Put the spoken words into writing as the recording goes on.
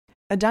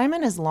A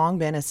diamond has long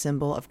been a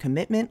symbol of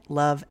commitment,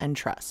 love, and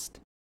trust.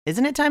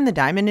 Isn't it time the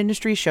diamond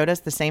industry showed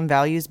us the same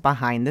values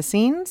behind the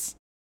scenes?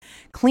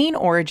 Clean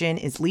Origin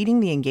is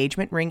leading the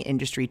engagement ring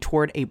industry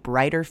toward a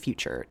brighter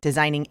future,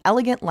 designing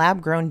elegant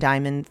lab-grown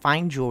diamond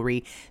fine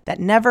jewelry that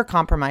never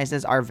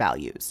compromises our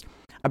values.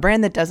 A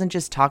brand that doesn't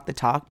just talk the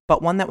talk,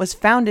 but one that was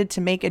founded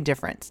to make a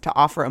difference, to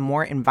offer a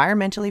more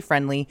environmentally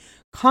friendly,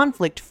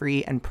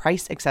 conflict-free, and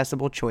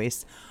price-accessible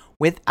choice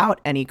without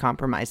any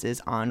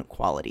compromises on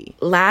quality.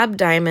 Lab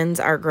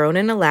diamonds are grown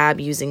in a lab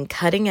using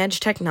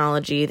cutting-edge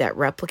technology that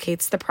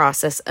replicates the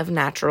process of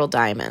natural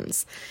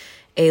diamonds.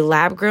 A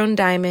lab-grown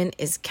diamond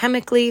is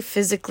chemically,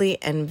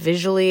 physically, and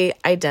visually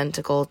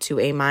identical to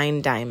a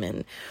mined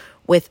diamond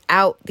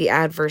without the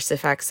adverse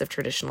effects of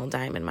traditional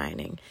diamond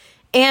mining.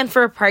 And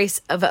for a price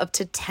of up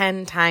to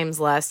 10 times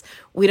less,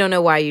 we don't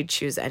know why you'd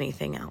choose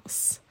anything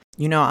else.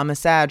 You know, I'm a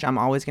Sag. I'm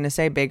always going to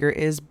say bigger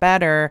is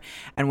better.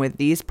 And with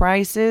these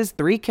prices,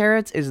 3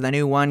 carats is the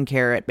new 1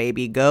 carat,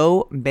 baby.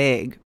 Go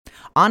big.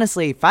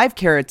 Honestly, 5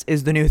 carats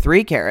is the new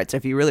 3 carats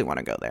if you really want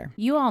to go there.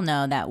 You all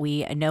know that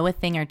we know a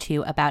thing or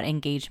two about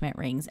engagement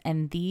rings,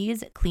 and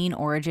these Clean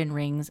Origin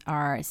rings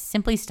are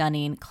simply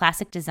stunning,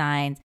 classic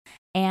designs,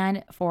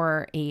 and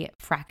for a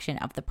fraction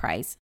of the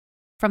price.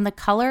 From the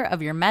color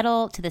of your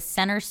metal to the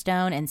center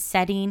stone and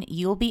setting,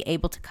 you'll be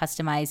able to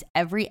customize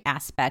every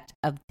aspect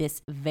of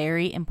this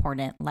very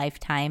important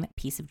lifetime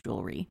piece of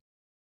jewelry.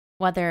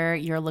 Whether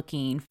you're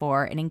looking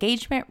for an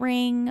engagement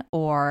ring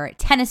or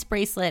tennis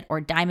bracelet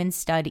or diamond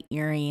stud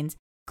earrings,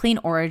 Clean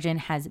Origin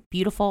has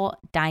beautiful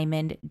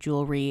diamond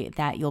jewelry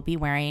that you'll be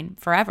wearing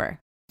forever.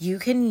 You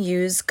can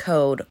use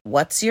code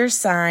What's Your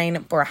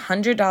Sign for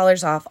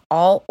 $100 off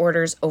all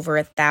orders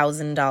over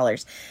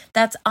 $1,000.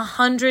 That's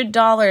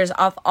 $100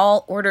 off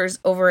all orders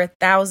over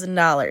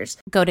 $1,000.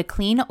 Go to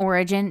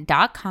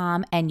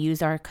cleanorigin.com and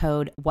use our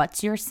code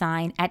What's Your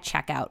Sign at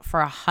checkout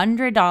for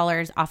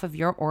 $100 off of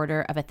your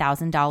order of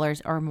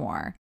 $1,000 or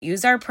more.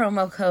 Use our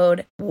promo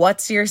code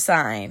What's Your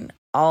Sign,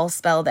 all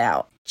spelled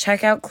out.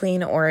 Check out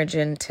Clean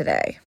Origin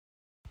today.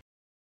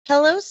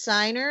 Hello,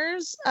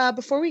 signers.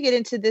 Before we get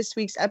into this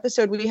week's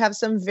episode, we have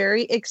some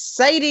very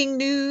exciting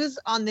news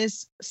on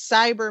this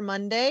Cyber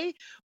Monday.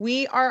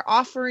 We are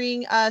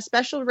offering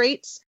special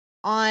rates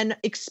on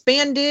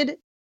expanded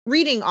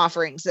reading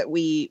offerings that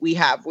we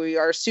have. We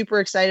are super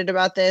excited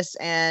about this.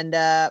 And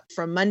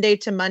from Monday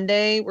to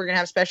Monday, we're going to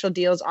have special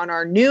deals on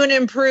our new and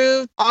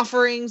improved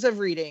offerings of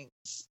readings.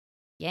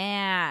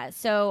 Yeah.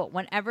 So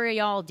whenever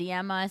y'all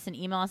DM us and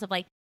email us of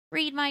like,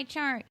 read my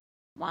chart,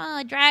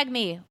 drag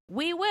me.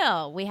 We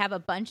will. We have a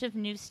bunch of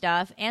new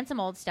stuff and some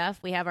old stuff.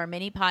 We have our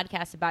mini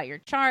podcast about your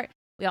chart.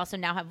 We also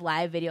now have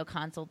live video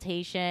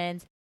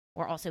consultations.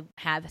 We'll also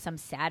have some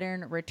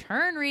Saturn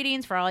return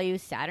readings for all you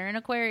Saturn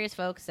Aquarius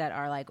folks that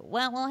are like,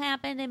 what will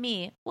happen to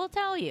me? We'll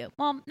tell you.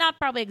 Well, not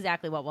probably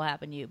exactly what will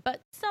happen to you,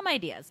 but some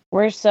ideas.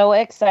 We're so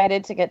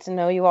excited to get to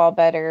know you all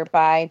better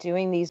by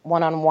doing these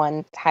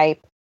one-on-one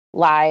type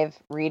live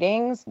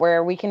readings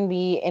where we can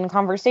be in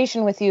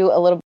conversation with you a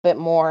little bit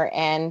more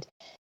and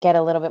get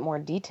a little bit more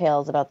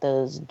details about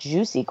those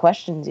juicy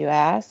questions you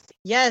asked.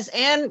 Yes,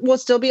 and we'll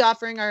still be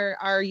offering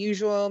our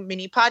usual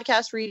mini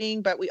podcast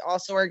reading, but we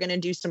also are going to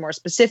do some more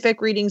specific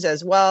readings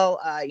as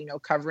well,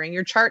 covering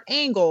your chart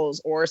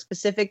angles or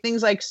specific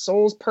things like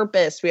soul's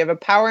purpose. We have a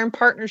power and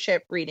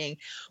partnership reading.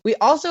 We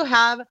also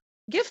have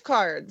gift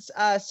cards.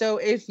 So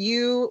if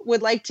you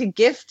would like to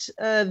gift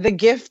the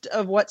gift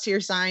of What's Your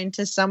Sign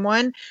to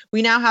someone,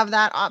 we now have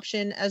that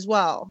option as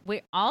well.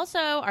 We also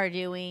are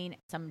doing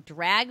some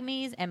drag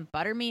me's and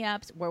butter me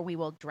ups where we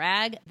will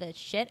drag the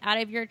shit out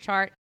of your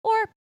chart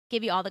or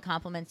give you all the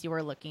compliments you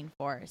were looking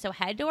for. So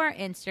head to our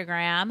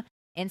Instagram,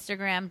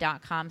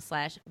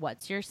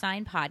 instagram.com/What's Your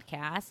Sign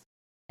podcast.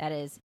 That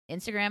is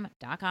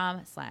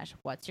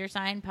instagram.com/What's Your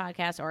Sign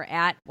podcast or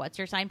at What's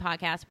Your Sign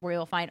podcast, where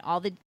you'll find all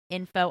the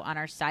info on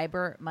our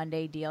Cyber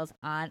Monday deals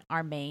on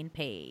our main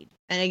page.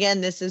 And again,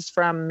 this is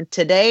from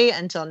today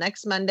until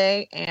next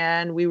Monday.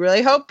 And we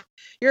really hope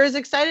you're as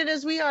excited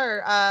as we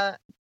are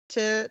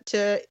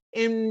to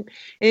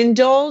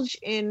indulge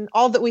in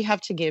all that we have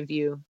to give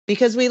you,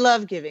 because we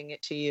love giving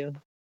it to you.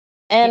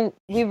 And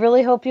we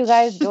really hope you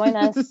guys join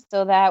us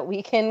so that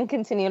we can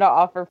continue to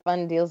offer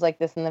fun deals like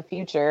this in the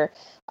future.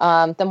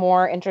 The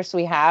more interest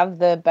we have,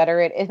 the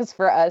better it is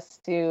for us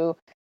to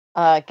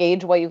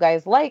gauge what you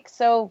guys like.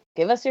 So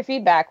give us your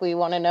feedback. We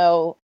want to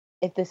know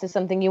if this is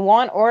something you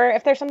want or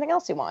if there's something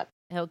else you want.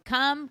 So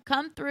come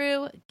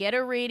through, get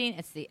a reading.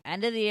 It's the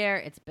end of the year.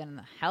 It's been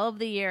the hell of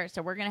the year.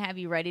 So we're going to have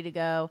you ready to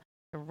go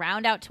to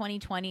round out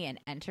 2020 and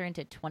enter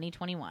into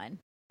 2021.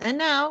 And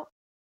now,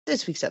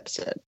 this week's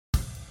episode.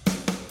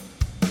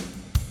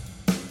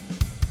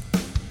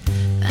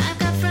 I've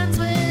got friends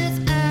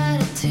with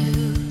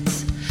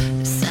attitudes,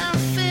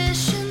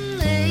 selfish and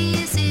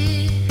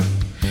lazy.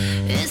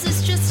 Is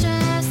this just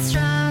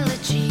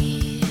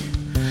astrology?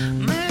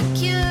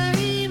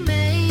 Mercury,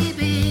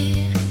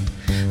 maybe.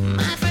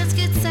 My friends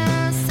get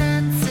so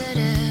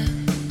sensitive,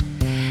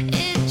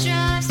 it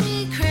drives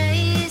me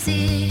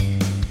crazy.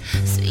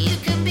 So you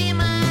can be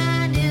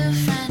my new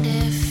friend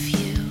if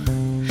you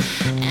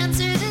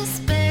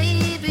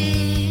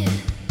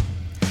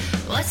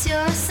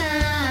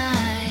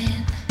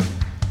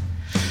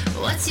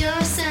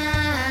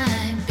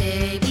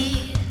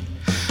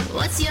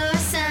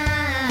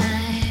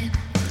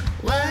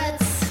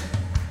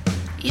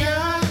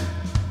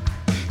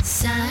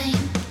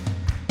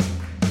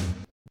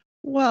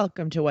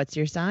Welcome to What's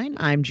Your Sign?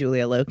 I'm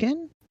Julia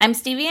Loken. I'm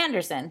Stevie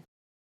Anderson.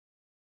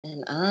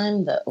 And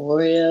I'm the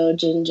Oreo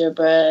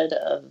gingerbread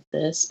of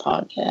this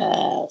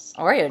podcast.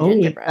 Oreo Oh, is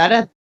gingerbread. that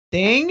a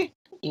thing?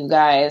 You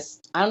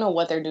guys, I don't know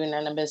what they're doing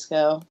in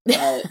Nabisco, but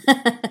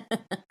the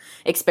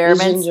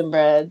Experiments.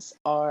 gingerbreads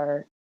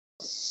they're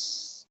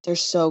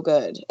so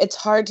good. It's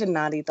hard to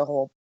not eat the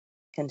whole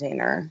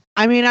container.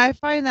 I mean, I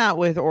find that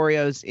with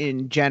Oreos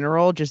in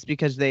general, just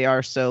because they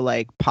are so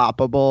like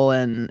poppable,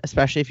 and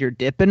especially if you're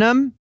dipping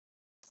them.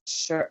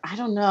 Sure. I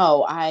don't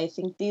know. I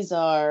think these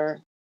are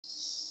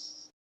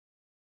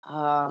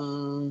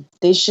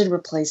they should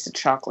replace the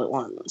chocolate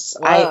ones.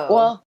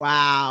 Whoa.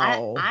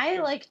 Wow. I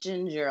like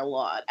ginger a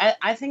lot.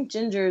 I think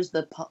ginger is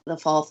the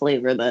fall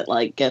flavor that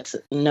like gets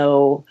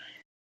no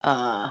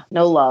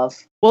love.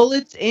 Well,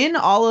 it's in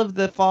all of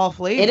the fall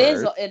flavors. It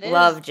is.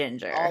 Love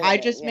ginger. all of I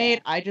it, just yeah.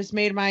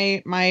 made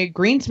my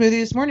green smoothie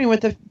this morning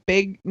with a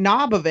big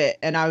knob of it,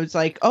 and I was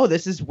like, oh,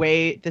 this is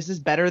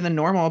better than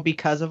normal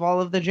because of all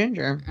of the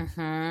ginger.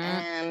 Mm-hmm.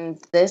 And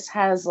this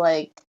has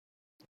like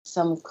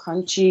some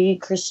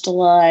crunchy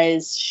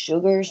crystallized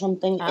sugar or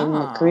something in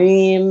the Oh.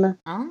 cream.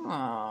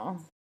 Oh.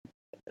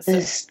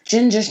 This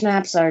ginger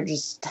snaps are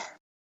just,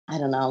 I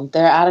don't know,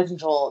 they're out of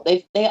control.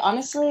 They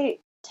honestly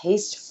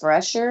taste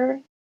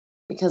fresher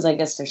because I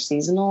guess they're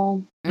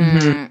seasonal.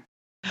 Mm.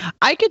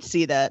 I could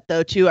see that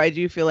though too. I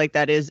do feel like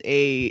it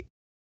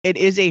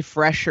is a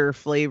fresher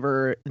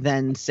flavor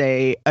than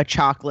say a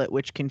chocolate,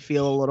 which can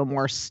feel a little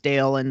more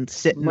stale and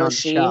sitting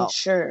Mushy, on the shelf.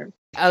 sure.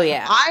 Oh,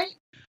 yeah.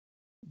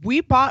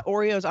 We bought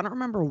Oreos. I don't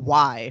remember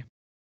why,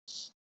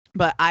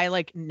 but I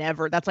like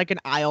never. That's like an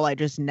aisle I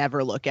just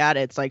never look at.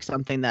 It's like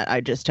something that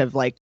I just have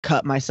like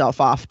cut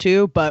myself off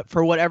to. But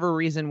for whatever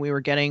reason, we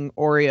were getting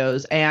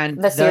Oreos and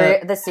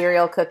The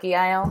cereal cookie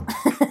aisle.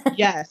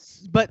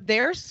 Yes, but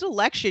their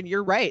selection,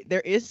 you're right.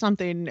 There is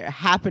something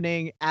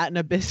happening at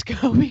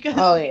Nabisco because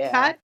Oh,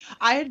 yeah.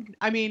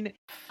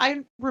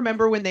 I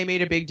remember when they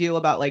made a big deal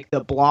about like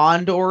the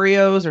blonde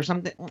Oreos or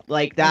something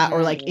like that,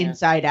 or like Yeah.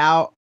 Inside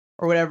Out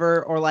or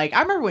whatever, or like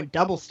I remember when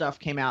Double Stuff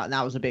came out and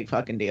that was a big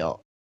fucking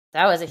deal.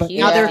 That was a But huge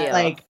now there's deal.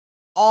 like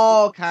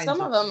all kinds Some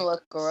of them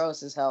look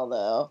gross as hell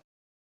though.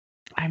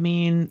 I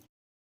mean,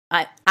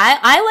 I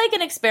like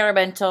an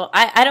experimental.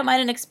 I don't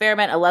mind an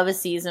experiment. I love a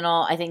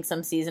seasonal. I think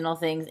some seasonal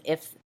things,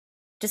 if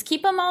just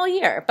keep them all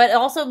year. But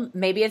also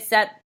maybe it's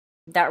that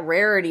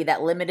rarity,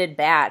 that limited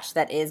batch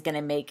that is going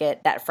to make it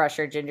that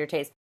fresher ginger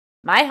taste.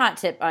 My hot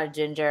tip on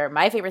ginger,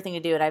 my favorite thing to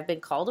do, and I've been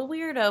called a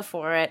weirdo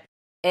for it,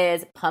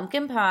 is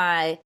pumpkin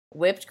pie,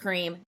 whipped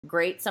cream,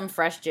 grate some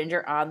fresh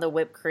ginger on the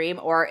whipped cream,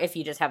 or if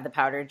you just have the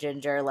powdered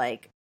ginger,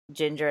 like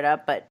ginger it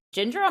up. But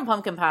ginger on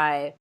pumpkin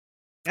pie,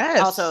 yes.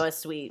 also a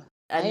sweet.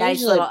 A I nice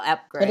usually little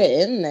upgrade. Put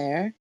it in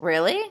there.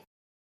 Really?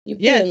 You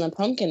put Yeah. it in the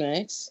pumpkin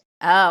mix.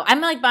 Oh,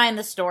 I'm like buying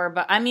the store,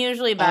 but I'm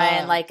usually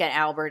buying Oh. like an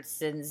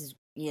Albertsons,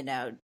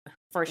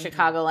 for Mhm.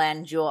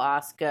 Chicagoland, Jewel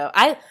Osco.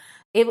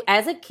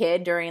 As a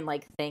kid during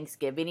like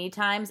Thanksgiving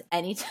times,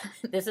 anytime,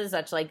 this is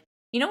such like,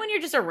 when you're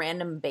just a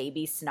random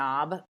baby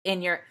snob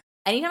and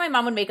anytime my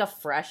mom would make a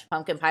fresh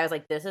pumpkin pie, I was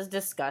like, this is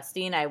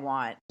disgusting. I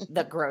want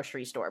the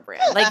grocery store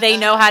brand. Like they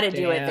know how to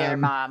do it there,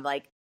 Damn. Mom.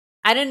 Like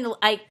I didn't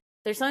like,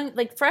 there's something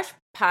like fresh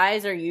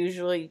pies are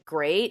usually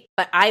great,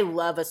 but I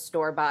love a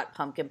store-bought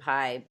pumpkin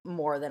pie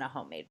more than a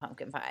homemade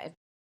pumpkin pie.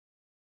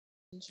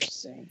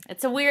 Interesting.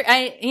 It's a weird,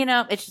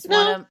 it's just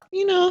one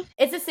of,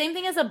 it's the same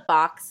thing as a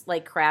box,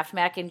 like Kraft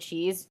mac and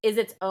cheese is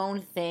its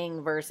own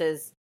thing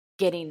versus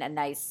getting a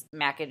nice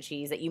mac and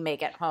cheese that you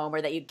make at home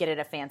or that you get at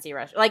a fancy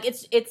restaurant. Like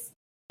it's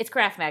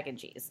Kraft mac and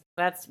cheese.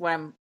 That's what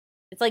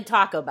it's like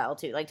Taco Bell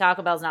too. Like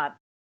Taco Bell's not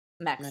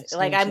Mexican.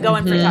 Like I'm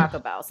going for Mhm. Taco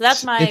Bell. So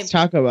that's It's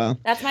Taco Bell.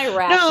 that's my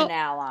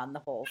rationale on the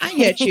whole thing.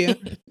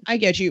 I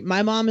get you.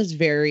 My mom is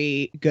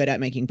very good at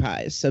making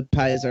pies. So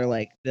pies are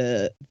like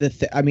a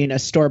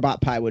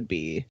store-bought pie would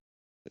be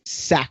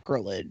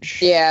sacrilege.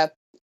 Yeah.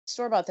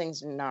 Store-bought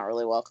things are not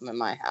really welcome in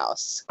my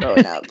house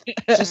growing up.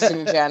 Just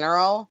in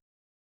general.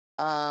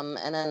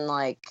 And then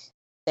like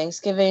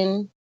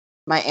Thanksgiving,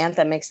 my aunt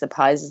that makes the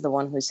pies is the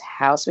one whose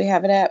house we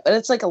have it at. But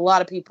it's like a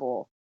lot of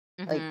people.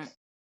 Like Mhm.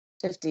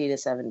 50 to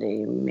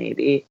 70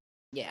 maybe.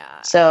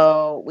 Yeah.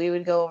 So we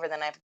would go over the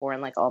night before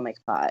and like all make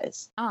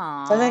pies.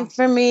 Aww. So I think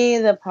for me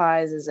the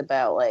pies is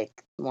about like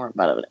more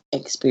about an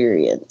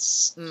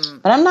experience.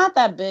 Mm. But I'm not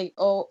that big.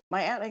 Oh,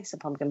 my aunt makes a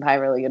pumpkin pie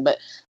really good, but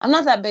I'm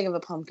not that big of a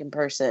pumpkin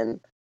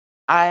person.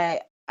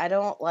 I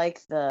don't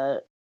like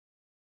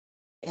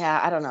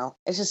I don't know.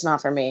 It's just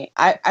not for me.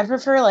 I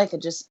prefer like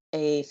just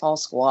a fall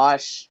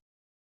squash,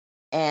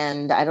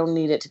 and I don't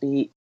need it to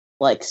be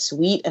like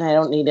sweet, and I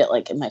don't need it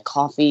like in my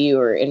coffee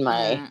or in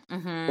my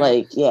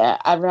Mhm.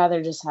 I'd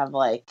rather just have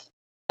like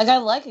I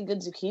like a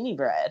good zucchini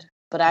bread,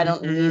 but I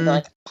don't need Mhm.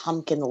 like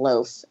pumpkin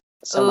loaf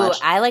so Ooh, much.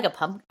 I like a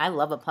pumpkin. I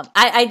love a pumpkin.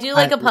 I do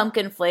like I- a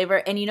pumpkin flavor.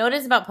 And you know what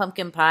is about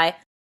pumpkin pie?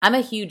 I'm a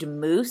huge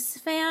mousse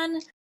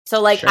fan.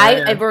 So like Sure.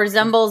 it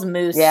resembles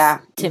mousse Yeah.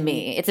 to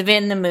me. It's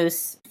in the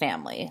mousse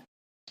family.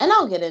 And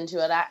I'll get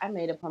into it. I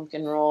made a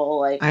pumpkin roll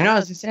like I know. I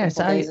was gonna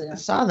say, couple days ago. I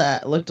saw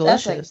that. It looked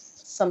That's delicious.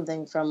 like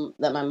something from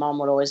that my mom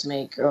would always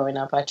make growing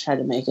up. I tried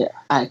to make it.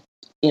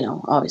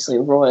 Obviously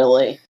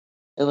royally.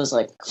 It was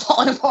like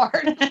falling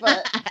apart,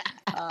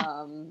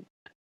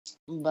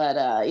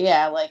 but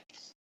yeah, like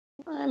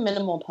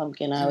minimal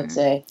pumpkin, I would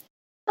say,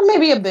 or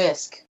maybe a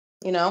bisque.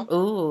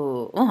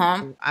 Ooh.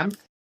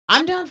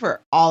 I'm down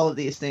for all of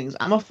these things.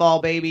 I'm a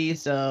fall baby,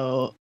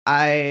 so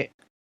I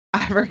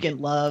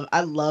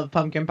love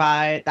pumpkin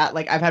pie. That,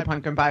 like, I've had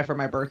pumpkin pie for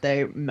my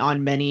birthday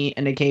on many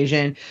an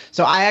occasion.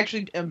 So I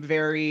actually am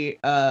very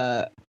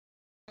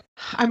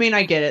I mean,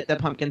 I get it that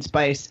pumpkin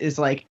spice is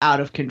like out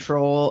of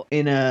control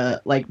in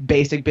a like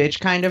basic bitch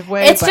kind of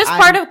way. It's just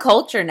part of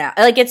culture now.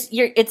 Like it's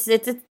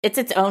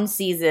its own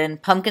season.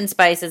 Pumpkin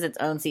spice is its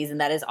own season.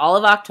 That is all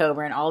of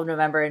October and all of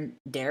November, and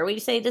dare we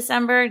say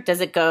December? Does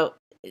it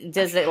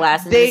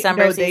last in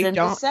December season?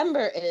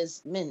 December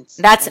is mint.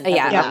 That's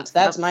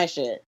That's my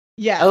shit.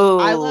 Yeah. Oh.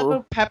 I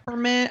love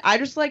peppermint. I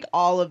just like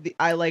all of the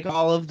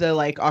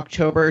like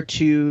October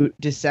to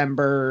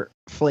December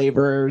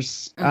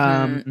flavors.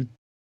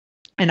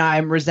 And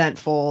I'm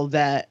resentful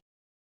that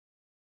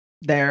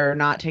they're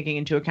not taking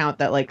into account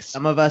that, like,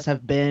 some of us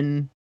have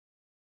been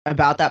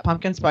about that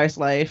pumpkin spice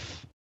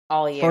life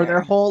all year for their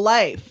whole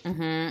life.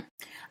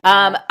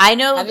 I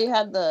know. Have you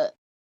had the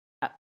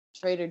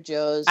Trader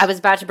Joe's? I was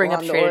about to bring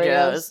up Trader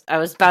Joe's.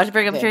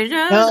 Trader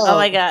Joe's. No. Oh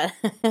my god.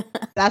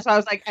 That's why I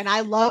was like, and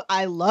I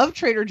love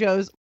Trader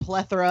Joe's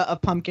plethora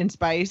of pumpkin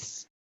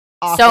spice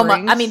offerings. So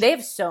much. I mean, they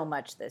have so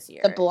much this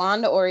year. The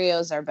blonde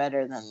Oreos are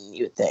better than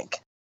you would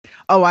think.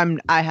 Oh,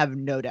 I have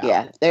no doubt.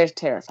 Yeah, they're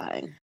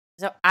terrifying.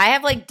 So I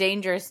have like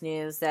dangerous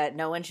news that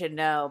no one should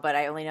know, but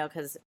I only know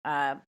because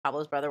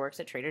Pablo's brother works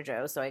at Trader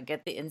Joe's, so I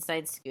get the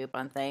inside scoop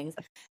on things.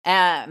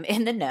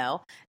 In the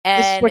know,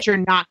 and this is what you're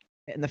not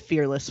in the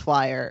Fearless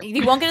Flyer.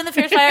 You won't get in the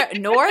Fearless Flyer,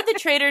 nor the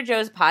Trader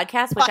Joe's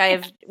podcast,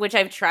 which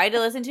I've tried to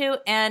listen to,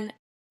 and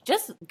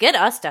just get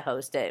us to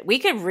host it. We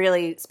could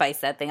really spice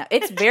that thing up.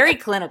 It's very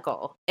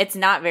clinical. It's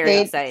not very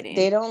exciting.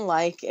 They don't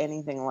like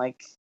anything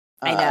like.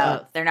 I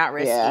know they're not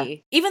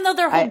risky, even though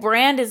their whole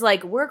brand is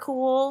like we're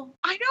cool.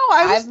 I know.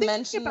 I've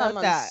mentioned about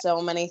them that on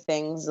so many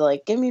things.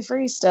 Like, give me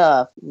free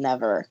stuff.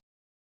 Never.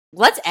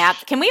 Let's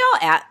Can we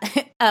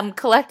all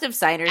collective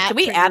signers? Can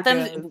we Trader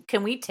them? Joe's.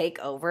 Can we take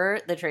over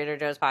the Trader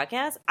Joe's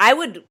podcast? I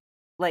would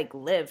like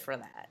live for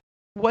that.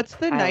 What's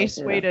the nice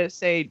way to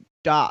say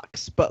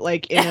docs? But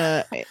like in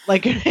a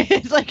like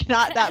it's like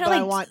not that, but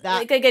I want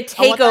that like a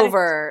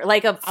takeover,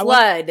 like a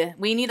flood.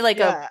 We need like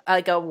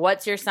a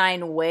what's your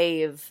sign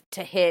wave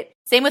to hit.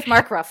 Same with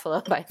Mark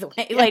Ruffalo, by the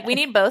way. Like we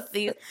need both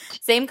these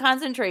same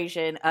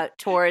concentration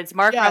towards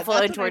Mark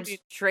Ruffalo and towards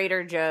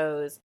Trader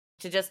Joe's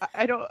to just.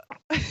 I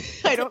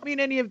don't mean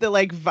any of the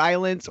like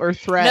violence or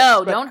threats.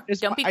 No, don't be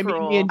cruel. I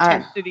mean the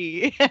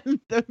intensity.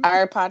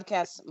 Our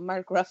podcast,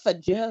 Mark Ruffa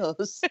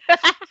Joe's.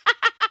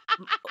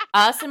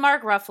 Us and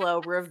Mark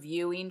Ruffalo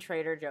reviewing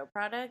Trader Joe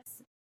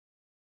products.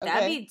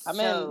 That'd be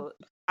so.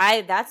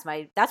 That's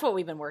what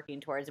we've been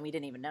working towards, and we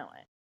didn't even know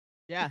it.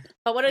 Yeah.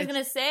 But what I was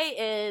gonna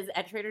say is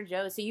at Trader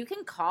Joe's, so you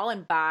can call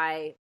and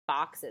buy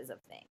boxes of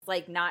things.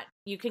 Like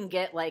you can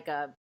get like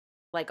a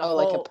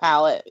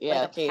pallet,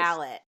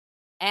 pallet,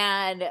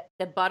 and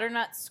the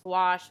butternut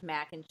squash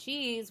mac and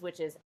cheese, which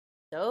is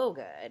so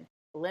good,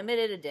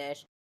 limited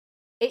edition.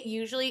 It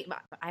usually,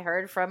 I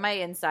heard from my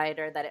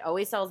insider that it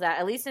always sells out,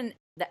 at least in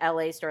the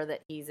LA store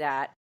that he's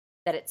at,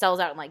 that it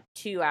sells out in like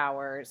 2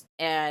 hours.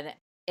 And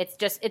it's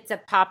a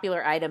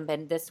popular item.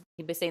 And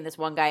he'd be saying this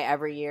one guy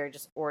every year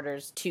just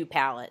orders 2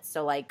 pallets.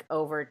 So like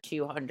over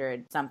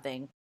 200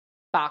 something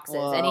boxes.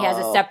 Whoa. And he has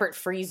a separate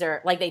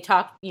freezer. Like they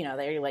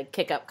like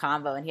kick up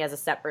combo, and he has a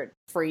separate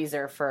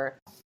freezer for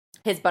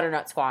his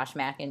butternut squash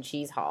mac and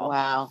cheese haul.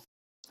 Wow.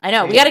 I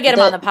know, we got to get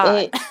him on the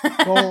pod.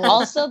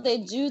 Also, they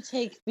do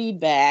take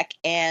feedback,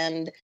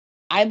 and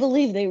I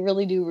believe they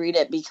really do read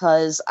it,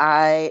 because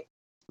one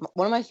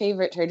of my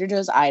favorite Trader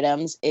Joe's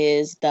items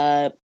is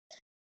the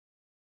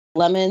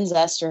lemon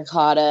zest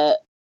ricotta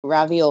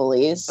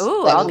raviolis.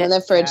 Ooh, that come in the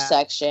fridge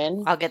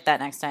section. I'll get that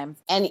next time.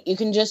 And you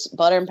can just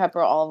butter and pepper,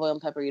 olive oil and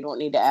pepper. You don't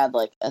need to add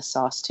like a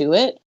sauce to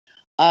it.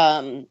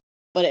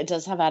 But it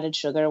does have added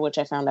sugar, which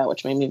I found out,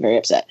 which made me very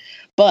upset.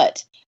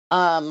 But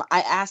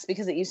I asked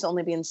because it used to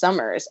only be in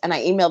summers, and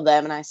I emailed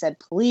them and I said,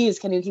 please,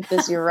 can you keep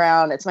this year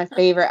round? It's my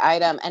favorite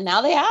item. And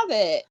now they have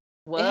it.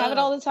 Whoa. They have it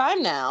all the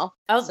time now.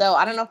 Oh. So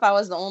I don't know if I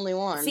was the only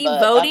one. See,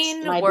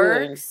 voting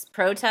works,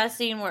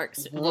 protesting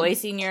works,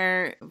 voicing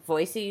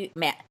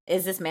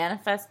is this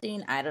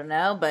manifesting? I don't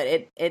know,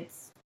 but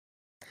it's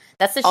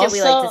that's the shit also,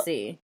 we like to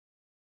see.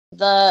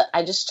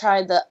 I just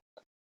tried the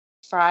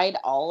fried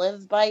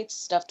olive bites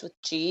stuffed with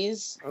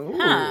cheese.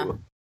 Ooh.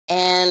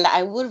 And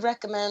I would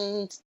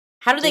recommend.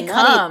 How do they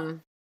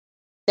come?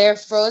 They're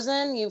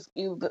frozen. You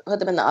put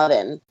them in the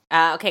oven.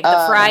 Okay.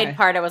 The fried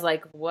part, I was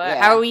like, what?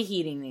 Yeah. How are we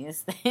heating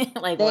these?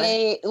 Like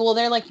they're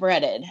like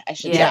breaded, I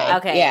should say.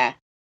 Okay. Yeah.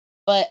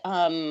 But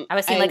I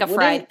was seeing like a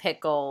fried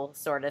pickle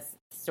sort of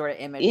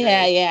image.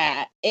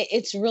 Yeah.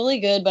 It's really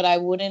good, but I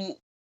wouldn't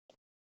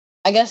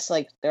I guess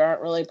like there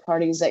aren't really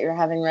parties that you're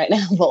having right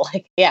now, but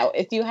like yeah,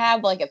 if you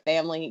have like a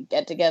family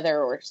get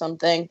together or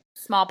something,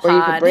 Small pod. where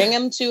you could bring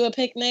them to a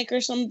picnic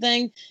or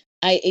something.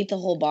 I ate the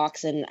whole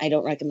box, and I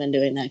don't recommend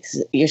doing that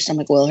because your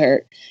stomach will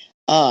hurt.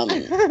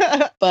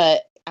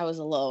 But I was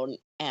alone,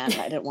 and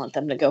I didn't want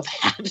them to go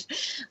bad.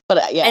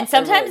 But yeah, And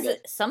they're really sometimes good.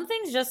 some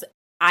things just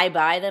I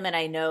buy them and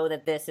I know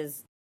that this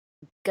is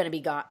gonna be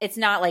gone. It's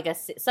not like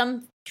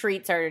some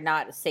treats are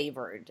not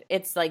savored.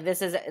 It's like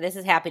this is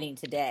happening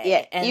today.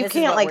 Yeah, and you this is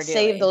can't what like we're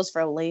save doing. those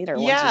for later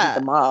once you Yeah. heat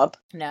them up.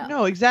 No.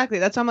 No, exactly.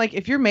 That's I'm like,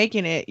 if you're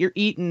making it, you're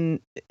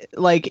eating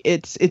like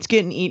it's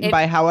getting eaten If-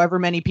 by however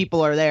many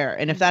people are there.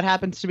 And if that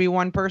happens to be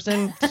one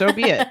person, so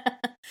be it.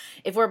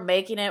 If we're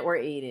making it, we're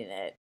eating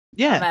it.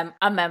 Yeah.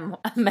 A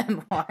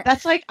memoir.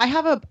 That's like I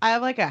have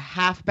like a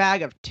half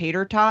bag of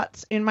tater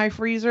tots in my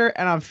freezer,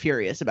 and I'm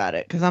furious about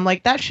it because I'm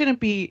like, that shouldn't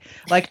be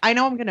like, I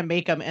know I'm gonna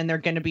make them and they're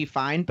gonna be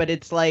fine, but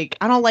it's like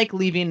I don't like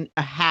leaving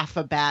a half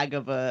a bag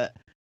of a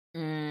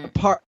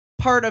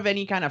part of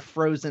any kind of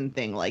frozen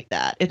thing like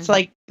that. It's Mhm.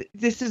 like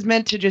this is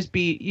meant to just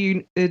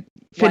be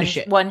finish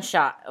it. One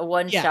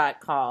shot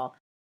call.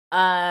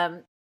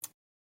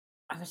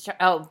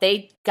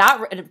 They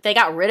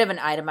got rid of an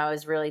item I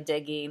was really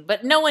digging,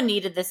 but no one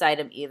needed this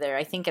item either.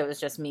 I think it was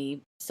just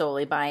me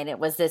solely buying it.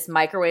 Was this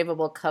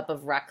microwavable cup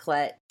of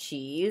raclette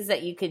cheese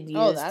that you could use?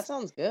 Oh, that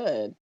sounds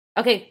good.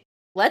 Okay,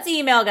 let's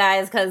email,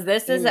 guys, because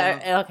this is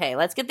Email. okay.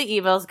 Let's get the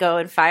emails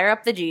going. Fire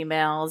up the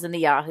Gmails and the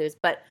Yahoos.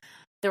 But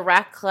the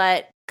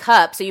raclette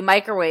cup, so you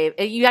microwave.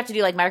 You have to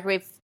do like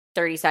microwave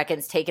 30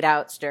 seconds, take it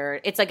out, stir.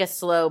 It's like a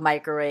slow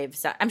microwave.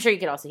 I'm sure you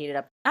could also heat it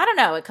up. I don't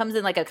know. It comes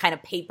in like a kind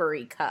of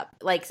papery cup,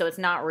 like so. It's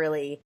not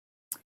really.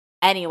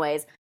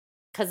 Anyways,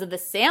 because of the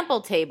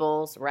sample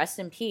tables, rest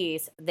in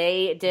peace,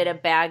 they did a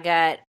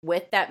baguette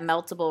with that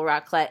meltable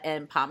raclette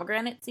and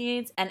pomegranate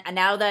seeds. And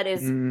now that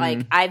is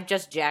like, I've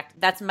just jacked.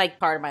 That's my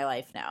part of my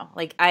life now.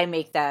 Like, I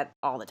make that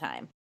all the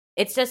time.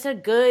 It's just a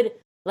good,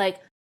 like,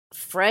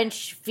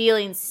 French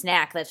feeling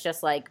snack that's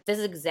just like, this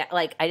is exact.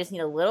 Like, I just need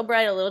a little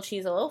bread, a little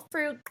cheese, a little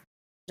fruit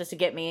just to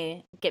get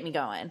me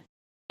going.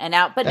 And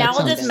now, but That now I'll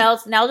sounds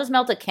just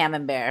melt a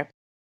camembert.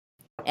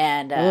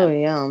 And Oh,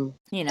 yum.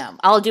 you know,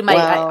 I'll do my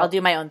Well- I'll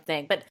do my own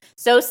thing. But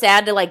so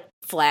sad to like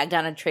flag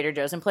down a Trader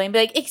Joe's and play and be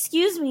like,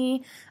 "Excuse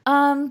me,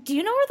 do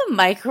you know where the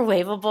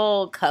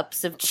microwavable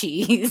cups of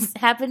cheese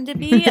happen to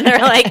be?" And they're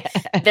like,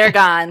 "They're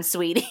gone,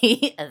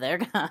 sweetie. They're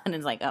gone." And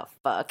it's like, "Oh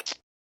fuck."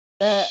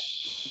 The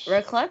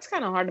raclette's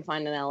kind of hard to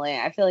find in LA.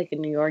 I feel like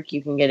in New York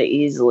you can get it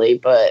easily,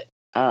 but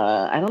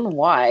I don't know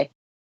why.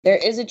 There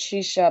is a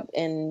cheese shop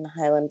in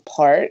Highland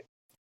Park.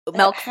 that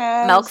Milk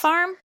has-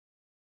 Farm.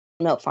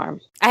 Milk Farm.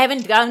 I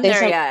haven't gone They there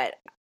some- yet.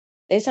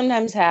 They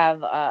sometimes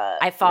have.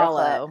 I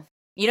follow. raclette.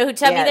 You know who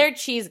told me Yeah. their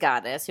cheese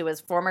goddess, who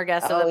was former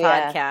guest of Oh, the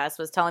yeah. podcast,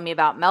 was telling me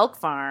about Milk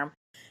Farm,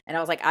 and I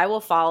was like, I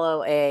will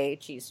follow a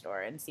cheese store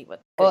and see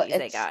what Well, goodies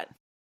they it's got.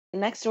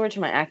 Next door to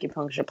my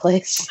acupuncture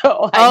place,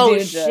 so I Oh do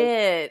just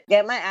shit!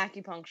 get my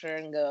acupuncture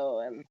and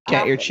go and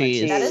Get your my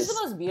cheese. That is the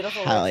most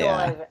beautiful Hell ritual yeah.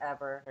 I've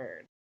ever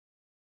heard.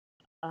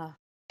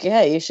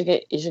 Yeah, you should go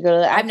to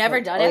the. I've never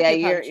done Oh yeah,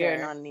 you're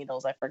acupuncture. on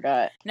needles. I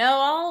forgot.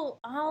 No,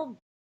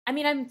 I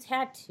mean, I'm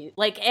tattooed.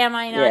 Like, am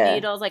I not Yeah.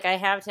 needles? Like, I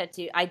have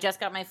tattoo. I just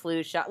got my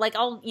flu shot. Like,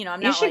 I'm You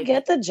not should like.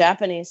 get the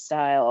Japanese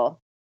style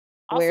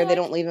Also, where they I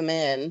don't c- leave them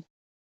in.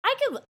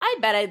 I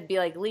bet I'd be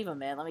like, leave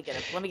them in. Let me get a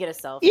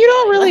selfie. You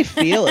don't Like- really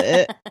feel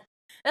it.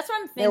 That's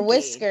what I'm thinking. They're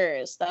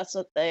whiskers. That's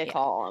what they Yeah.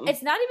 call them.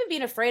 It's not even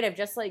being afraid. I've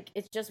just like,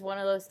 it's just one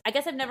of those. I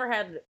guess I've never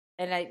had,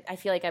 and I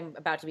feel like I'm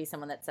about to be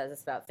someone that says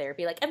this about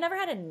therapy. Like, I've never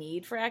had a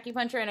need for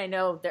acupuncture, and I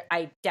know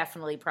I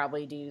definitely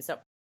probably do. So,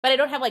 but I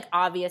don't have like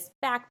obvious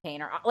back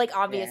pain or like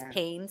obvious Yeah.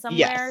 pain somewhere.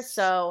 Yes.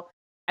 So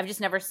I've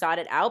just never sought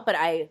it out, but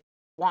I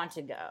want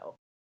to go.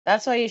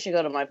 That's why you should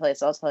go to my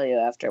place. I'll tell you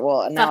after.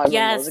 Well, now Fuck everyone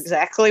yes. knows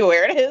exactly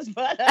where it is,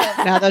 but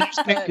Now they're just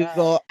gonna but,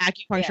 Google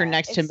acupuncture yeah,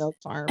 next to it's- Milk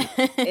Farm.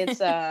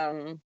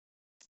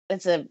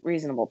 it's a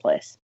reasonable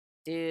place,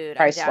 Dude, I'm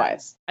price down.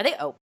 wise. Are they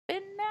open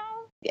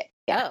now? Yeah.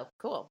 Oh,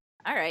 cool.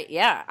 All right.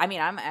 Yeah. I mean,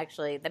 I'm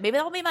actually, maybe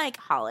that'll be my like,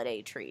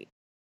 holiday treat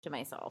to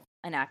myself,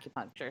 an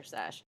acupuncture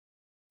sesh.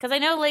 Because I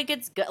know, like,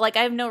 it's good. Like,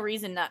 I have no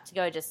reason not to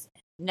go. I just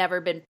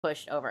never been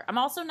pushed over. I'm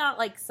also not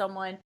like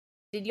someone,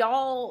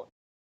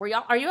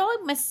 are you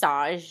all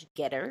massage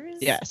getters?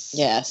 Yes.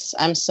 Yes,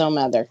 I'm so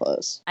mad they're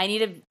closed.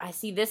 I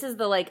see this is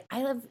the, like,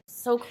 I live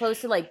so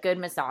close to, like, good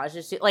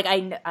massages. Too. Like,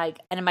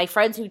 and my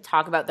friends who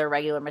talk about their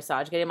regular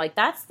massage getting, I'm like,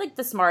 that's, like,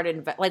 the smart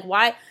like,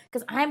 why?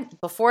 Because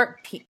before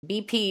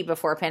BP,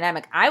 before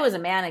pandemic, I was a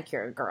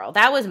manicure girl.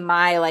 That was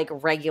my, like,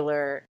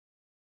 regular,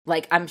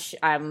 like,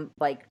 I'm,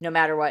 like, no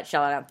matter what,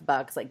 shelling out the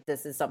bucks, like,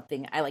 this is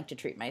something I like to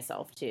treat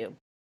myself to.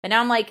 But now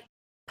I'm, like,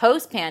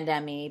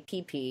 post-pandemic,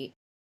 PP,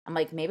 I'm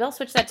like, maybe I'll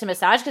switch that to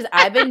massage because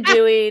I've been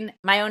doing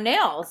my own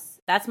nails.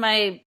 That's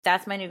my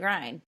new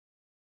grind.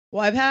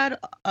 Well, I've had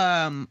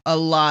a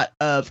lot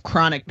of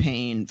chronic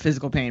pain,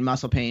 physical pain,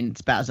 muscle pain,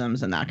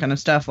 spasms, and that kind of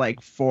stuff like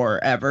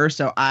forever.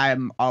 So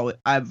I've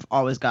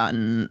always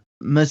gotten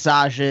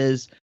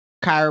massages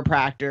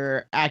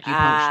chiropractor,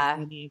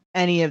 acupuncture,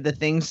 any of the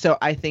things. So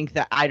I think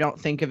that I don't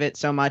think of it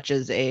so much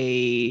as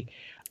a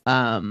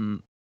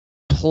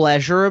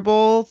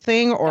pleasurable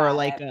thing or Got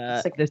like it. a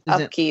It's like this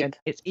isn't upkeep.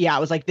 I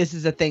was like, this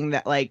is a thing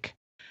that like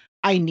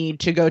I need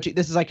to go to.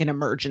 This is like an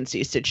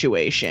emergency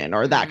situation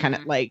or that kind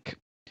of like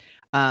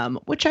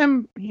which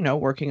I'm,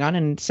 working on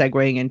and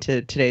segueing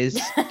into today's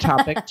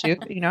topic too,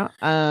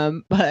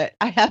 but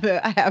I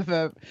have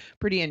a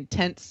pretty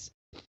intense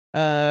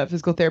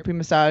physical therapy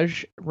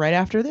massage right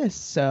after this.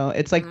 So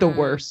it's like the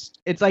worst.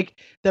 It's like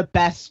the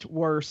best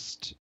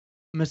worst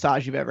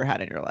massage you've ever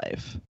had in your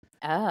life.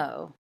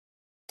 Oh,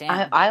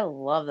 damn. I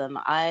love them.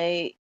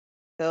 I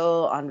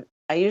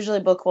usually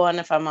book one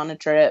if I'm on a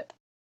trip.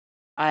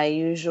 I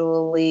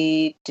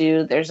usually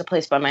there's a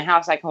place by my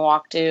house I can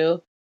walk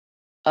to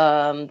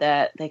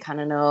that they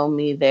kind of know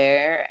me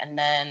there. And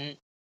then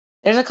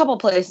there's a couple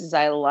places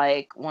I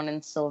like, one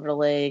in Silver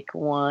Lake,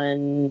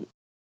 one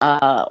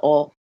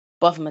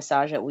Buff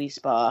Massage at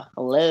WeSpa.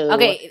 Hello.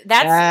 Okay,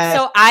 that's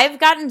so I've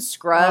gotten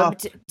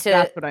scrubbed to.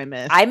 That's what I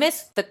miss. I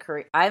miss the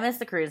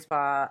Korean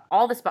spa,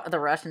 all the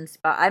Russian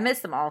spa. I miss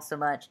them all so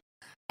much,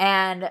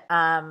 and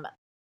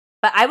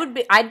but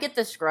I'd get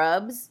the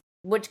scrubs,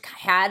 which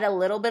had a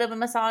little bit of a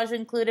massage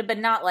included, but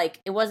not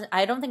like it wasn't.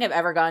 I don't think I've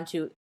ever gone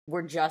to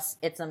where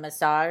it's a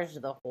massage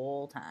the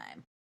whole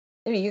time.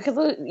 I mean, you could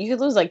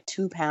lose like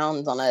 2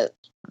 pounds on a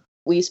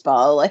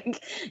WeSpa.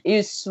 Like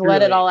you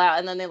sweat it all out,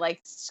 and then they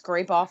like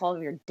scrape off all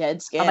of your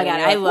dead skin. Oh my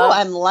god,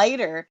 I'm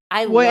lighter.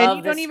 And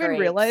you don't even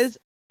realize.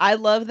 I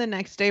love the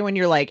next day when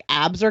your like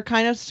abs are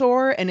kind of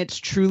sore and it's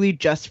truly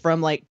just from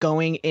like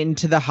going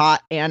into the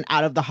hot and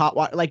out of the hot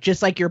water, like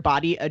just like your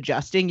body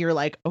adjusting. You're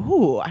like,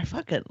 oh, I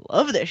fucking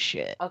love this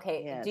shit.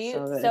 Okay,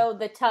 Yeah, so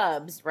the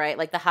tubs, right?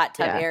 Like the hot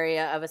tub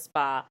area of a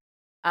spa,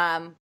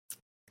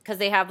 because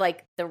they have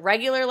like the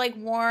regular like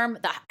warm,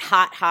 the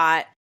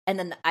hot, and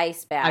then the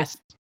ice bath.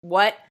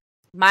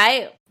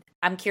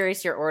 I'm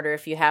curious your order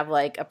if you have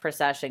like a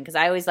procession, because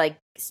I always like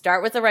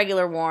start with the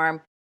regular warm,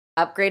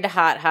 upgrade to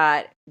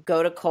hot,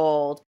 go to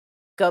cold,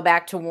 go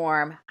back to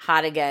warm,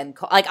 hot again.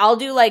 Like I'll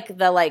do like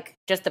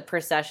just the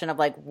procession of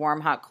like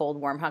warm, hot,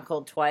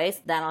 cold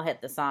twice. Then I'll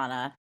hit the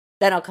sauna.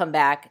 Then I'll come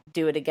back,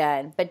 do it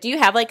again. But do you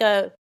have like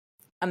a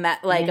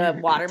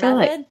water method?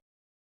 Like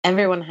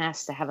everyone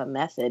has to have a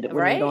method when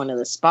Right? you're going to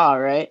the spa,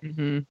 right?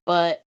 Mm-hmm.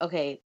 But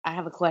okay, I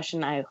have a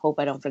question. I hope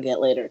I don't forget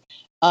later.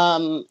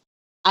 I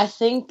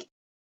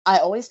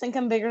always think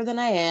I'm bigger than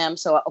I am,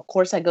 so of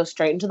course I go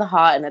straight into the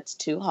hot, and it's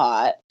too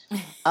hot.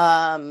 It's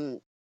and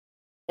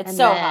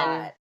so then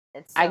hot.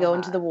 I go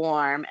into the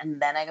warm,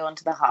 and then I go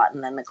into the hot,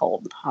 and then the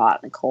cold,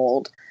 hot, and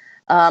cold.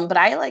 But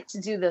I like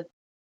to do the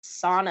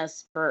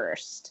saunas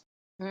first.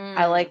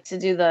 I like to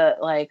do the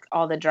like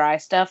all the dry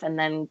stuff, and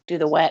then do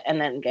the wet, and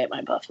then get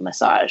my buff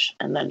massage,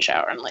 and then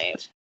shower and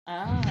leave.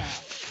 Oh.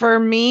 For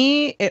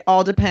me, it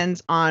all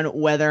depends on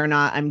whether or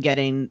not I'm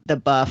getting the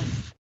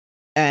buff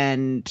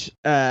and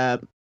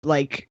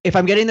like if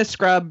I'm getting the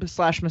scrub /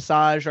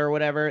 massage or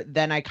whatever,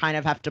 then I kind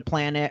of have to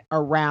plan it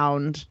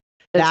around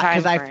The that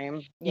time because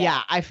frame.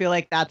 I feel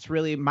like that's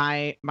really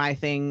my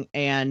thing,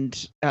 and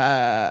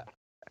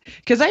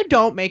because I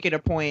don't make it a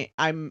point.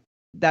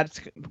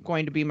 That's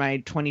going to be my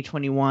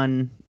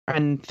 2021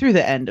 and through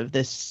the end of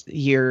this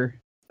year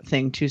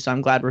thing too, so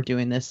I'm glad we're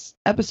doing this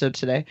episode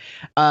today,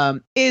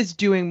 is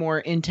doing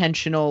more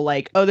intentional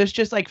like, oh, this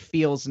just like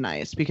feels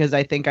nice, because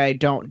I think I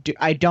don't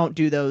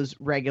do those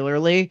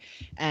regularly,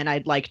 and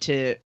I'd like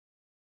to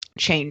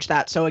change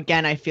that. So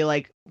again, I feel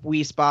like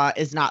WeSpa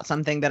is not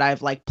something that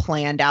I've like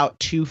planned out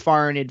too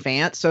far in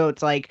advance, so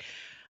it's like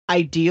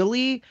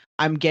ideally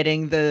I'm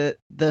getting the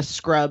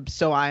scrub,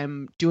 so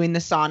I'm doing the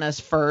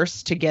saunas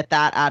first to get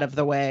that out of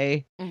the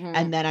way,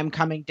 and then I'm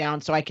coming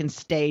down so I can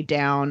stay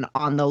down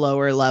on the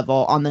lower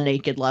level, on the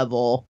naked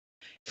level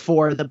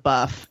for the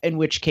buff, in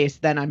which case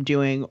then I'm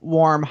doing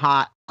warm,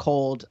 hot,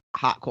 cold,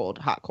 hot, cold,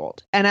 hot,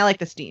 cold. And I like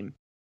the steam.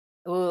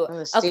 Ooh,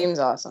 The steam's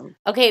awesome.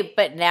 Okay,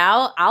 but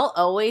now I'll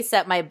always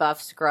set my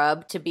buff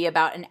scrub to be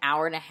about an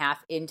hour and a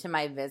half into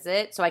my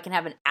visit, so I can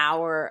have an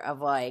hour of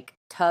like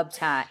tub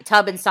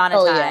and sauna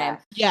time.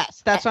 Yeah.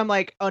 Yes, that's why I'm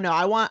like, oh no,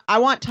 I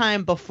want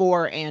time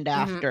before and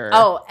after.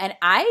 Oh, and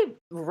I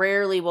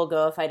rarely will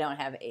go if I don't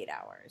have 8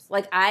 hours.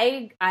 Like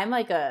I'm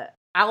like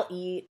I'll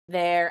eat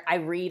there. I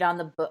read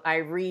a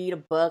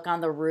book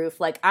on the roof.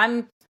 Like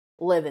I'm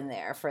living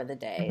there for the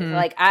day.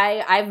 Like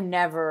I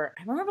remember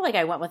like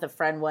I went with a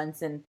friend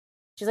once, and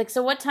she's like,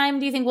 so what time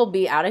do you think we'll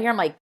be out of here? I'm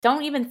like,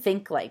 don't even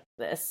think like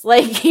this.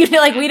 Like,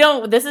 like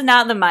this is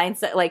not the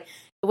mindset. Like,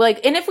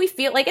 and if we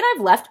feel like, and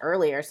I've left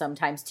earlier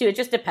sometimes too, it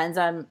just depends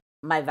on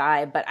my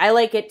vibe, but I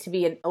like it to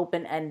be an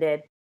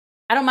open-ended.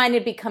 I don't mind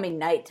it becoming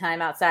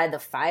nighttime outside, the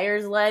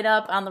fires light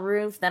up on the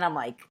roof. Then I'm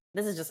like,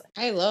 this is just,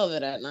 I love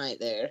it at night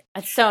there.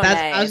 it's so I was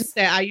nice. gonna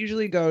say, I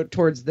usually go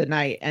towards the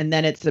night, and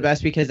then it's the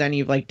best because then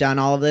you've like done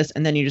all of this,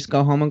 and then you just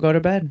go home and go to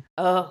bed.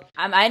 Oh,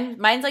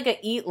 mine's like a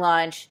eat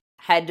lunch,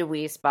 head to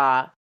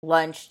WeSpa,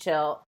 lunch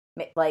till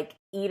like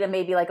eat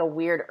maybe like a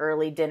weird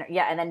early dinner,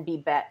 and then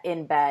be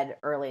in bed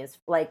early as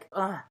like.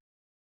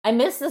 I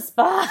miss the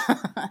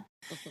spa.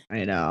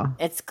 I know.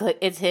 It's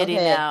hitting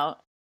Okay. out.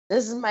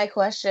 This is my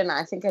question.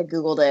 I think I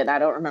Googled it. I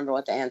don't remember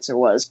what the answer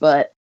was,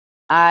 but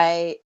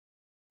I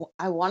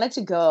wanted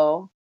to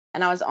go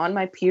and I was on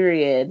my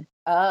period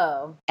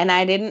Oh, and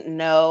I didn't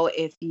know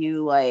if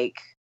you like,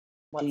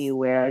 do you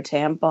wear a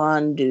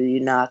tampon? Do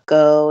you not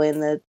go in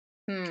the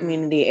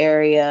community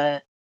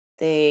area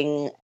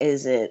thing?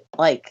 Is it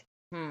like,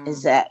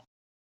 is that,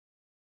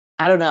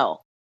 I don't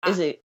know. Is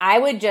it? I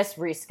would just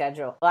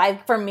reschedule.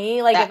 Like for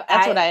me, like if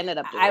That's what I ended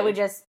up doing. I would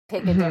just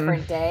pick a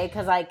different day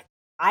because, like,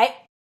 I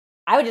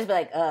would just be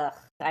like, ugh,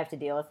 I have to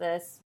deal with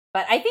this.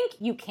 But I think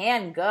you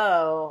can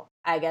go.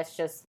 I guess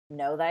just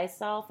know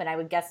thyself, and I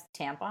would guess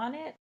tampon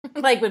it.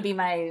 Like would be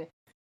my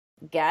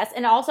guess.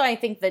 And also, I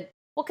think that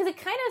because it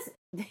kind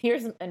of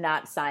here's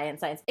not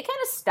science. It kind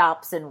of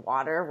stops in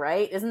water,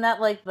 right? Isn't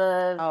that like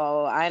the?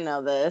 Oh, I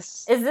know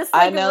this. Is this?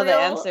 I Like know the real-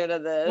 answer to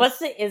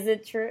this. Is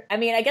it true? I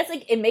mean, I guess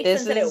like it makes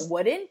This sense that is- it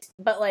wouldn't,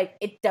 but like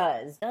it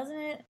does, doesn't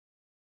it?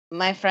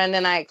 My friend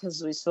and I,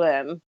 because we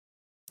swim,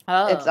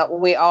 Oh, it's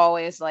we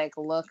always like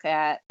look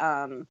at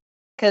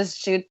because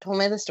she told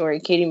me the story.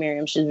 Katie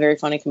Miriam, she's a very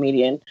funny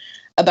comedian,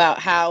 about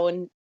how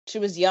when she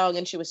was young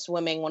and she was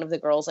swimming, one of the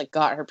girls like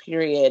got her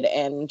period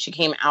and when she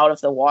came out of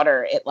the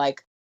water, it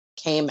like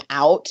came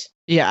out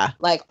Yeah.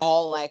 like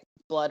all like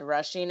blood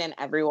rushing and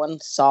everyone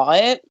saw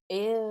it.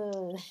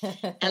 ew.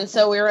 And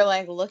so we were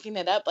like looking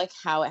it up, like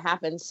how it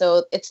happens.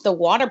 So it's the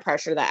water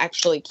pressure that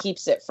actually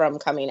keeps it from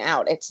coming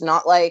out. It's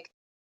not like,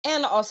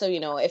 and also, you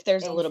know, if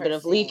there's a little bit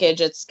of Interesting.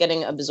 leakage, it's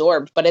getting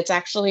absorbed, but it's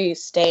actually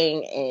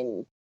staying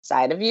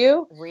inside of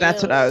you.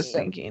 That's what I was Really?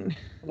 thinking.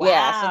 Wow.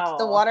 Yeah, so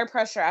it's the water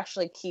pressure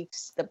actually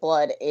keeps the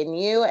blood in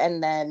you,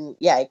 and then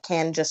yeah, it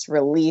can just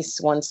release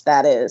once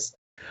that is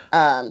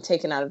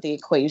taken out of the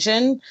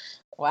equation.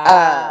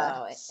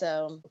 Wow.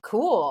 So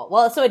Cool.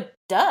 Well, so it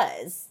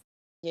does.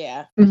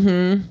 yeah.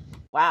 Mm-hmm.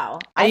 Wow.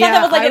 I thought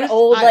that was like an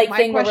old like my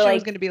thing where question we're was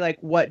like, going to be like,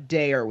 what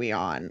day are we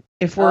on?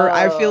 If we're,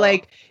 I feel Oh.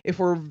 like if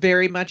we're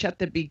very much at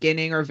the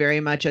beginning or very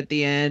much at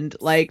the end,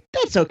 like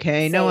that's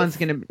okay. No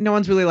Safe.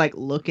 one's really like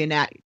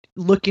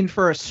looking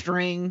for a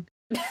string.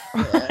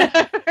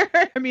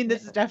 I mean,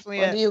 this is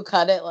definitely Or do you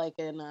cut it like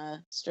in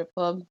a strip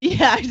club?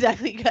 yeah,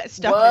 exactly. Cut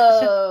stuff.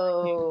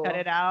 whoa. Cut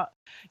it out.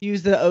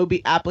 Use the OB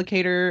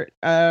applicator.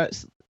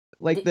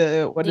 Like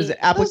what is it?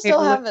 Those still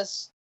Applicator. have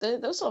those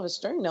still have a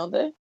string, don't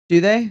they? Do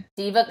they?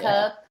 Diva Yeah.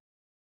 cup.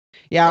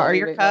 Yeah, Yeah, or there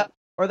your we go. cup,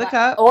 or the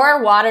cup.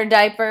 Or water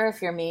diaper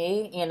if you're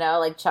me, you know,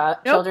 like Nope,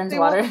 children's they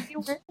won't water. let you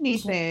wear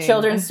anything.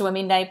 Children's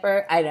swimming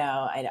diaper. I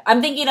know.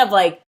 I'm thinking of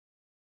like,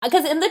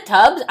 because in the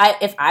tubs,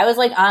 if I was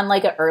like on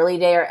like an early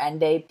day or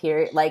end day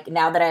period, like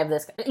now that I have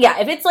this, yeah,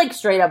 if it's like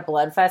straight up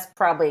blood fest,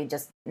 probably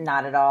just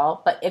not at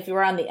all. But if you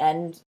were on the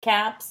end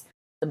caps,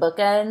 the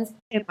bookends,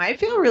 It might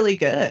feel really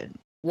good.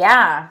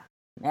 yeah.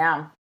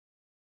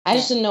 I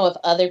just didn't know if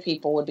other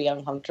people would be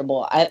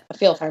uncomfortable. I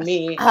feel for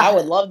me, I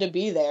would love to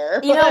be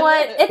there. You know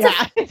what? It's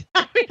Yeah,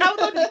 I mean, I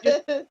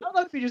would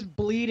love to be just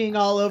bleeding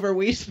all over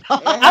Weespa.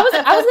 I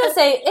was gonna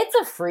say it's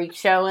a freak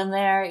show in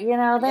there. You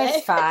know, that's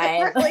It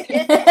fine. really is.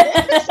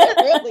 It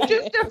really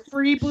just a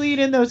free bleed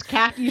in those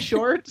khaki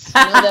shorts.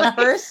 You know, the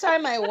first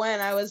time I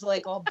went, I was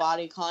like all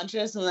body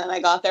conscious, and then I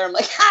got there, I'm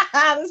like,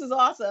 ha, this is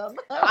awesome.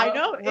 I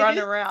know, it run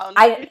is- around.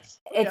 It's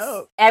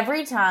dope.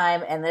 every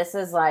time, and this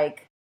is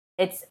like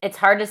it's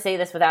hard to say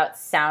this without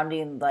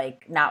sounding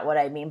like not what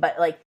I mean, but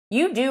like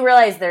you do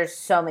realize there's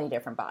so many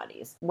different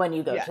bodies when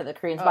you go Yeah. to the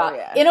Korean Oh, spa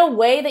yeah. in a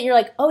way that you're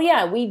like, oh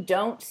yeah, we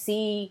don't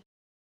see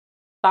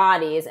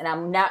bodies, and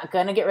I'm not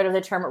gonna get rid of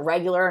the term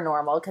regular or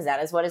normal because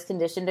that is what is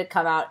conditioned to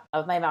come out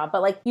of my mouth.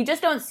 But like you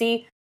just don't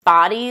see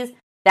bodies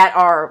that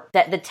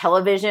the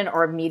television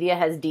or media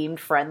has deemed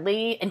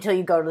friendly until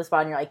you go to the spa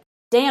and you're like,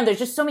 damn, there's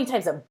just so many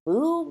types of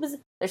boobs.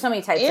 There's so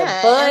many types Yeah,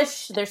 of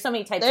bush. There's so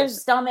many types of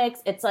there's- stomachs.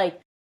 It's like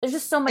there's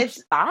just so much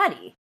It's-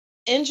 body,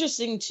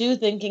 Interesting too,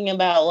 thinking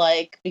about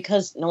like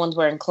because no one's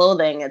wearing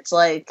clothing, it's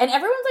like and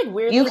everyone's like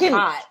weirdly You can-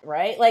 hot,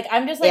 right? Like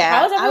I'm just like, Yeah,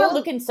 how is I everyone will-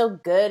 looking so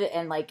good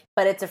and like?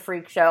 But it's a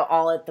freak show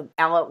all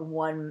at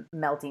one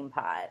melting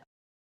pot.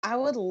 I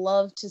would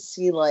love to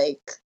see like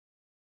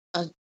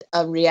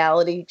a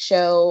reality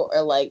show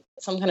or like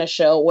some kind of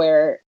show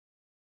where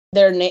you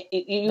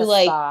The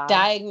like spa.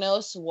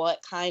 diagnose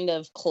what kind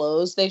of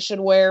clothes they should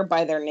wear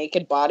by their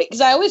naked body.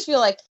 Because I always feel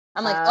like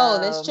I'm like, oh,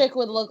 this Oh. chick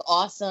would look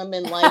awesome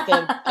in like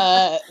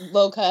a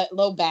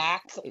low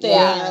back thing,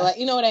 Yeah. or like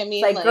you know what I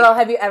mean? It's like, girl,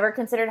 have you ever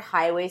considered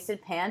high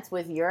waisted pants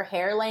with your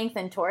hair length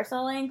and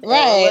torso length?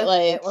 Right, it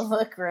like- will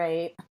look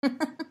great.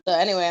 So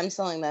anyway, I'm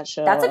selling that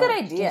show. That's a good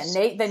idea. Just-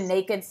 The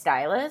naked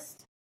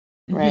stylist.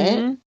 Right?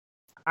 Mhm.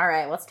 All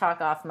right, let's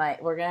talk off my.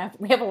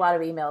 We have a lot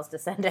of emails to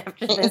send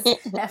after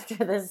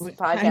this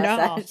podcast.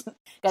 know. session.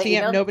 Got See,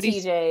 email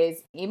nobody's-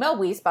 TJ's, email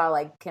WeSpa.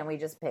 Like, can we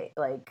just pay?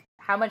 Like,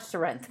 how much to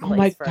rent the Oh place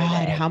my for a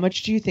god, day? how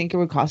much do you think it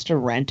would cost to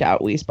rent out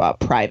Weespa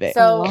private?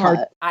 So Card-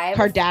 I have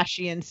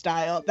Kardashian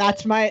style.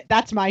 That's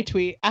my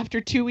tweet.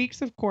 After 2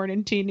 weeks of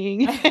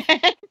quarantining.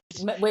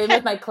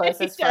 with my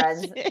closest He does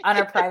friends it. on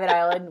our private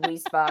island,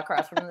 WeSpa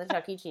across from the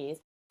Chuck E. Cheese.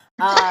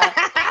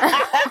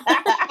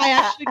 I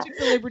actually took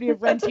the liberty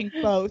of renting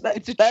both.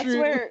 It's a That's true.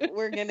 where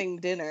we're getting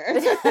dinner.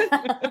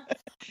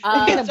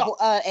 Um,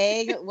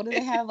 Egg. What do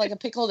they have? Like a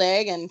pickled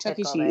egg and Chuck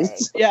E. Pickled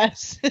Cheese.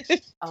 Yes.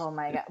 Oh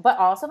my god! But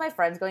also, my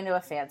friend's going to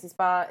a fancy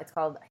spa. I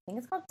think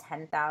it's called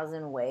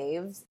 10,000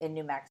 Waves in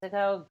New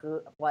Mexico.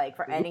 Like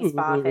for any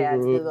spa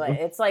fans, Google it.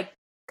 It's like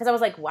because I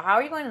was like, well, how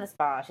are you going to the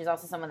spa? She's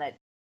also someone that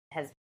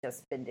has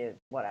just been to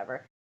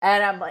whatever,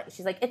 and I'm like,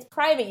 she's like, it's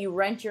private. You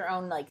rent your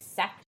own like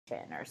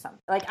section or something.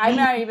 Like I'm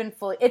not even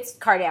fully. It's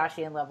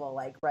Kardashian level,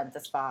 like rent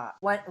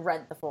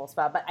the full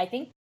spa. But I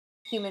think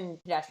human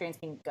pedestrians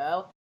can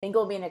go. I think it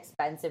will be an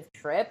expensive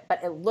trip, but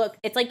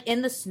it's like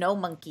in the snow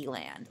monkey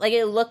land. Like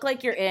it looked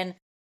like you're in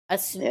a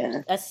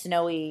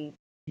snowy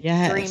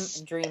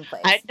Yes. dream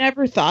place. I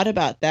never thought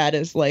about that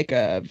as like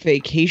a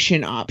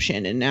vacation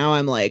option, and now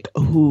I'm like,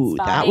 ooh,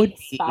 Spa that would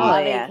be. spa. Oh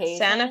yeah, vacation.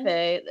 Santa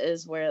Fe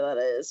is where that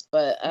is.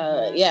 But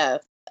Mhm. yeah,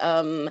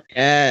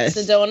 Yes.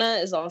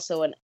 Sedona is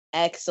also an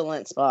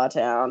excellent spa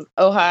town.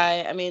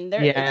 Ojai, I mean,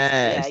 there.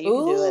 Yes. Yeah, you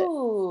can do it.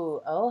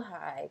 Ooh,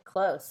 Ojai,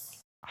 close.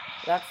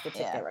 That's the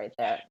ticket Yeah. right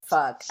there.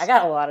 Fuck, I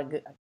got a lot of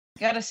good.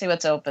 You gotta see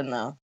what's open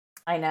though.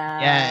 I know.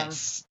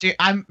 Yes, dude.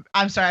 I'm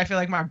sorry. I feel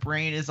like my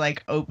brain is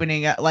like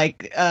opening up,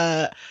 like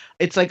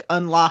it's like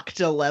unlocked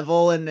a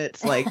level, and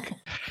it's like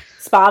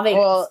Spa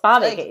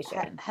Like,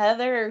 vacation.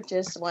 Heather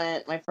just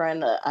went. My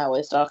friend I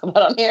always talk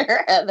about on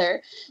here.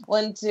 Heather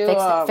went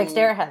to Fixed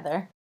Air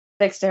Heather.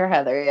 Fixed Hair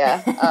Heather.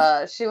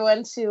 Yeah, she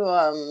went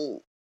to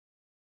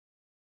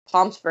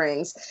Palm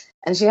Springs,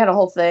 and she had a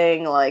whole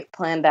thing like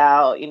planned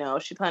out. You know,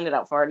 she planned it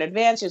out far in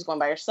advance. She was going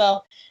by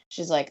herself.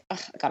 She's like, "Ugh,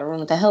 I got a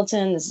room at the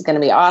Hilton. This is gonna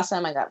be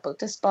awesome. I got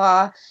booked a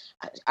spa.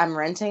 I'm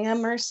renting a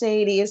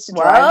Mercedes to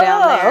drive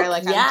down there.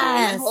 Like I'm doing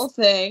yes. the whole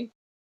thing."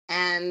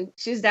 And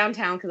she's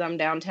downtown because I'm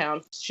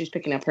downtown. She's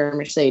picking up her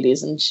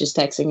Mercedes, and she's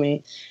texting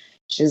me.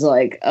 She's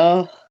like,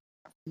 "Oh,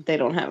 they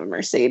don't have a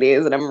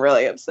Mercedes," and I'm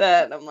really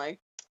upset. And I'm like,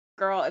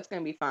 "Girl, it's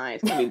gonna be fine.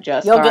 It's gonna be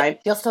just fine."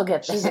 You'll still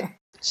get there.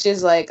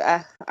 She's like,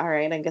 all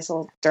right, I guess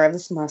I'll drive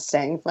this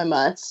Mustang if I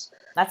must.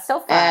 That's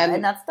still fun.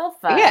 And- That's still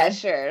fun. Yeah,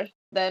 sure.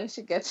 Then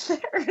she gets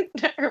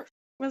there. Her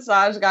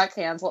massage got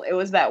canceled. It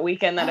was that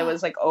weekend that it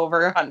was like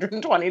over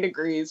 120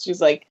 degrees.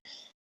 She's like,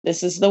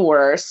 this is the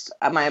worst.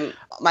 My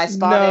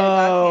spa day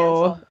got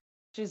No. canceled.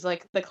 She's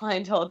like, the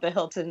clientele at the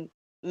Hilton,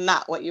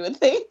 not what you would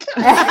think.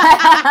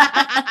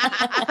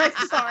 I'm like,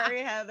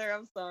 sorry, Heather.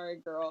 I'm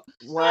sorry, girl.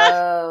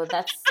 Whoa,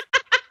 that's.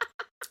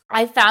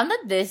 I found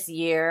that this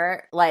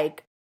year,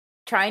 like,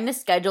 trying to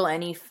schedule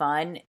any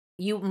fun,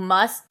 you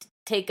must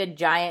take a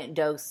giant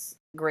dose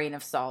grain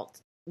of salt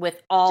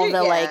with all Dude,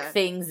 the yeah. like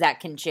things that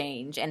can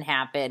change and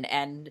happen,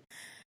 and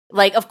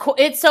like of course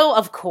it's so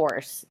of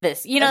course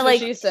this you know That's what like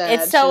she said.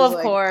 it's so She was of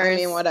like, course. I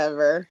mean,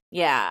 whatever.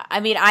 Yeah, I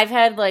mean I've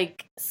had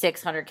like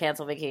 600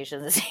 cancel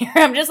vacations this year.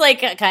 I'm just like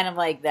kind of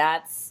like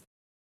that's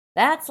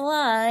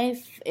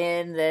life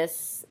in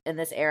this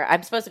era.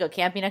 I'm supposed to go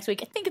camping next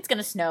week. I think it's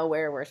gonna snow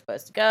where we're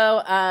supposed to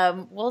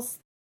go.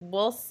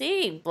 We'll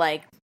see.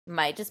 Like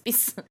might just be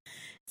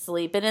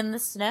sleeping in the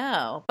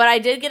snow. But I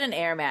did get an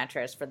air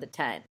mattress for the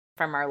tent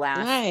from our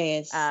last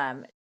Nice.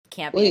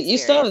 camping. Well, you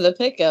still have experience.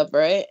 the pickup,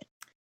 right?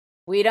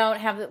 We don't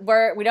have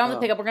we don't have Oh. the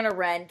pickup. We're gonna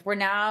rent. We're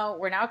now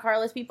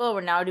carless people.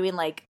 We're now doing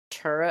like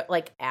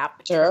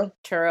app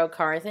Turo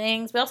car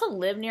things. We also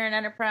live near an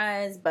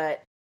Enterprise,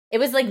 but it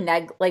was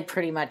like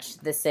pretty much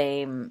the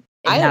same.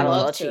 if I not a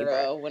little loved cheaper.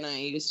 Turo when I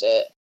used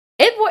it.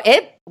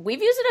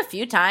 We've used it a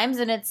few times,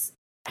 and it's.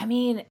 I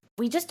mean,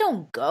 we just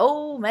don't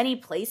go many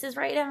places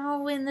right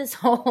now in this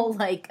whole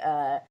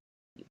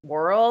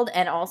world,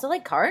 and also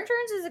like car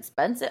insurance is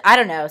expensive. I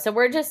don't know, so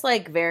we're just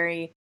like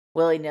very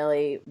willy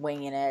nilly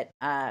winging it.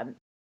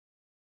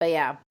 But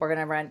yeah, we're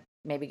gonna rent,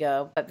 maybe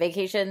go. But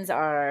vacations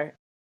are,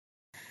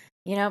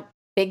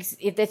 big.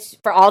 If it's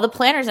for all the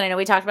planners, and I know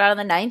we talked about it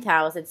in the 9th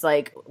house. It's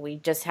like we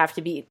just have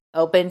to be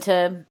open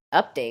to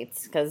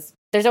updates because.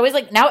 There's always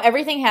now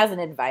everything has an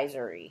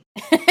advisory.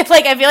 It's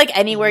like I feel like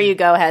anywhere you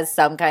go has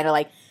some kind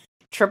of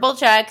triple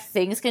check.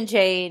 Things can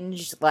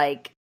change.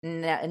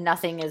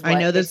 Nothing is. I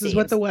know what this it is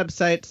what the seems.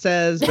 website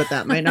says, but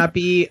that might not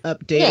be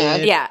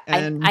updated. Yeah,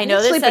 and I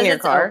know this Sleep in says your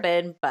it's car.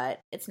 open, but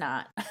it's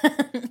not.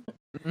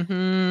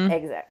 Mhm.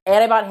 Exactly.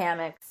 And I bought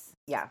hammocks.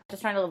 Yeah,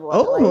 just trying to live a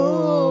little bit.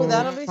 Oh, Ooh,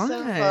 that'll be so fun.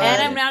 fun.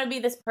 And I'm now to be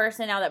this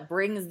person now that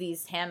brings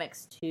these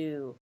hammocks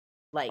to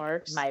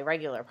Parks? my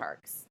regular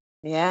parks.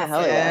 Yeah,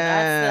 hell Yeah.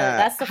 yeah.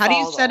 That's the How do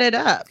you fall set goal. it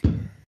up?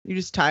 You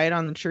just tie it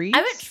on the trees? I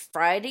haven't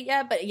tried it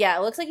yet, but yeah,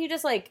 it looks like you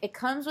just it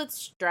comes with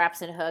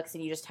straps and hooks,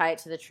 and you just tie it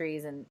to the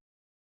trees and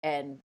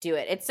do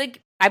it. It's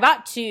I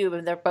bought 2,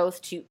 and they're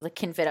both 2,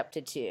 can fit up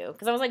to 2.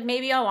 Because I was like,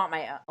 maybe I'll want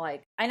my own.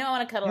 I know I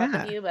want to cuddle up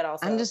Yeah. with you, but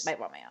also might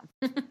want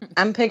my own.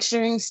 I'm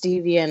picturing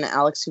Stevie and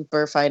Alex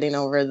Hooper fighting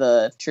over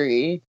the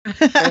tree.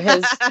 He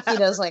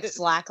does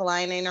slack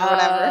lining or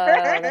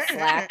whatever.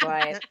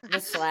 Oh, the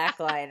slack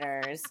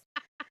liners.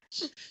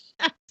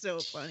 so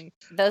funny.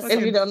 Those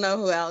If you don't know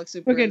who Alex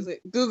Super Okay. is,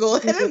 Google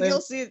it. Google and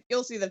it.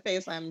 you'll see the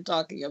face I'm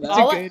talking about.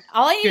 all, good-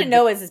 all I need to good-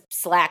 know is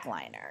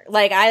slackliner.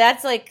 Like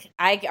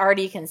I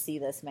already can see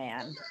this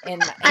man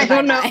in I my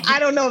don't know. mind. I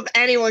don't know if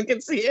anyone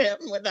can see him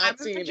without I'm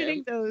seeing imagining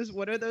him. those.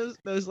 What are those?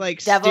 Those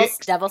like devil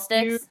sticks?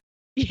 sticks,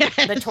 Yeah,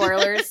 the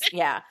twirlers.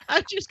 Yeah,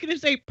 I'm just gonna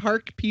say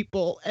park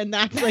people, and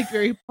that's like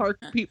very park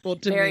people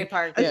to very me.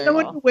 park. As Yeah.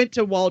 someone who went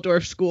to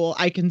Waldorf school,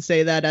 I can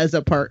say that as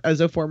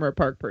a former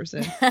park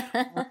person.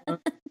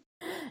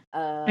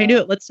 I knew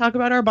it. Let's talk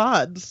about our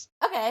bods.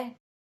 Okay,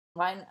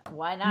 why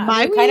not?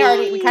 My we kind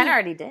of week.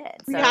 already did.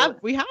 We so-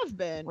 have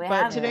been, We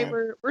but have today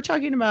been. we're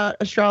talking about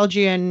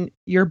astrology and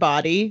your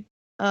body.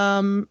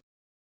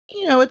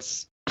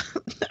 It's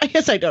I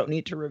guess I don't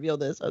need to reveal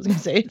this. I was gonna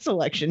say it's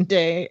election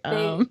day.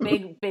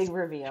 big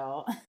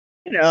reveal.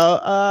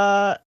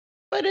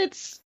 But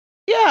it's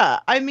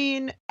I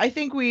mean, I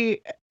think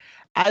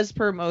as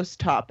per most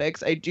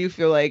topics, I do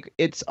feel like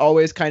it's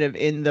always kind of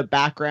in the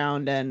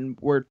background, and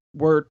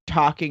we're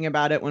talking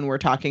about it when we're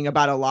talking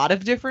about a lot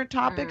of different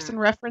topics and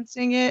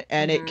referencing it,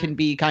 and it can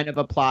be kind of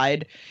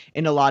applied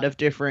in a lot of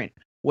different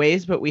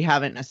ways, but we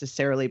haven't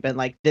necessarily been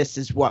like, this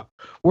is what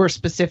we're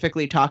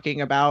specifically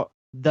talking about,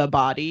 the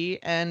body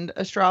and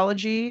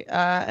astrology,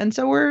 and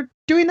so we're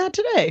doing that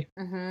today.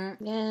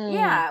 Mm-hmm. Yeah.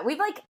 Yeah, we've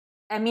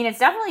it's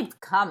definitely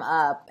come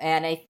up,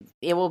 and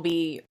it will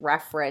be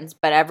referenced,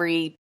 but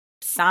every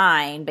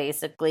sign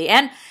basically,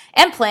 and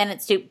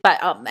planets too, but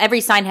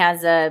every sign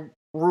has a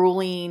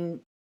ruling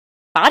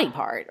body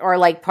part, or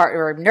part,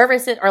 or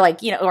nervous,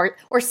 or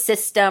or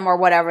system, or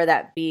whatever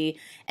that be.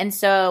 And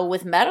so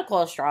with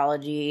medical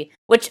astrology,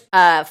 which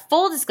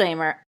full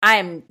disclaimer,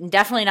 I'm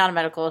definitely not a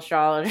medical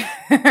astrologer,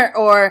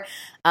 or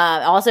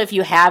also if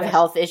you have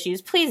health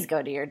issues, please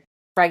go to your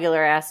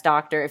regular ass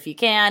doctor if you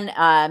can.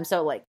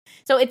 So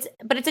it's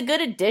a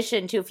good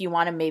addition to, if you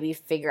want to maybe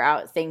figure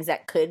out things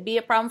that could be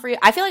a problem for you.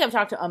 I feel like I've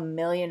talked to a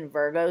million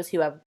Virgos who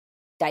have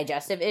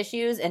digestive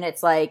issues, and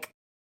it's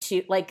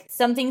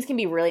some things can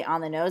be really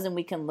on the nose, and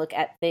we can look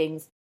at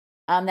things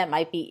that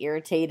might be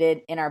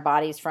irritated in our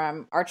bodies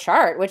from our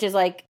chart, which is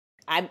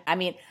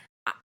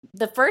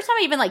the first time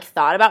I even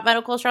thought about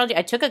medical astrology,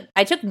 I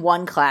took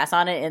one class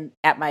on it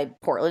at my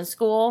Portland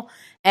school.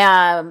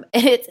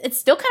 It's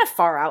still kind of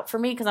far out for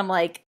me, because I'm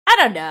like, I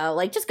don't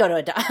know, just go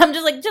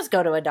to just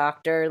go to a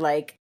doctor,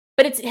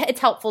 but it's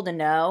helpful to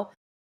know.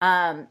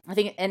 I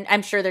think, and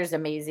I'm sure there's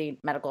amazing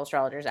medical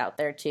astrologers out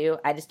there too.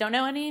 I just don't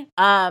know any.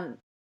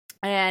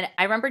 And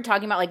I remember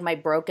talking about my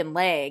broken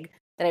leg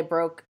that I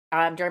broke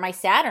during my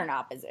Saturn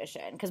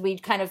opposition, because we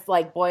kind of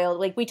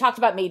boiled, we talked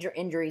about major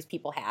injuries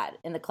people had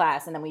in the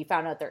class, and then we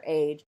found out their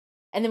age,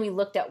 and then we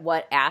looked at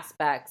what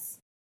aspects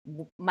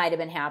might have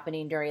been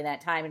happening during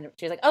that time, and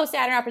she was like, oh,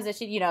 Saturn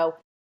opposition,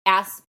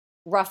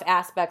 rough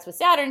aspects with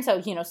Saturn,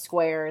 so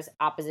squares,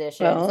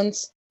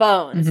 oppositions,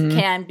 bones Mhm.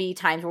 can be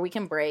times where we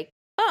can break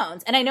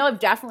bones. And I know I've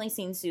definitely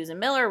seen Susan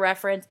Miller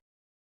reference,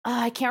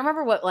 I can't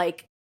remember what,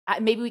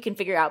 maybe we can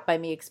figure out by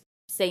me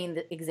saying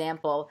the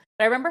example,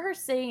 but I remember her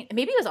saying,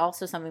 maybe it was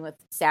also something with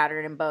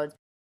Saturn and bones,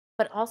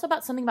 but also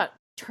about something about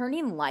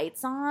turning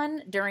lights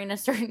on during a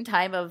certain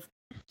time of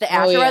the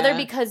after weather,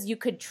 because you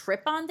could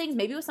trip on things.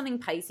 Maybe it was something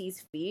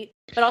Pisces feet,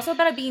 but also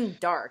about it being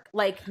dark,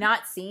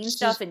 not seeing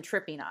stuff and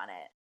tripping on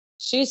it.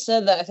 She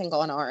said that, I think,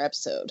 on our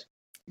episode.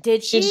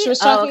 Did she? She was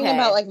talking okay.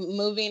 about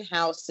moving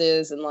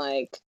houses and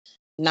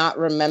not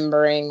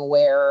remembering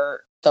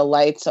where the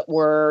lights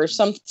were.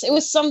 It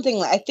was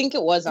something I think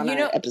it was on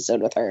our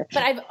episode with her.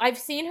 But I've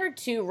seen her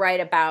too write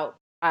about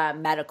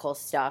medical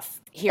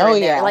stuff here Oh,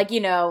 and there.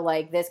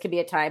 yeah. This could be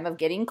a time of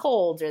getting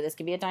colds, or this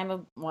could be a time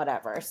of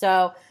whatever.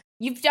 So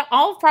you've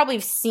all probably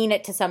seen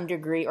it to some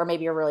degree, or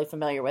maybe you're really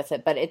familiar with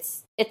it, but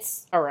it's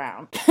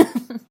around.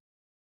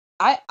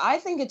 I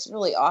think it's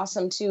really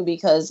awesome too,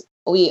 because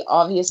we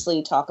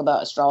obviously talk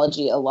about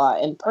astrology a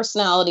lot in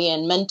personality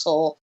and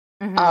mental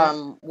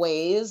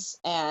ways,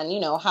 and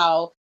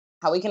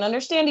how we can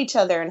understand each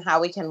other, and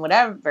how we can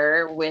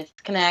whatever with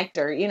connect,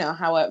 or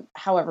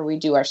however we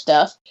do our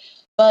stuff.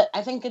 But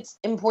I think it's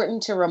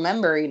important to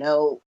remember,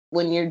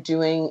 when you're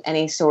doing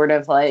any sort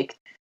of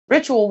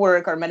ritual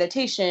work or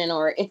meditation,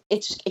 or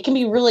it can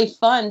be really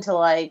fun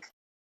to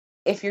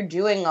if you're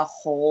doing a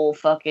whole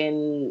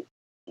fucking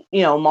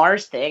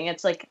Mars thing,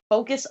 it's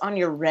focus on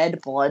your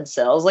red blood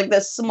cells, the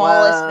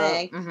smallest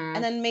thing,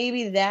 and then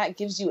maybe that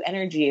gives you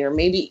energy, or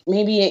maybe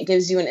it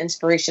gives you an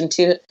inspiration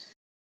to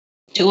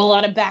do a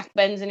lot of back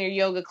bends in your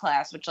yoga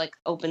class, which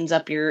opens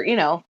up your,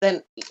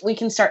 then we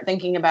can start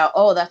thinking about,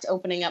 oh, that's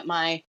opening up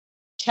my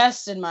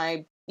chest and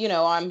my,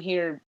 I'm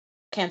here,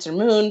 Cancer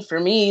moon, for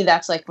me,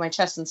 that's my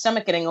chest and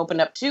stomach getting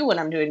opened up too when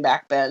I'm doing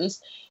back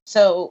bends.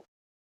 So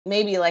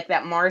maybe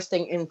that Mars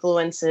thing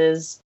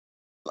influences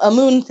a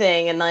moon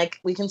thing, and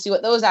we can see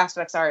what those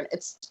aspects are. And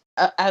it's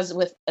as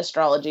with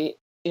astrology,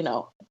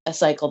 a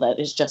cycle that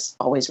is just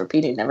always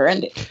repeating, never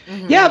ending.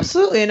 Yeah,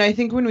 absolutely. And I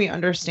think when we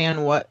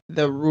understand what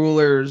the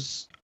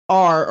rulers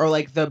are,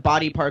 or the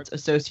body parts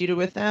associated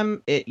with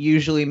them, it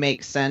usually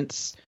makes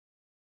sense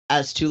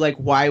as to like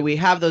why we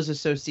have those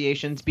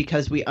associations,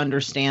 because we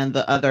understand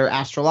the other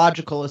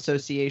astrological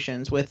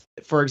associations with,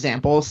 for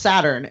example,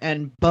 Saturn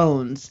and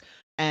bones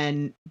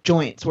and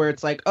joints, where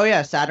it's like, oh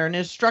yeah, Saturn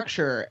is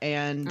structure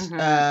and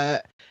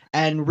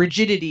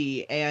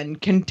rigidity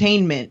and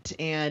containment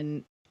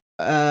and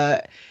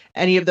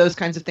any of those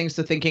kinds of things.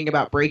 So thinking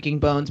about breaking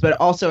bones, but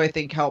also I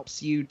think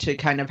helps you to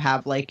kind of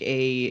have like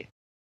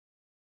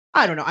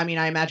I don't know. I mean,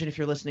 I imagine if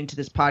you're listening to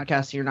this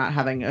podcast, you're not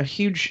having a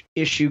huge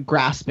issue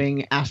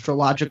grasping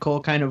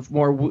astrological kind of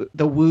more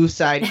the woo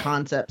side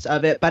concepts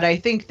of it. But I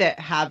think that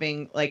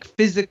having like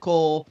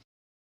physical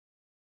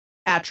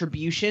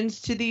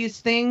attributions to these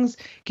things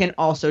can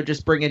also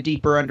just bring a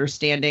deeper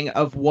understanding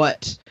of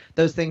what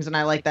those things. And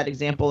I like that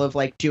example of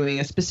like doing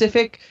a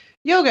specific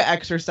yoga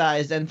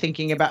exercise and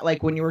thinking about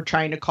like when you were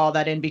trying to call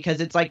that in, because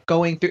it's like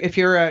going through, if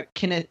you're a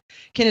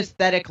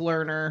kinesthetic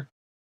learner,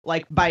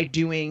 like by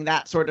doing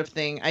that sort of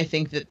thing, I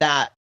think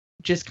that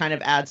just kind of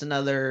adds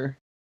another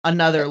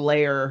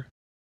layer.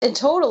 It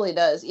totally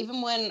does.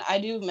 Even when I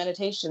do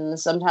meditation,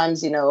 sometimes,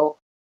 they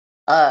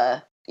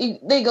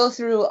go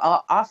through,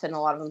 often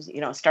a lot of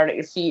them, start at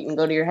your feet and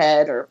go to your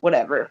head or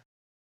whatever.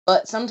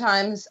 But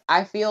sometimes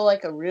I feel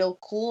like a real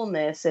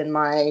coolness in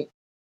my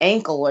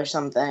ankle or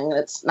something.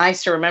 It's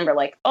nice to remember,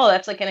 like, oh,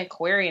 that's like an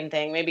Aquarian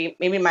thing. Maybe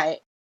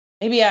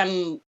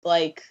I'm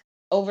like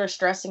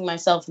overstressing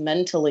myself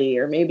mentally,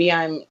 or maybe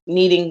I'm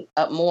needing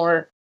a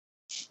more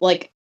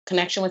like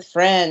connection with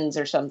friends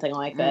or something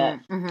like that.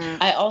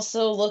 I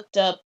also looked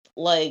up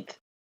like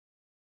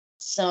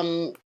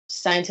some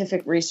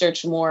scientific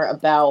research more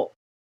about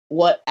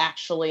what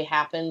actually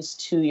happens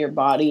to your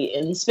body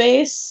in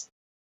space.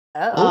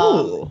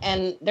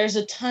 And there's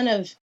a ton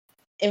of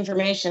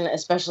information,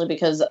 especially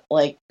because,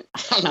 like,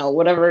 I don't know,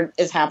 whatever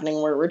is happening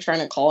where we're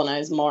trying to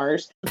colonize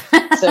Mars.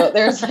 So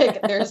there's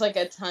like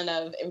a ton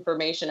of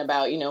information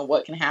about,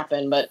 what can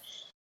happen, but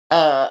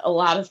a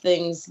lot of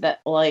things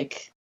that,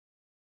 like,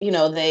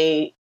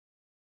 there's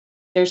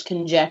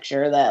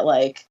conjecture that,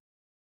 like,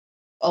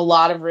 a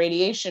lot of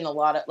radiation, a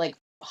lot of, like,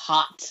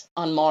 hot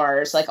on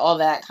Mars, like, all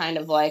that kind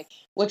of, like,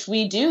 which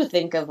we do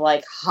think of,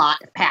 like, hot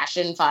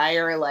passion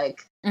fire,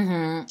 like,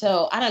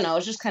 so I don't know,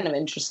 it's just kind of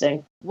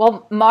interesting.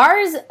 Well,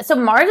 Mars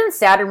and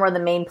Saturn were the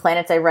main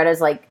planets I read as,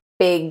 like,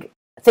 big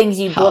things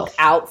you'd look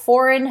out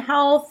for in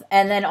health.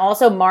 And then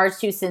also Mars,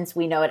 too, since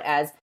we know it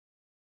as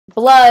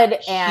blood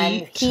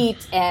and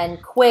heat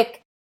and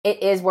quick,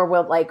 it is where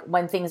we'll, like,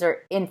 when things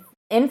are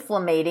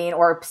inflammating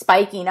or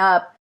spiking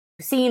up,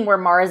 seeing where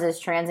Mars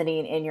is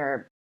transiting in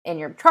your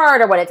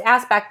chart or what it's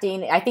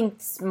aspecting. I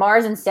think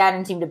Mars and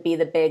Saturn seem to be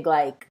the big,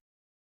 like,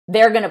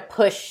 they're going to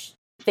push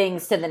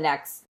things to the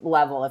next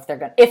level if they're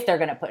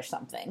going to push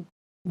something.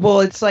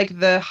 Well, it's like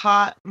the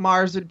hot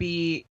Mars would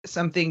be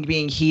something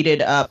being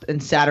heated up,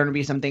 and Saturn would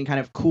be something kind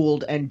of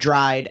cooled and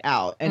dried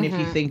out. And if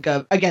you think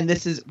of, again,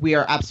 we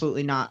are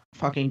absolutely not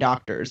fucking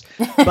doctors,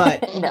 but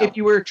if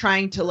you were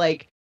trying to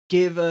like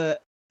give an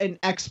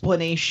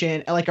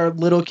explanation, like a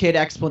little kid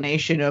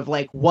explanation of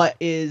like what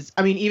is,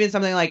 I mean, even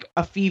something like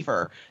a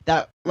fever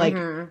that like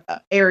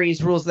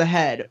Aries rules the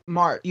head,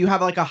 Mars, you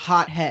have like a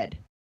hot head.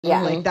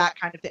 Yeah. Like that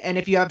kind of thing. And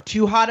if you have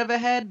too hot of a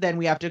head, then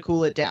we have to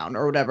cool it down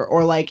or whatever.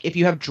 Or like if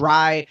you have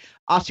dry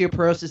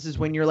osteoporosis is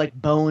when your like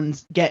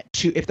bones get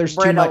if there's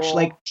brittle. Too much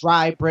like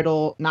dry,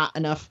 brittle, not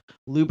enough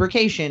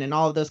lubrication and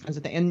all of those kinds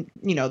of things.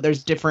 And,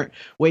 there's different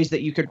ways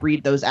that you could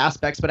read those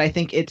aspects. But I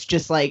think it's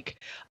just like,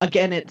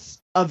 again, it's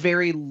a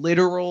very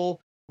literal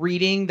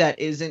reading that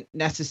isn't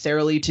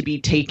necessarily to be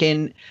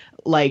taken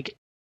like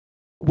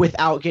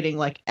without getting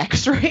like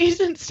x-rays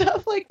and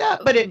stuff like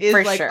that, but it is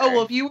for like sure. Oh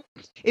well,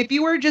 if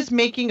you were just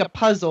making a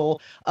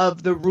puzzle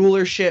of the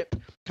rulership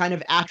kind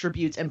of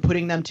attributes and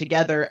putting them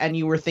together, and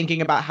you were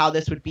thinking about how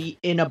this would be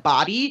in a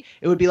body,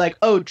 it would be like,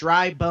 oh,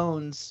 dry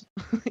bones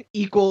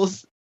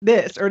equals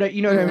this, or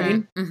you know what I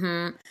mean?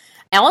 And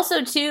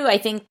also too, I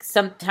think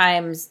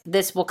sometimes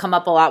this will come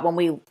up a lot when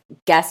we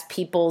guess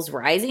people's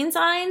rising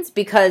signs,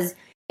 because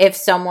if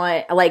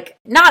someone, like,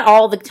 not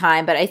all the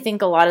time, but I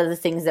think a lot of the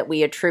things that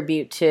we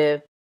attribute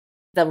to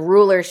the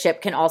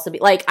rulership can also be,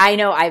 like, I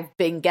know I've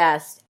been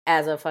guessed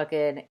as a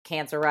fucking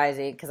Cancer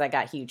rising because I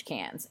got huge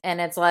cans.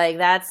 And it's like,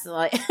 that's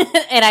like,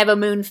 and I have a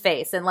moon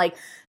face and like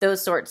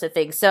those sorts of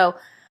things. So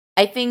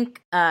I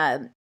think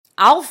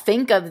I'll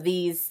think of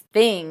these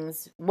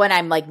things when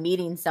I'm like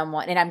meeting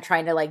someone and I'm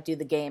trying to like do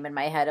the game in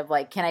my head of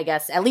like, can I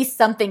guess at least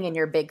something in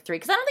your big three?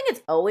 Because I don't think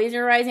it's always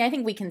your rising. I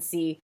think we can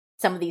see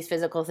some of these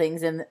physical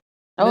things in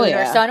moon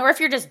or sun, or if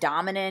you're just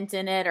dominant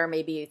in it, or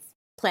maybe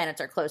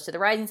planets are close to the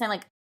rising sign.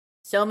 Like,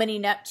 so many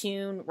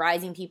Neptune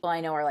rising people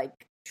I know are like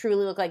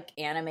truly look like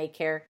anime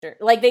character.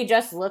 Like they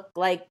just look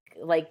like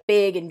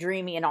big and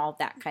dreamy and all of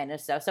that kind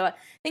of stuff. So I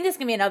think this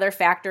can be another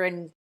factor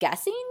in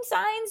guessing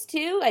signs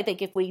too. I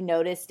think if we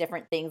notice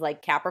different things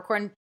like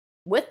Capricorn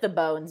with the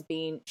bones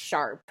being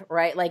sharp,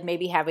 right? Like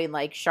maybe having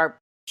like sharp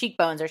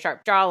cheekbones or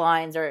sharp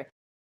jawlines, or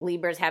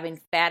Libras having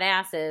fat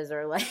asses,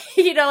 or like,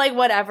 like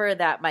whatever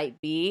that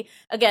might be.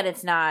 Again,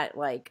 it's not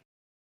like,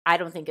 I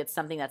don't think it's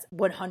something that's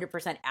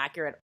 100%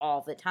 accurate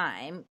all the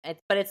time,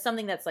 but it's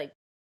something that's like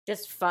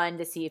just fun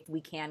to see if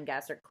we can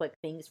guess or click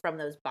things from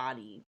those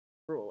body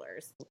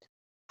rulers.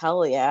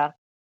 Hell yeah.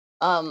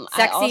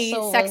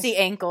 Sexy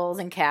ankles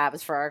and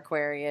calves for our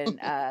Aquarian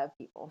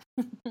people.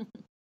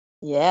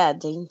 Yeah,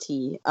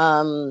 dainty.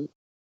 I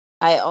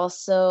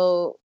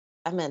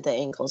meant the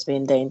ankles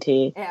being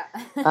dainty. Yeah.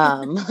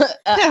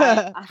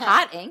 I,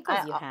 Hot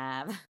ankles you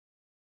have.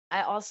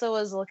 I also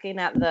was looking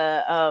at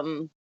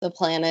the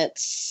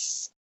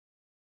planets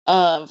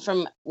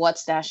from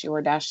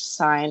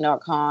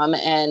what's-your-sign.com,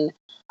 and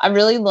I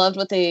really loved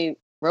what they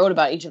wrote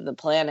about each of the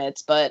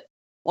planets, but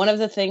one of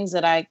the things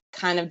that I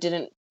kind of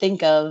didn't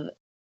think of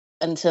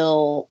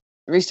until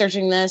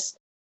researching this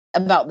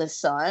about the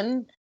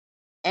sun,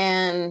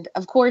 and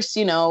of course,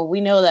 we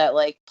know that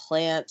like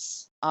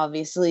plants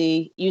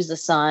obviously use the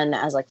sun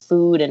as like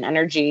food and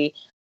energy,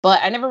 but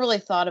I never really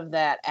thought of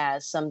that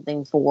as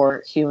something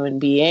for human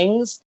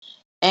beings.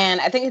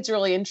 And I think it's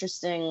really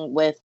interesting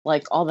with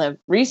like all the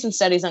recent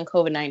studies on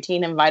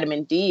COVID-19 and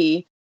vitamin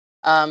D,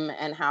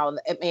 and how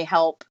it may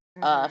help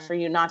for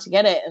you not to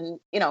get it. And,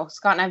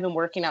 Scott and I have been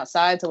working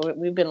outside, so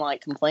we've been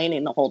like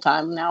complaining the whole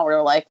time. Now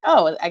we're like,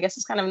 oh, I guess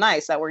it's kind of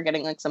nice that we're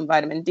getting like some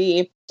vitamin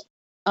D.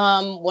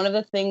 One of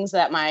the things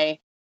that my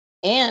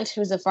aunt,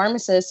 who's a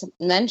pharmacist,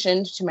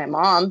 mentioned to my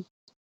mom,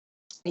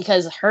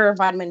 because her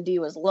vitamin D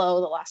was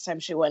low the last time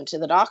she went to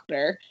the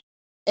doctor,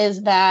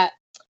 is that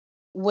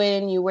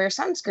when you wear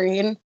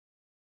sunscreen,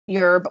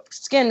 your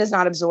skin does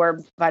not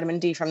absorb vitamin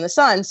D from the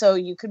sun. So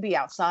you could be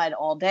outside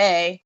all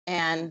day,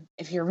 and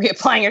if you're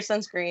reapplying your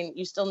sunscreen,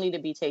 you still need to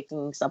be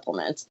taking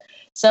supplements.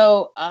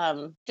 So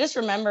just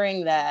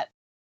remembering that,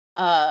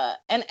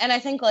 and I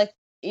think like,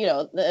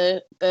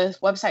 the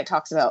website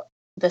talks about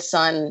the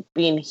sun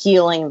being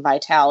healing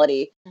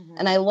vitality. Mm-hmm.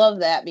 And I love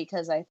that,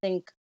 because I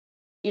think,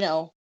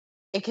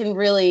 it can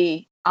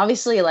really,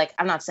 obviously, like,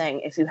 I'm not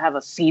saying if you have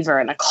a fever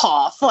and a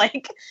cough,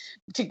 like,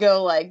 to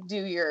go, like,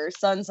 do your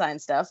sun sign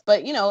stuff.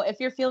 But,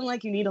 if you're feeling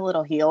like you need a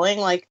little healing,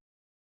 like,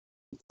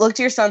 look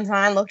to your sun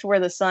sign, look to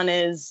where the sun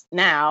is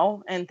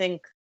now, and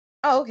think,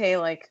 oh, okay,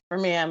 like, for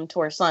me, I'm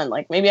Taurus sun.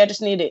 Like, maybe I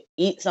just need to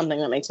eat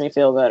something that makes me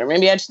feel good. Or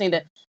maybe I just need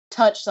to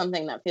touch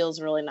something that feels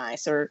really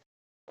nice. Or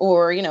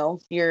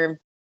if you're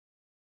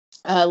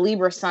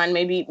Libra sign,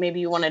 maybe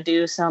you want to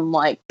do some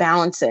like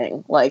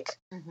balancing, like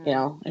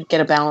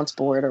get a balance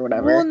board or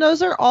whatever. Well, and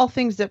those are all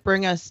things that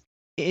bring us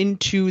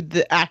into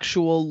the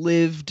actual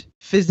lived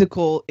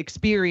physical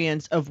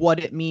experience of what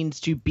it means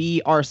to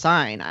be our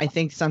sign. I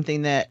think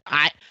something that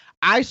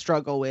I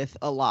struggle with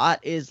a lot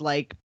is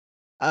like,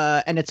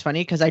 and it's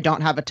funny because I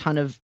don't have a ton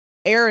of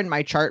air in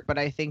my chart, but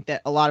I think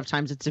that a lot of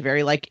times it's a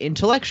very like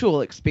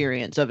intellectual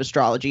experience of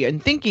astrology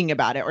and thinking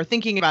about it or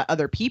thinking about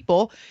other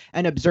people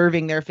and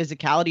observing their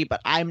physicality, but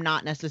I'm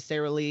not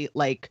necessarily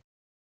like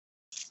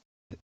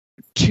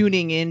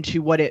tuning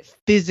into what it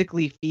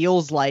physically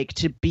feels like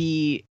to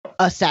be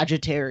a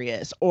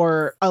Sagittarius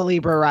or a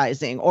Libra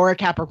rising or a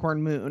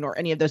Capricorn moon or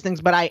any of those things,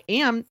 but I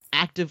am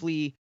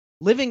actively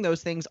living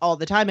those things all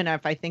the time. And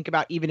if I think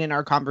about even in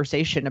our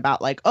conversation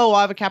about like, oh,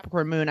 I have a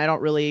Capricorn moon, I don't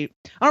really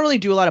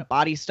do a lot of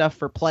body stuff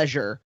for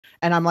pleasure.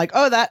 And I'm like,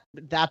 oh,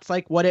 that's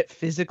like what it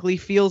physically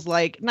feels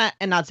like. Not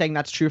saying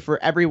that's true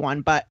for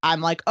everyone, but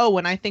I'm like, oh,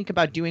 when I think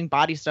about doing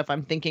body stuff,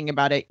 I'm thinking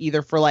about it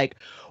either for like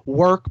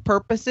work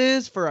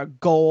purposes, for a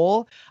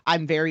goal.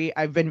 I've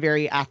been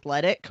very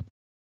athletic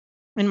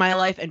in my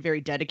life and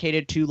very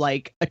dedicated to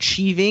like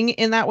achieving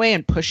in that way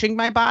and pushing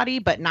my body,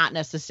 but not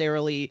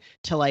necessarily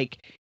to like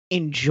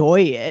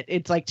enjoy it.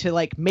 It's like to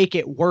like make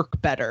it work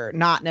better,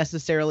 not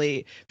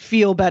necessarily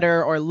feel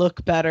better or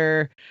look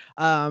better.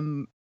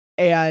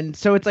 And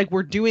so it's like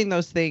we're doing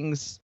those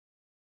things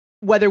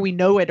whether we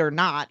know it or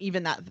not.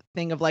 Even that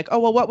thing of like, oh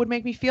well, what would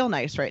make me feel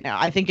nice right now?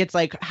 I think it's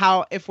like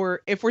how if we're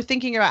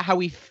thinking about how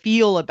we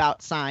feel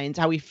about signs,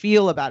 how we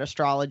feel about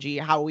astrology,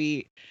 how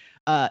we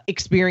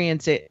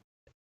experience it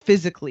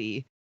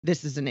physically,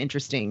 this is an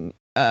interesting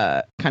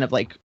kind of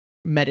like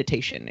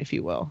meditation, if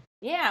you will.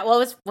 Yeah, well, it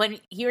was when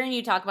hearing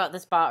you talk about the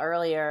spa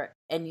earlier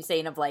and you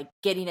saying of like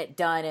getting it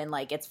done and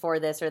like it's for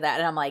this or that,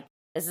 and I'm like,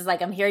 this is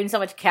like I'm hearing so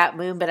much Cap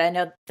Moon, but I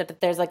know that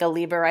there's like a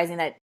Libra rising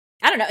that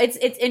I don't know. It's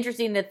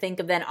interesting to think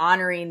of then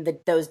honoring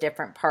those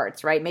different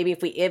parts, right? Maybe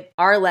if we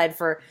are led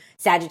for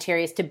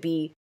Sagittarius to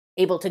be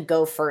able to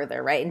go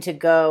further, right, and to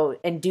go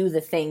and do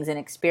the things and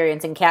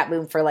experience, and Cap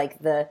Moon for like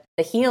the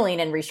healing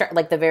and restart,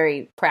 like the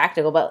very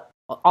practical, but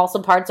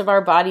also parts of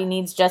our body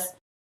needs just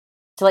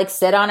to like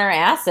sit on our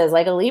asses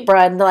like a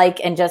Libra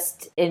and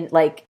just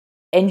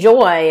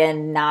enjoy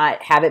and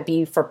not have it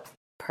be for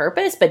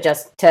purpose, but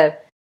just to,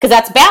 because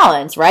that's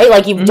balance, right?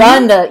 Like you've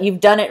done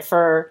it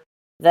for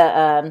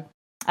the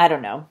I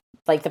don't know,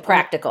 like the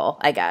practical,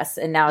 I guess,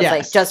 and now it's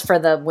like just for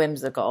the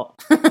whimsical,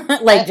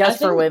 like just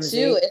for whimsy.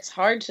 Too, it's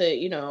hard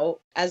to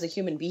as a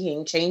human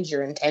being change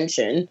your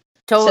intention.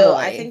 Totally. So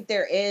I think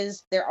there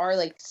are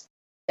like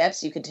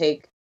steps you could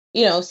take.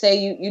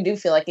 Say you do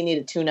feel like you need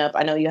to tune up.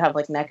 I know you have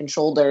like neck and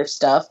shoulder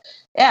stuff.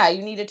 Yeah,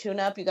 you need to tune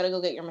up. You got to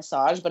go get your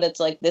massage. But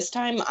it's like this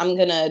time I'm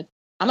gonna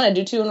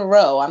do 2 in a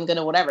row. I'm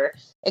gonna whatever.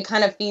 It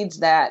kind of feeds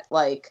that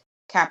like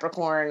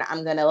Capricorn.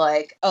 I'm gonna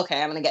like,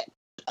 okay, I'm gonna get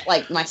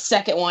like my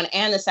second one,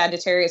 and the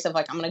Sagittarius of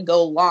like I'm gonna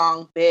go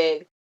long,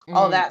 big,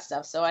 all that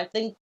stuff. So I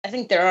think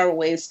there are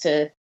ways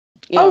to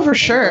for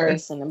sure,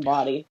 embrace and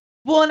embody.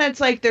 Well, and it's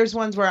like there's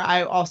ones where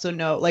I also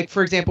know, like,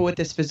 for example, with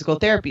this physical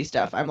therapy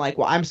stuff, I'm like,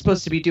 well, I'm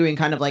supposed to be doing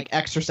kind of like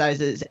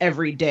exercises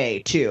every day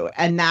too.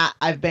 And that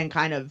I've been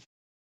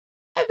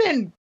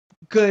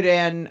good,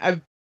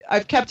 and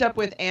I've kept up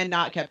with and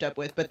not kept up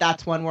with, but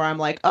that's one where I'm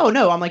like, oh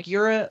no, I'm like,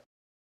 you're a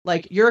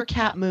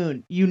cat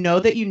moon. You know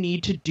that you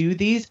need to do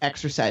these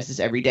exercises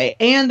every day,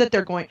 and that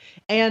they're going,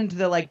 and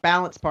the like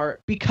balance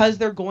part, because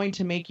they're going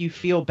to make you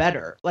feel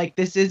better. Like,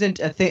 this isn't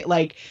a thing,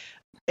 like,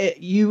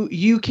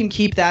 you can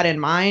keep that in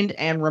mind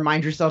and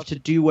remind yourself to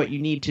do what you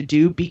need to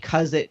do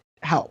because it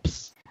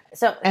helps.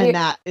 So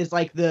that is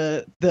like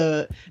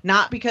the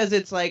not because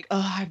it's like,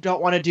 oh, I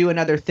don't want to do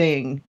another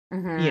thing,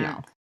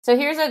 So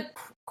here's a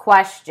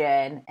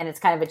question, and it's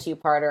kind of a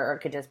two-parter, or it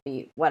could just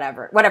be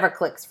whatever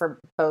clicks for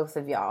both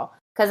of y'all.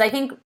 Because I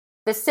think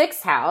the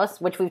 6th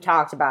house, which we've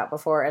talked about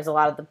before, is a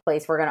lot of the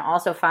place we're going to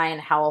also find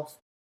health,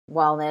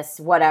 wellness,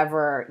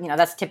 whatever,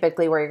 that's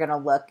typically where you're going to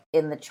look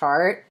in the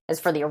chart, as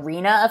for the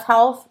arena of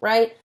health,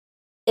 right?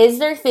 Is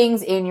there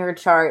things in your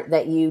chart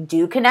that you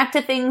do connect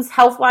to things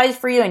health-wise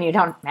for you, and you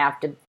don't have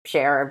to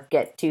share or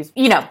get too,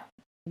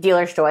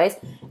 dealer's choice?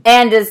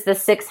 And does the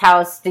 6th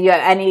house, do you have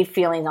any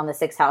feelings on the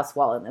 6th house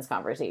while in this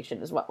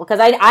conversation as well?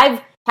 Because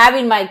I've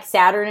having my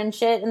Saturn and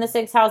shit in the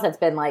 6th house, that's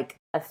been like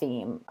a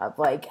theme of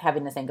like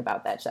having to think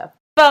about that stuff.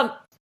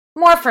 But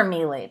more for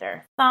me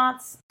later.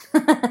 Thoughts?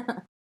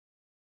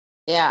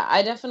 Yeah,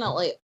 I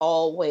definitely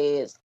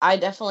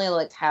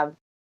like have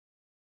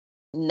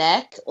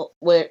neck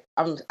where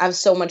I have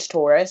so much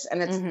Taurus,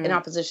 and it's in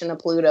opposition to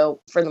Pluto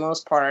for the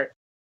most part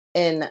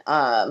in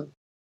the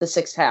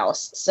 6th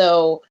house.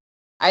 So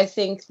I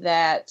think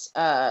that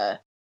I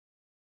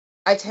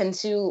tend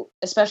to,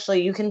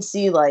 especially you can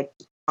see like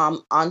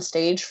on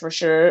stage for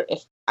sure,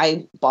 if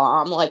I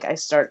bomb, like I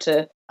start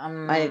to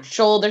my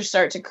shoulders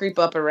start to creep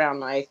up around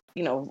my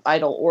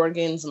vital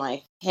organs,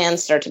 my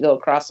hands start to go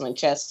across my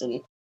chest,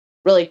 and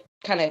really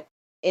kind of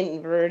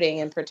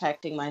inverting and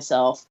protecting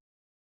myself.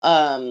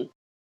 And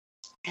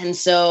I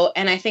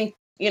think,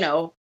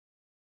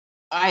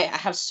 I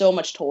have so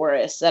much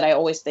Taurus that I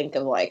always think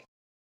of like,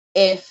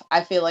 if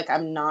I feel like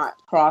I'm not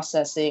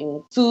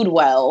processing food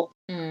well,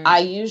 I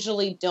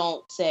usually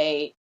don't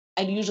think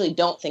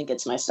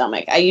it's my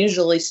stomach. I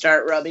usually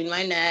start rubbing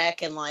my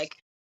neck and like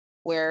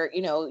where,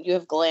 you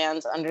have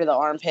glands under the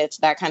armpits,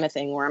 that kind of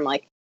thing, where I'm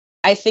like,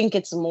 I think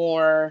it's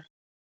more,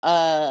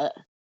 I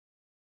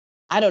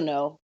don't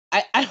know.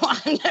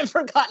 I've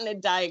never gotten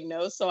it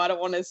diagnosed, so I don't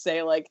want to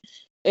say like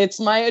it's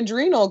my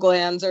adrenal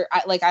glands or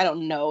I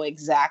don't know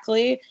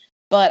exactly,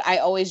 but I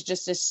always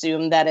just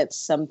assume that it's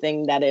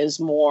something that is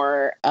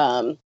more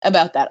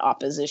about that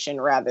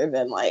opposition rather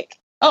than like,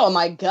 oh,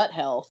 my gut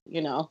health,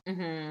 Adrenal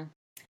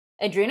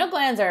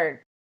glands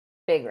are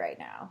big right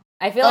now.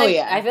 I feel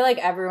like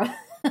everyone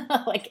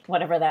like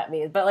whatever that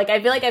means, but like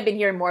I feel like I've been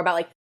hearing more about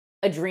like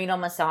adrenal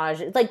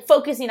massage, like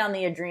focusing on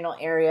the adrenal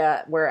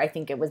area where I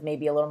think it was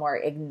maybe a little more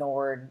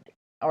ignored,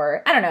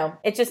 or I don't know.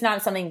 It's just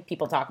not something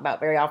people talk about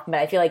very often, but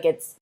I feel like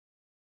it's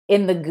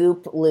in the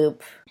goop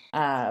loop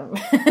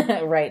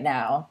right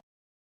now.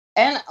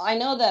 And I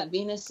know that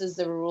Venus is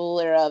the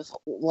ruler of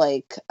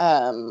like,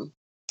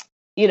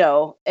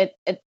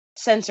 it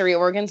sensory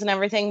organs and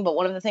everything. But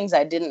one of the things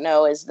I didn't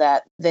know is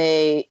that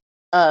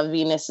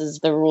Venus is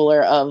the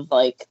ruler of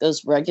like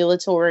those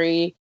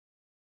regulatory.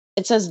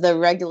 It says the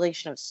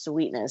regulation of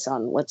sweetness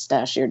on what's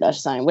your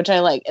sign, which I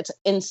like. It's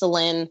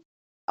insulin,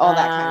 all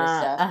that kind of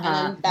stuff.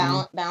 And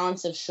then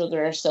balance of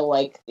sugar. So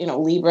like,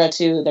 Libra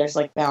too, there's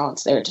like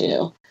balance there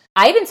too.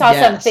 I even saw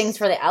some things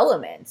for the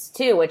elements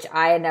too, which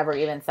I had never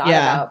even thought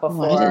about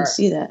before. I didn't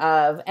see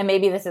that. And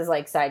maybe this is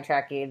like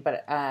sidetracking,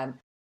 but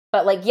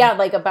like, yeah,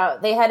 like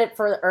about, they had it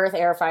for earth,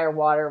 air, fire,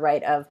 water,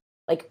 right? Of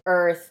like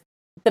earth.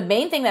 The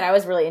main thing that I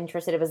was really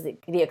interested in was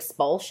the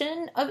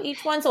expulsion of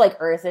each one. So like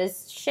earth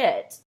is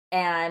shit,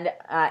 and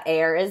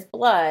air is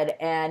blood,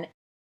 and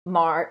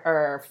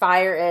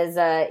fire is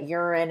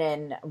urine,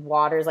 and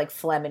water is like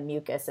phlegm and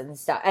mucus and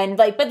stuff. And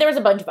like, but there was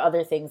a bunch of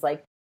other things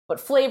like what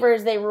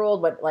flavors they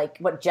ruled,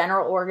 what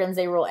general organs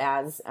they rule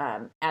as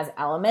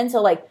elements.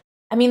 So like,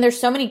 I mean, there's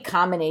so many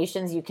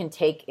combinations you can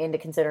take into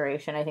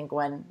consideration, I think,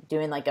 when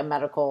doing like a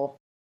medical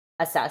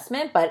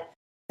assessment. But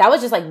that was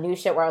just like new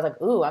shit where I was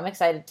like, ooh, I'm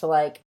excited to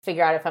like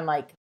figure out if I'm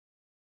like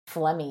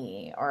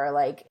phlegmy or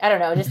like, I don't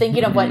know, just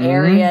thinking of what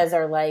areas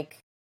are like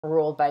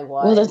ruled by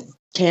what. Well, the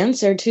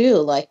cancer too,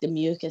 like the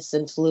mucus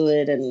and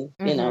fluid and,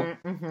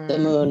 the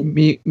moon.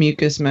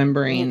 Mucus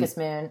membrane. Mucus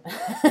moon.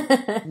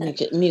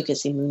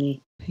 Mucusy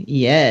moony.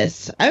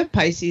 Yes. I have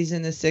Pisces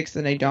in the 6th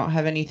and I don't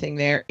have anything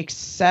there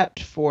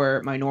except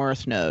for my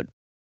North node.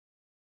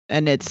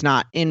 And it's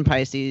not in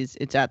Pisces.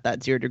 It's at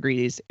that 0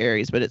 degrees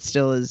Aries, but it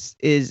still is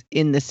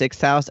in the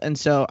 6th house. And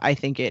so I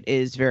think it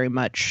is very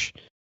much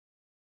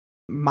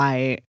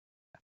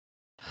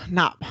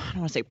not, I don't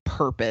want to say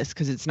purpose,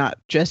 because it's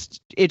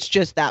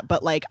just that,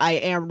 but like I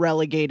am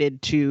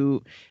relegated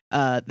to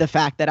the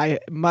fact that I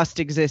must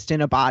exist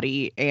in a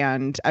body,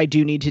 and I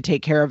do need to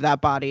take care of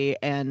that body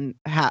and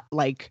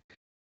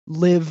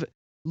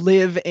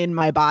live in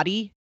my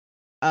body,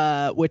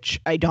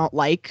 which I don't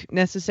like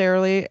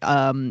necessarily,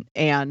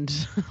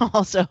 and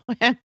also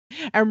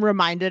I'm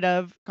reminded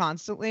of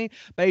constantly.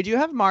 But I do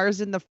have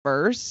Mars in the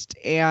first,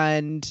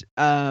 and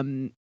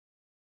I've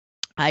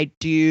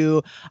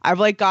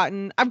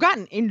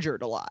gotten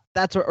injured a lot.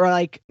 That's what, or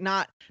like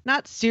not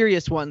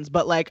serious ones,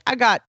 but like I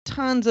got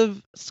tons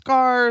of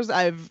scars.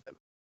 I've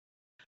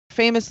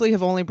famously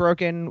have only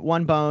broken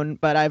one bone,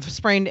 but I've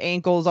sprained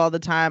ankles all the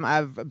time.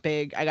 I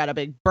got a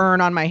big burn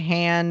on my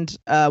hand,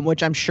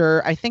 which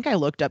I think I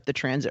looked up the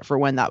transit for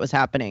when that was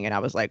happening, and I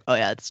was like, oh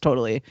yeah, it's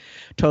totally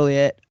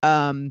it.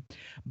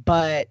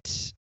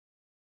 But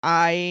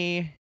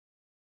I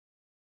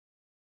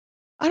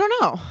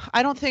don't know.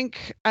 I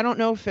don't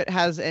know if it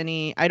has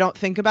any. I don't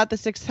think about the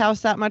sixth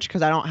house that much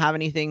because I don't have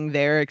anything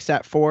there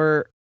except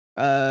for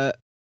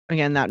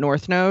again, that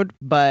north node.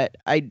 But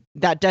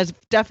that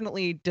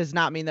definitely does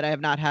not mean that I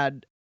have not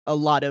had a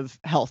lot of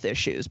health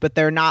issues, but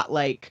they're not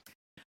like,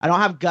 I don't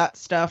have gut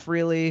stuff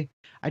really.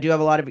 I do have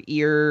a lot of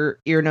ear,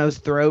 nose,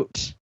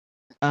 throat.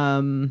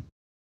 You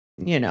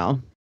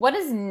know. What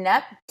does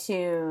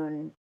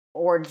Neptune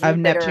or Jupiter I have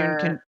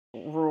Neptune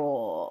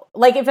rule?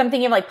 Like if I'm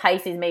thinking of like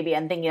Pisces, maybe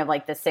I'm thinking of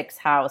like the sixth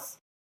house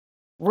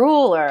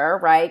ruler,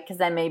 right? Because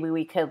then maybe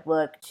we could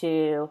look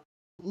to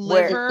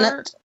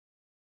liver,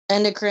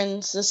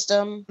 endocrine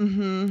system,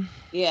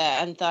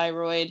 yeah, and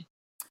thyroid,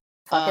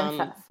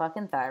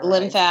 fucking thyroid,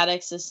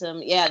 lymphatic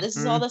system. Yeah, this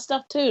is all the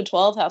stuff too.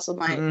 12th house of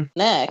my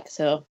neck.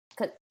 So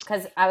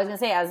because I was gonna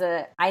say,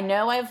 I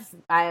know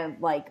I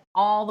like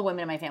all the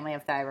women in my family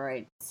have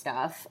thyroid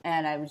stuff,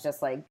 and I was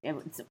just like,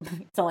 it's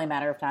only a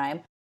matter of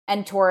time.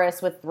 And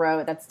Taurus with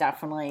throat, that's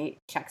definitely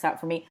checks out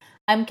for me.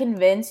 I'm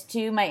convinced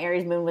too my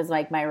Aries moon was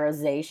like my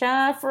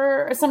rosacea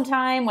for some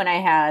time when I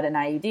had an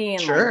IUD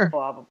and like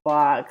blah blah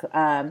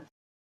blah.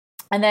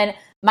 And then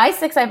my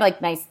six, I have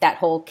like that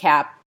whole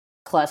cap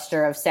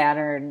cluster of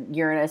Saturn,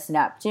 Uranus,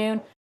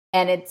 Neptune,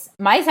 and it's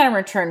my Saturn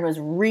return was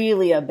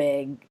really a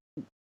big,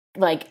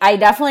 like I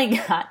definitely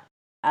got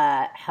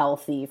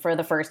healthy for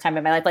the first time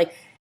in my life. Like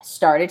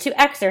started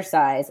to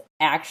exercise,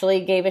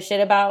 actually gave a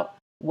shit about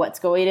what's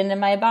going into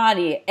my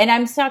body. And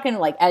I'm talking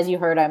like, as you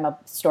heard, I'm a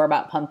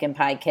store-bought pumpkin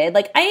pie kid.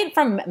 Like I ate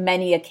from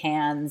many a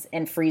cans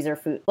and freezer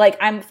food. Like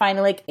I'm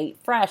finally like ate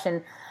fresh.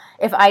 And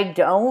if I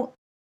don't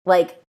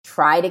like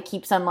try to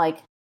keep some like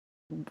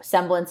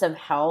semblance of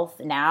health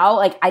now,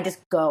 like I just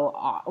go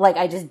off. Like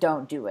I just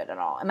don't do it at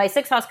all. And my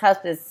sixth house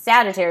cusp is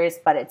Sagittarius,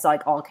 but it's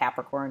like all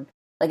Capricorn.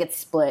 Like it's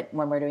split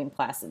when we're doing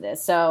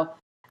Placidus. So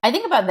I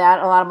think about that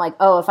a lot. I'm like,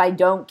 oh, if I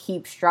don't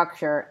keep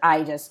structure,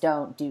 I just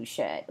don't do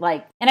shit.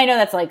 Like, and I know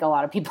that's like a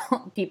lot of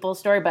people's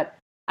story, but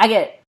I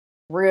get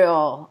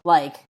real,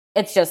 like,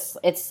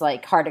 it's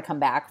like hard to come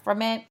back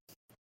from it.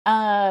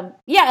 Yeah.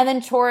 And then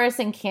Taurus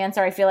and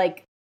Cancer, I feel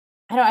like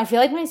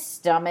my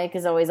stomach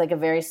is always like a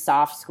very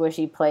soft,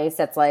 squishy place.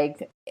 That's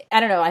like, I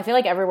don't know. I feel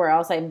like everywhere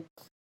else I'm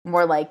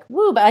more like,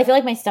 woo, but I feel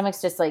like my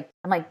stomach's just like,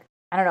 I'm like,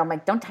 I don't know. I'm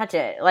like, don't touch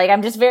it. Like,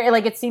 I'm just very,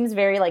 like, it seems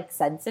very like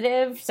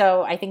sensitive.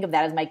 So I think of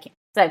that as my,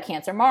 so I have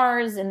Cancer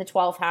Mars in the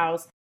 12th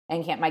house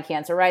and my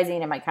Cancer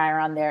rising and my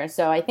Chiron there.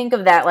 So I think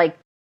of that, like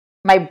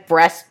my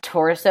breast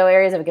torso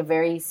areas, like a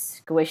very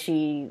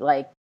squishy,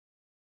 like,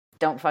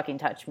 don't fucking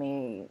touch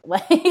me.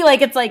 Like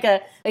it's like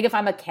if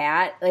I'm a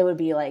cat, it would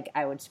be like,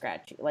 I would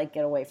scratch you, like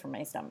get away from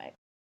my stomach.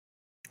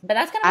 But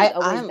that's kind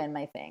of always been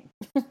my thing.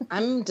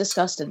 I'm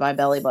disgusted by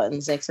belly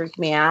buttons. They freak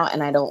me out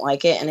and I don't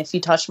like it. And if you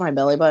touch my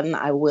belly button,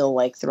 I will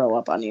like throw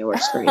up on you or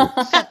scream.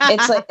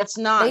 It's like, it's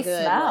not they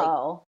good.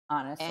 Smell, like,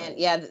 honestly. And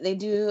yeah, they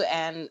do.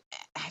 And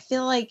I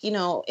feel like, you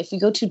know, if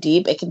you go too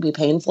deep, it can be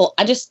painful.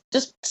 I just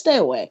stay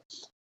away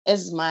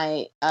is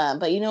my,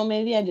 but you know,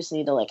 maybe I just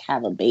need to like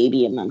have a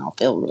baby and then I'll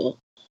feel real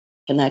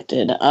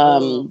connected.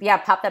 Yeah,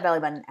 pop that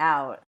belly button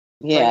out.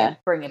 Yeah,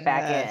 bring it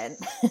back in.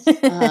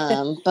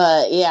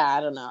 But yeah,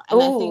 I don't know.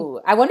 And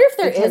I wonder if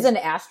there is an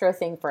astro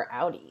thing for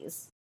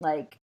Audis.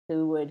 Like,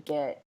 who would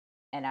get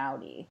an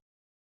Audi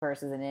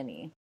versus an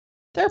innie?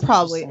 There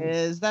probably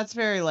is. That's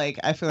very like,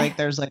 I feel like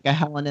there's like a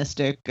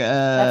Hellenistic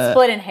that's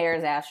split in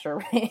hairs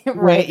astro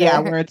right yeah,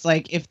 where it's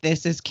like if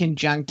this is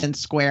conjunct and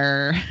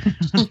square.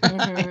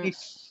 Like,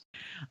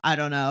 I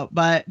don't know.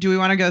 But do we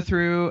want to go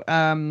through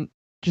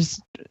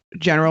just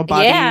general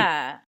body?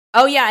 Yeah.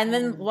 Oh yeah, and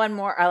then one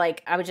more.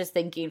 I was just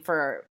thinking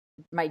for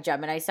my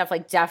Gemini stuff,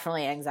 like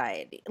definitely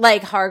anxiety,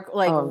 like hard,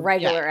 like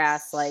regular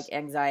ass like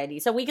anxiety.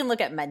 So we can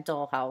look at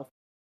mental health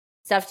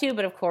stuff too,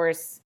 but of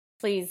course,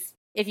 please,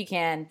 if you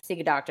can,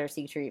 seek a doctor,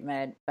 seek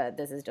treatment. But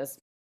this is just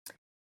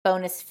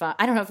bonus fun.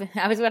 I don't know if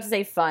I was about to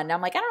say fun. Now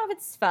I'm like, I don't know if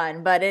it's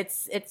fun, but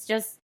it's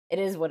just it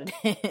is what it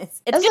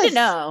is. It's good like to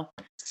know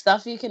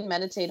stuff you can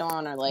meditate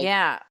on, or like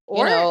or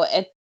you know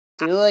it.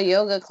 Do a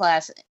yoga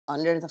class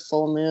under the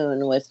full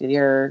moon with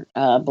your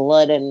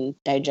blood and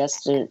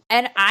digestion.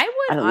 And I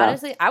would don't know.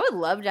 honestly, I would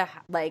love to,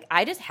 like,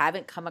 I just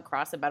haven't come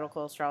across a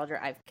medical astrologer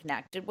I've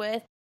connected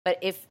with. But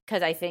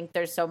because I think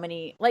there's so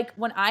many, like,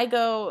 when I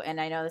go,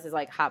 and I know this is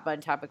like hot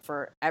button topic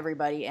for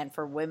everybody and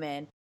for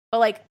women, but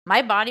like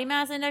my body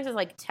mass index is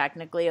like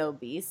technically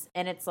obese.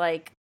 And it's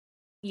like,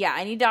 yeah,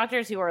 I need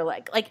doctors who are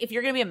like if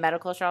you're going to be a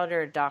medical astrologer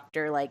or a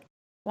doctor, like,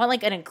 want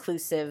like an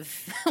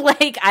inclusive,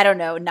 like, I don't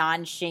know,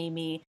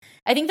 non-shamey.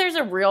 I think there's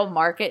a real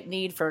market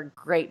need for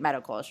great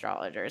medical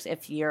astrologers.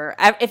 If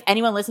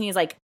anyone listening is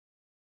like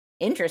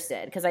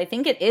interested, because I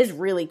think it is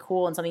really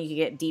cool and something you can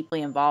get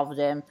deeply involved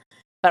in,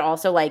 but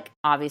also like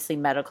obviously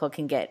medical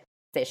can get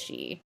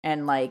fishy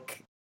and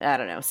like, I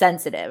don't know,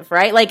 sensitive,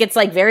 right? Like it's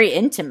like very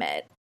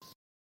intimate.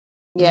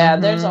 Yeah,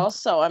 there's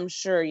also, I'm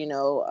sure,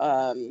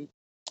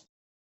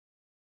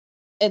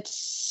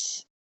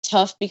 it's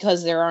tough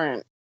because there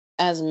aren't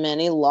as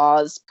many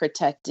laws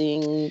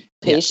protecting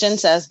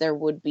patients as there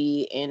would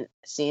be in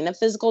seeing a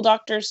physical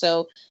doctor.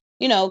 So,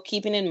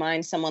 keeping in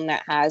mind someone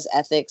that has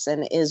ethics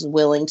and is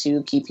willing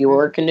to keep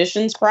your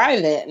conditions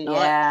private and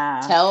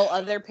not tell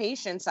other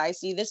patients, I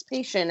see this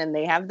patient and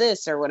they have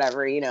this or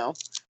whatever,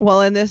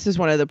 Well, and this is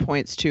one of the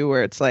points too,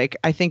 where it's like,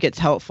 I think it's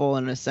helpful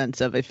in a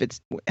sense of if it's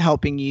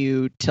helping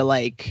you to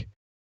like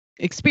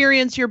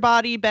experience your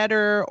body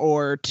better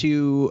or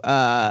to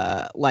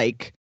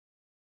like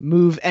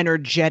move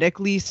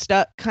energetically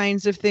stuck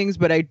kinds of things.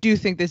 But I do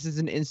think this is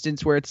an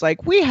instance where it's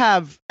like we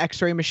have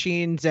x-ray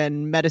machines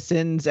and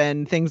medicines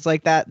and things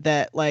like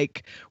that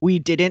like we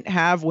didn't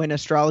have when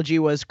astrology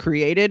was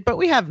created, but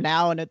we have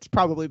now, and it's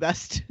probably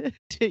best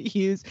to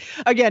use.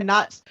 Again,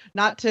 not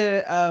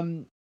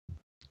to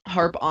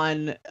harp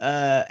on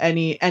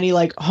any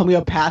like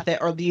homeopathic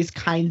or these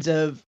kinds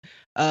of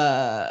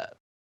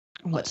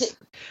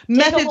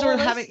methods or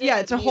having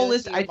it's a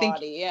holistic. I think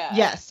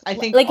yes, I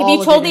think like if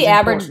you told the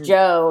average important.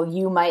 Joe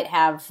you might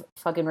have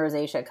fucking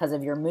rosacea because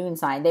of your moon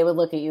sign, they would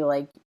look at you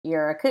like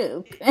you're a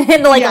kook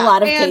in like a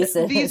lot of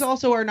cases. These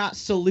also are not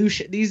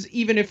solution. These,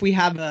 even if we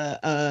have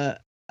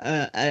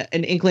an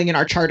inkling in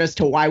our chart as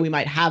to why we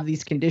might have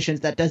these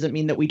conditions, that doesn't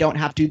mean that we don't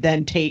have to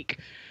then take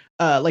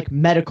like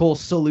medical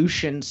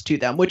solutions to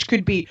them, which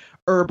could be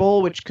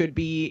herbal, which could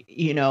be,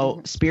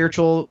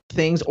 spiritual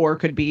things, or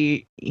could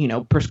be,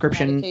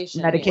 prescription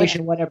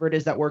medication, whatever it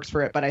is that works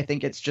for it. But I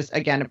think it's just,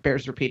 again, it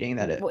bears repeating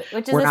that which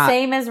is the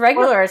same as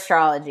regular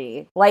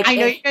astrology. Like, I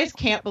know you guys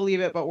can't believe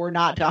it, but we're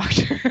not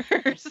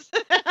doctors.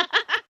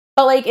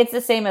 But like, it's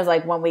the same as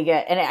like when we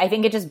get, and I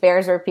think it just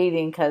bears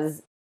repeating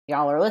because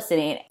y'all are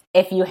listening.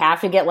 If you have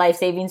to get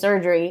life-saving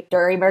surgery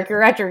during Mercury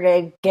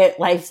retrograde, get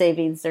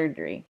life-saving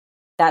surgery.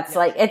 That's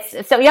like,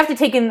 it's so you have to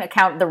take into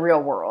account the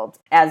real world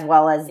as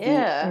well as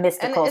the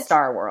mystical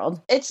star world.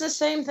 It's the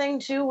same thing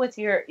too with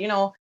your,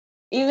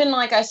 even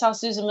like I saw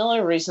Susan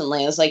Miller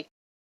recently. It's like,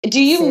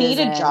 do you need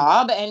a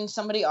job and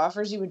somebody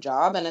offers you a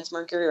job and it's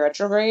Mercury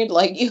retrograde?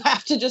 Like, you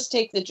have to just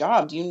take the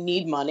job. Do you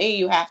need money?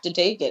 You have to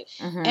take it.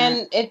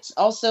 And it's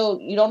also,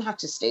 you don't have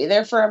to stay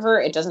there forever.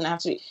 It doesn't have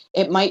to be,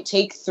 it might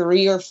take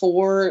 3 or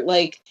 4,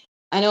 like,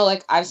 I know,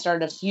 like, I've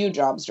started a few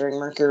jobs during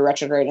Mercury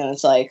retrograde and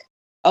it's like,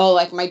 oh,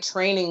 like my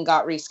training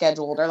got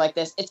rescheduled or like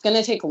this. It's going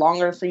to take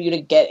longer for you to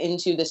get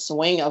into the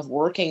swing of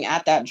working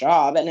at that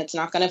job. And it's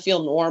not going to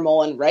feel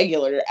normal and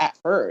regular at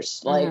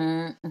first. Like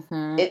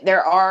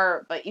there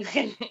are, but you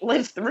can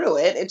live through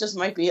it. It just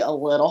might be a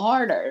little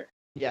harder.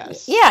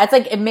 Yes. Yeah. It's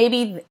like,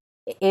 maybe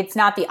it's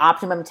not the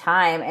optimum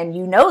time and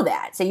you know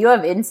that. So you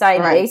have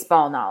inside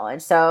baseball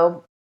knowledge.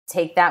 So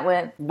take that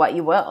with what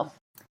you will.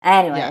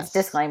 Anyways,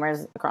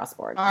 disclaimers across the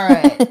board. All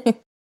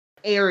right.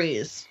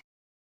 Aries.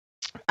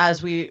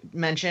 As we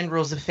mentioned,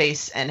 rules the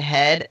face and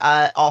head.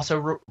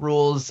 Also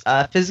rules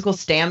physical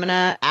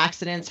stamina,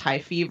 accidents, high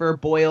fever,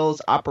 boils,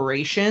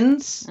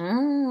 operations.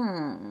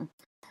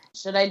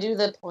 Should I do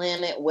the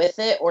planet with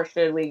it, or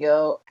should we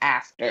go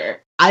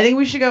after? I think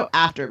we should go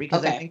after,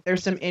 because I think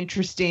there's some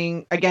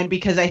interesting, again,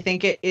 because I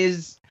think it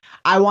is,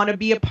 I want to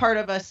be a part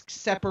of us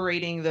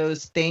separating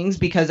those things,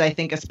 because I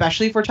think,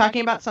 especially if we're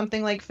talking about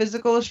something like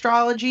physical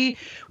astrology,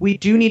 we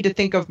do need to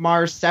think of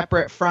Mars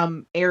separate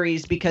from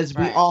Aries, because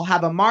we all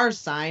have a Mars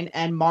sign,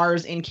 and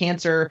Mars in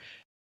Cancer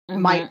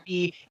might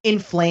be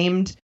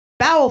inflamed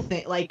bowel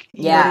thing, like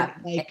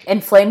like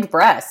inflamed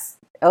breasts.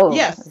 Oh,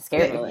 yes,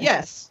 scary.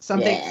 Yes,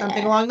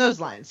 something along those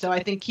lines. So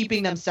I think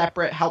keeping them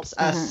separate helps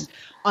us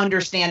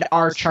understand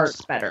our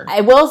charts better. I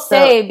will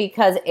say,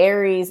 because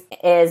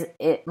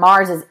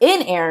Mars is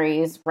in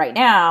Aries right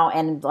now,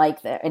 and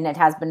and it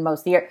has been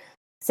most of the year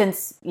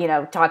since,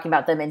 talking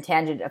about them in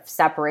tangent of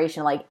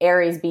separation, like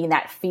Aries being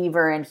that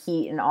fever and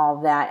heat and all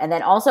of that, and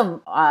then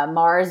also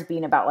Mars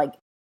being about like,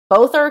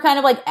 both are kind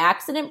of like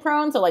accident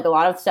prone. So like a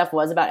lot of stuff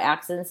was about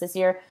accidents this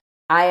year.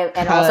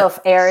 Also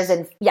Aries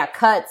and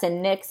cuts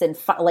and nicks and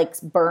like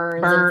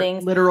burns and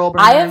things. Literal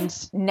burns. I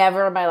have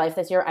never in my life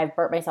this year, I've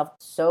burnt myself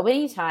so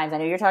many times. I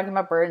know you're talking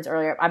about burns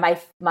earlier.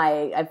 I've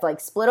like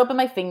split open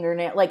my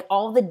fingernail, like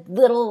all the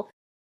little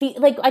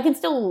like I can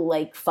still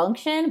like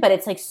function, but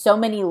it's like so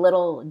many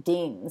little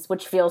dings,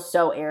 which feels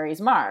so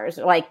Aries Mars.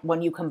 Like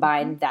when you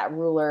combine that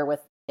ruler with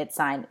its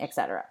sign,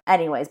 etc.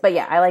 Anyways, but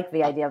yeah, I like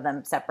the idea of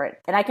them separate,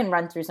 and I can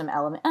run through some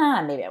element.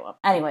 Maybe I won't.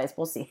 Anyways,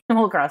 we'll see.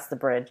 We'll cross the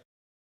bridge.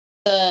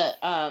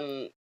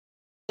 The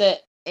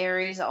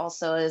Aries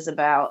also is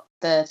about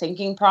the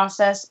thinking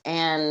process,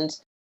 and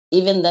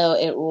even though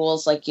it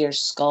rules like your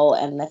skull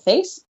and the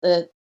face,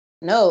 the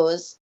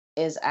nose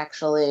is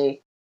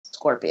actually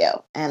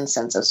Scorpio and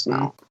sense of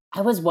smell.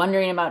 I was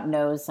wondering about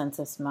nose, sense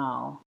of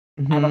smell.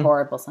 Mm-hmm. I have a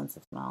horrible sense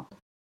of smell.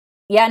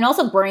 Yeah, and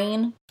also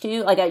brain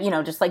too. Like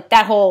just like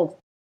that whole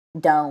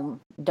dome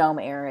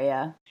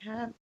area.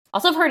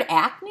 Also, I've heard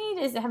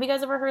acne. Have you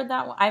guys ever heard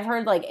that one? I've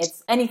heard like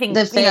it's anything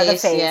the face. The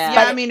face.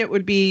 Yeah, I mean, it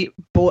would be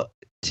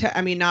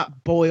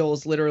not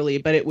boils literally,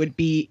 but it would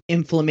be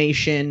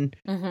inflammation,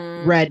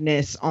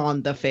 redness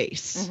on the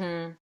face.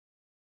 Mm-hmm.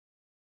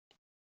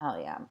 Oh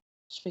yeah.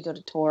 Should we go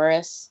to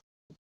Taurus?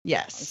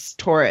 Yes,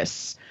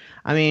 Taurus.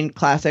 I mean,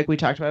 classic. We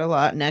talked about it a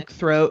lot. Neck,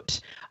 throat.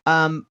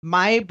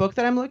 My book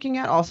that I'm looking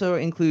at also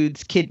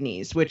includes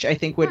kidneys, which I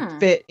think would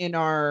fit in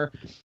our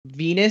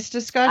Venus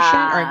discussion.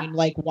 Or I mean,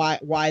 like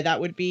why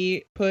that would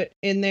be put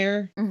in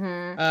there.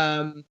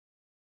 Mm-hmm.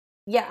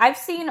 Yeah, I've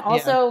seen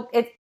also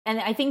it, and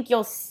I think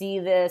you'll see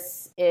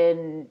this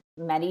in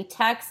many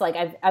texts. Like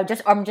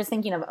I'm just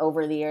thinking of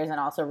over the years and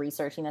also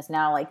researching this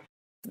now.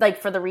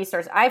 Like for the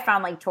research, I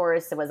found like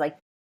Taurus, it was like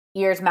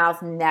ears,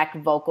 mouth, neck,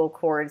 vocal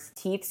cords,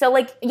 teeth. So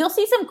like you'll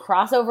see some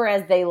crossover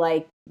as they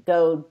like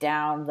go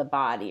down the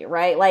body,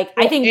 right? Like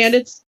I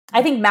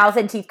think mouth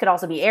and teeth could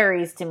also be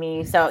Aries to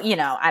me. So,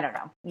 I don't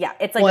know. Yeah,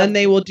 it's like and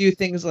they will do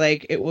things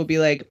like it will be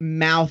like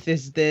mouth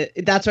is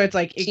that's why it's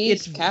like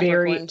it's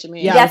very to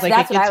me. Yeah, yes, like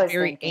that's it what I gets was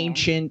very thinking.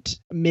 ancient,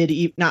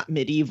 not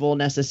medieval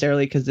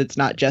necessarily because it's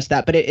not just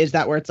that, but it is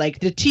that where it's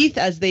like the teeth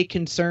as they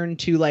concern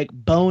to like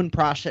bone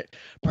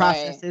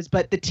processes,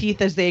 but the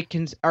teeth as they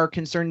are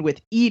concerned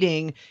with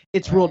eating,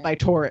 it's ruled by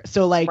Taurus.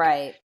 So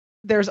like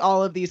there's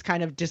all of these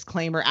kind of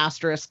disclaimer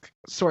asterisk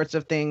sorts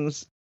of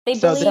things. They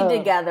bleed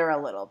together a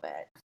little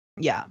bit.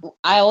 Yeah.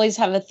 I always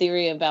have a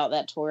theory about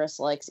that Taurus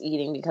likes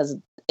eating because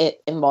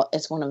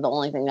it's one of the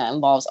only thing that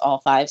involves all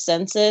five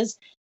senses.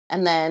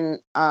 And then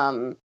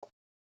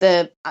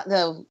the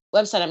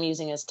website I'm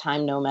using is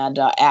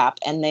timenomad.app,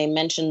 and they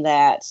mentioned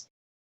that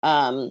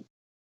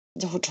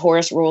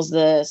Taurus rules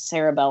the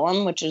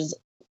cerebellum, which is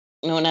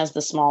known as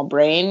the small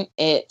brain.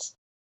 It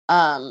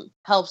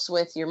helps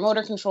with your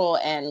motor control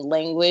and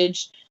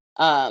language.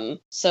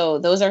 So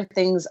those are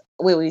things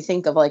when we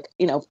think of like,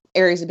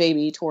 Aries a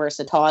baby, Taurus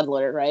a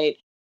toddler, right?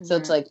 Mm-hmm. So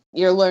it's like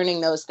you're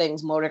learning those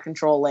things, motor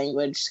control,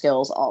 language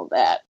skills, all of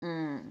that.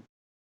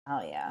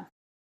 Oh yeah.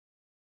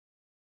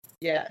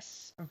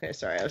 Yes. Okay,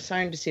 sorry. I was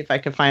trying to see if I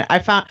could find I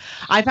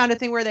found a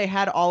thing where they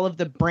had all of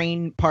the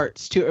brain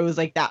parts too. It was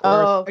like that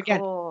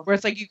where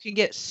it's like you can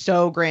get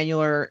so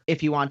granular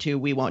if you want to.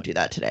 We won't do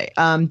that today.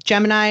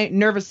 Gemini,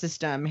 nervous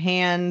system,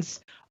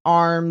 hands,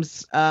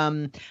 arms,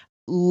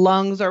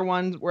 lungs are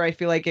ones where I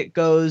feel like it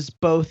goes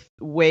both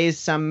ways.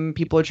 Some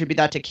people attribute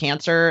that to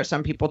Cancer,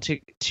 some people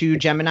to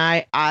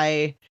Gemini.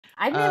 I've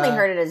mainly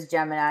heard it as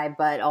Gemini,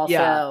 but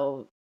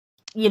also,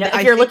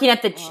 if you're looking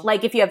at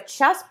if you have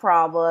chest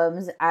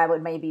problems, I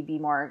would maybe be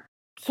more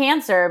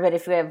Cancer. But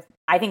if you have,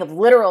 I think of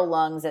literal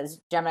lungs as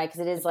Gemini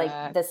because it is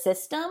like the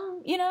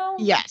system,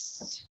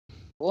 Yes.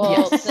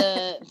 Well,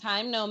 the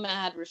Time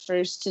Nomad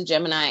refers to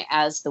Gemini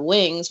as the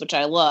wings, which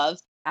I love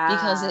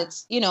because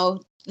it's,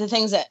 the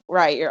things that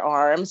your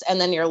arms, and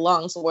then your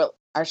lungs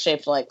are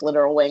shaped like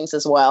literal wings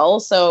as well.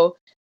 So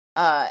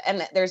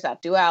and there's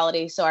that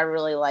duality, so I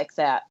really like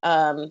that.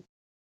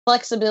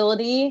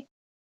 Flexibility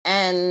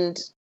and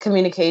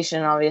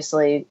communication,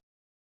 obviously.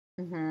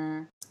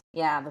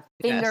 Yeah, the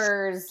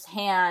fingers,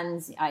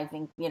 hands, I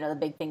think the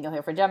big thing you'll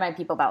hear for Gemini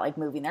people about like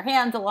moving their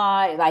hands a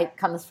lot, that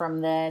comes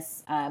from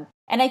this. And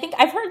I think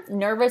I've heard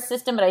nervous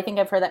system, but I think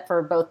I've heard that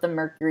for both the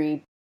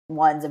Mercury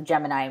ones of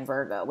Gemini and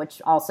Virgo,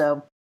 which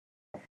also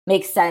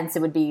makes sense.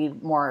 It would be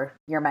more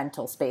your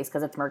mental space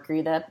because it's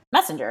Mercury, the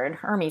messenger, and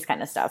Hermes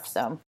kind of stuff.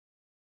 So,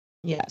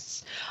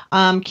 yes.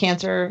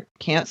 Cancer,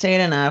 can't say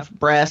it enough.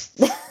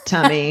 Breasts,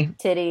 tummy,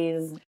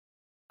 titties,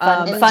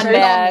 fun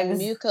bags,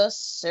 mucous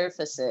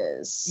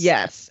surfaces.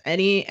 Yes.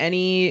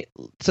 Any.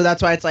 So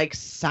that's why it's like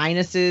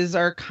sinuses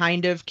are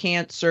kind of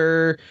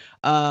Cancer.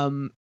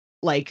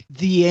 Like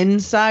the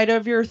inside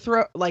of your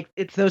throat. Like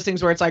it's those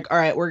things where it's like, all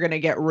right, we're gonna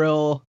get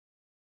real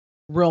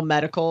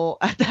medical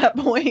at that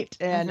point,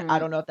 and I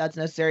don't know if that's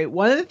necessary.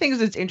 One of the things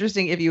that's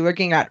interesting if you're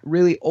looking at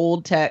really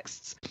old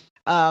texts,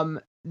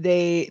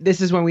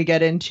 this is when we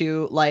get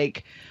into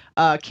like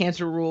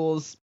Cancer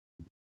rules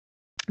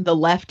the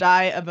left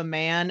eye of a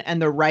man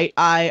and the right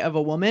eye of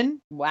a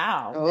woman.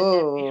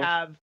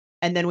 Wow.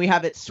 And then we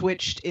have it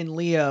switched in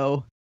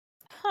Leo.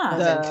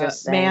 That's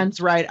interesting.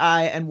 Man's right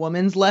eye and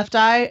woman's left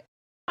eye.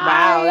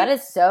 Wow, that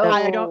is so.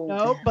 I don't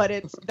know,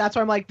 but that's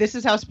why I'm like, this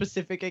is how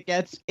specific it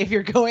gets. If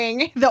you're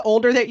going, the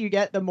older that you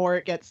get, the more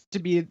it gets to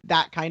be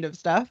that kind of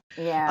stuff.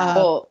 Yeah.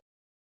 Well,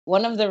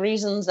 one of the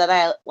reasons that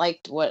I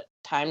liked what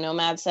Time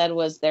Nomad said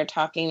was they're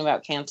talking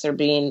about cancer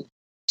being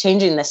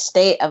changing the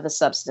state of the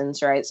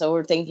substance, right? So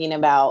we're thinking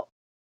about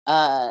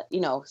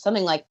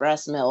something like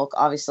breast milk,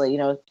 obviously,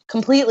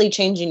 completely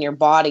changing your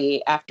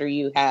body after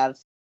you have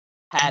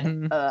had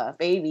a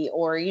baby,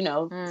 or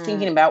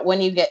thinking about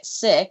when you get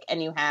sick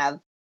and you have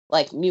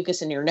like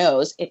mucus in your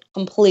nose, it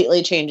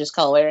completely changes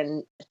color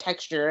and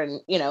texture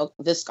and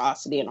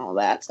viscosity and all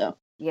that. So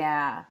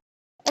Yeah.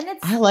 And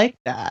it's I like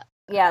that.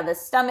 yeah, the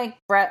stomach,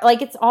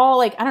 like it's all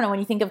like, I don't know, when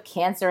you think of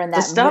cancer and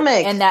that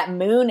stomach and that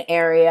moon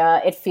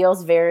area, it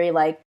feels very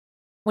like,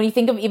 when you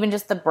think of even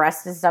just the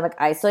breast and stomach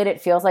isolated,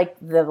 it feels like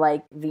the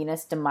like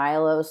Venus de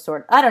Milo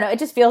sort. I don't know. It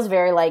just feels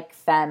very like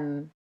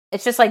femme.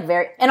 It's just like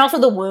very, and also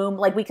the womb.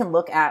 Like we can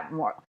look at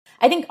more.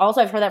 I think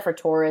also I've heard that for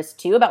Taurus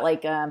too about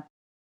like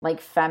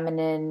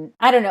feminine.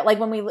 I don't know. Like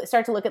when we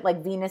start to look at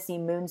like Venus-y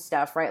moon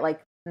stuff, right? Like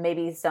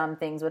maybe some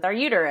things with our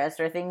uterus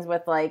or things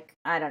with like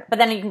I don't know. But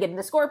then you can get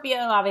into Scorpio,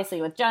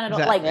 obviously with genital.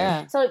 Exactly.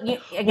 Like so.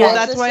 Again, Well,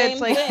 that's why same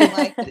it's like thing,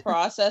 like the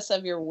process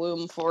of your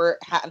womb for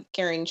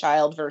carrying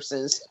child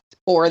versus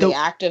for the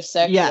act of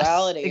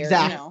sexuality. Yes,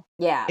 exactly.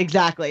 Yeah,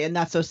 exactly. And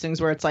that's those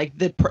things where it's like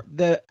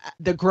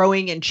the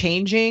growing and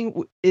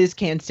changing is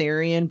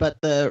Cancerian, but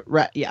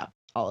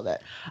all of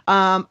it.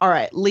 All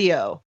right,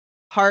 Leo,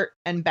 heart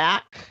and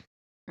back.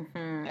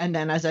 And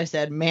then, as I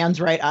said,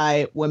 man's right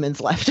eye, women's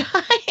left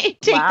eye.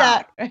 Take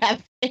that.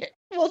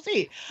 We'll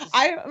see.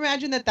 I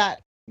imagine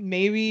that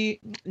maybe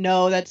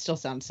that still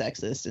sounds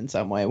sexist in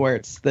some way, where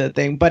it's the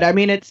thing. But I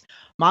mean, it's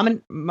mom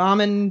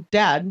and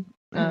dad.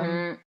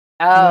 Moon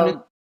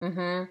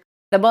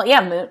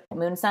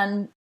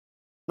sun.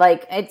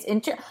 Like it's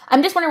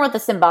I'm just wondering what the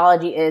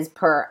symbology is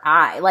per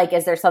eye. Like,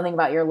 is there something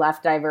about your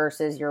left eye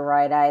versus your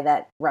right eye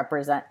that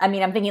represent? I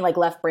mean, I'm thinking like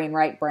left brain,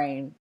 right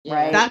brain.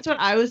 Right. That's what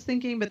I was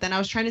thinking, but then I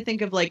was trying to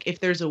think of like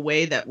if there's a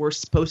way that we're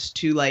supposed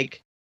to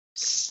like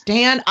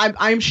stand.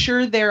 I'm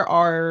sure there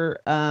are.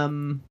 I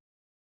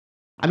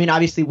mean,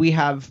 obviously we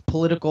have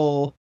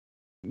political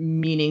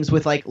meanings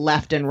with like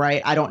left and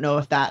right. I don't know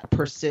if that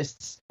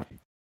persists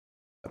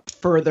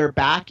further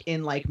back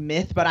in like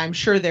myth, but I'm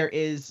sure there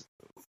is,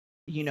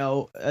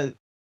 a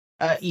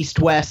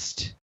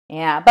east-west.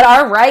 Yeah, but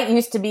our right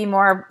used to be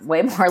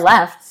way more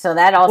left, so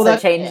that also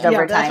changed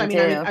over time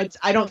too.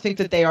 I don't think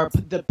that they are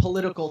the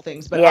political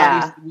things, but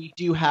obviously we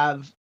do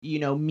have,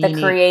 meaning.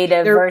 The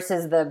creative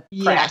versus the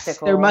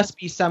practical. There must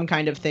be some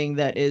kind of thing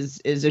that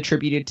is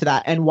attributed to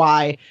that, and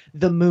why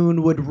the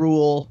moon would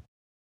rule.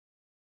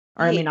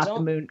 Or I mean, not the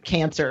moon,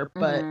 Cancer,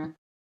 but.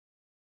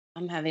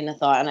 I'm having a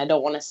thought, and I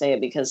don't want to say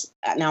it because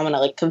now I'm going to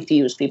like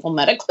confuse people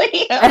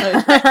medically.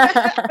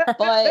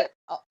 But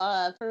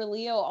for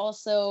Leo,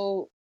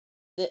 also,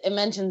 it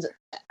mentions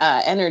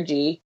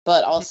energy,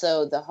 but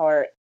also the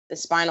heart, the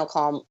spinal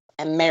column,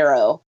 and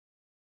marrow.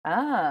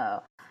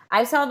 Oh,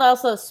 I saw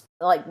also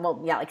like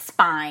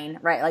spine,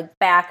 right? Like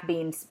back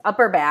being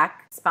upper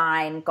back,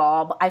 spine,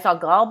 I saw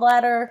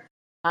gallbladder,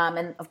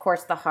 and of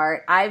course the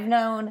heart. I've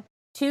known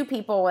 2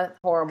 people with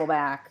horrible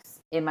backs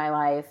in my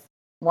life.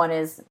 One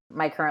is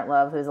my current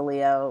love, who's a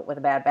Leo with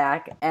a bad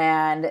back,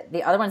 and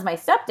the other one's my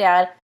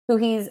stepdad, who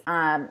he's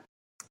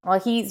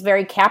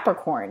very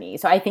Capricorn-y.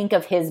 So I think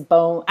of his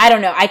bone. I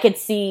don't know. I could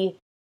see,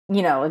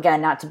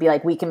 again, not to be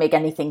like we can make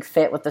anything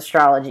fit with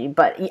astrology,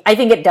 but I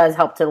think it does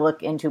help to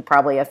look into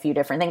probably a few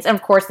different things, and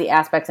of course the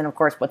aspects, and of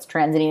course what's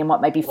transiting and what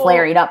might be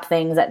flaring up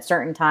things at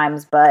certain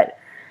times. But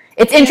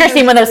it's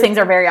interesting when those things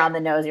are very on the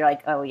nose. You're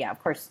like, oh yeah, of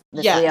course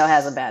this Leo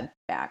has a bad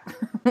back.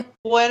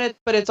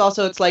 But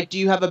it's like, do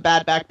you have a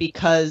bad back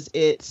because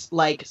it's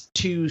like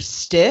too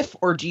stiff,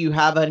 or do you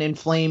have an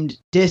inflamed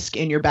disc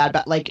in your bad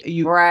back? Like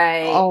you,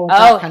 right?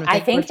 Kind of I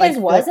think his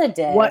was a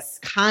disc. What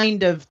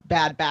kind of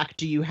bad back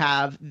do you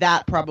have?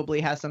 That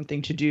probably has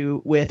something to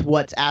do with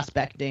what's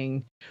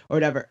aspecting or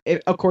whatever,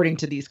 according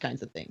to these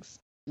kinds of things.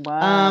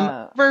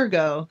 Wow.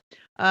 Virgo.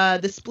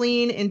 The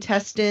spleen,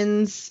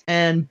 intestines,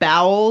 and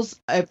bowels.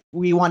 If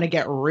we want to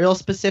get real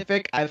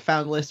specific, I've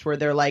found lists where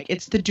they're like,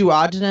 it's the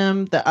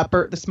duodenum,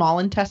 the small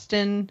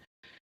intestine,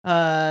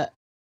 and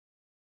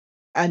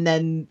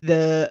then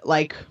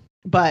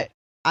but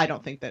I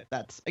don't think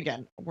that's,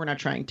 again, we're not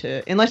trying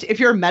to, unless if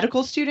you're a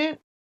medical student,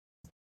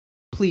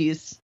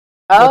 please.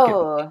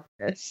 Oh.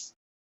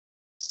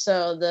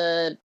 So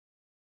the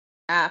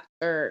app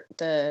or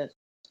the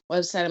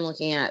website I'm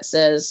looking at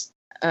says,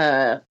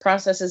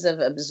 processes of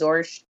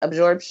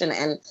absorption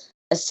and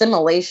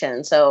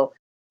assimilation. So,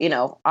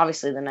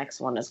 obviously the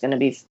next one is going to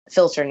be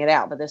filtering it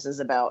out, but this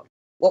is about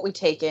what we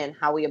take in,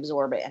 how we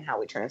absorb it, and how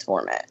we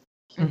transform it.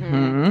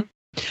 Mm-hmm.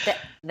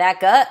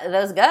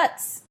 Those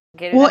guts.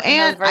 Well,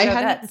 and I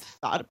hadn't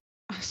thought.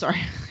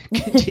 Sorry.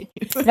 Continue.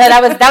 No,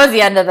 that was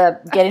the end of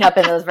the getting up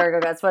in those Virgo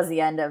guts. Was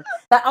the end of.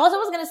 But also, I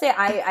was going to say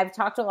I've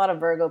talked to a lot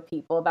of Virgo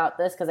people about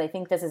this because I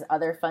think this is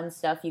other fun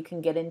stuff you can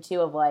get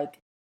into of like,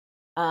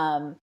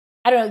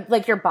 I don't know,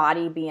 like your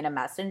body being a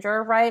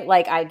messenger, right?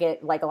 Like I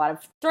get like a lot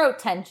of throat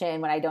tension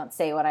when I don't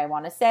say what I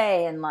want to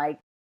say, and like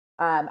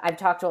I've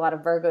talked to a lot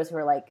of Virgos who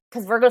are like,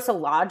 because Virgo's so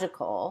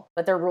logical,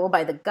 but they're ruled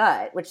by the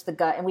gut, which the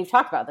gut, and we've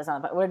talked about this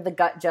on, but where the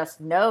gut just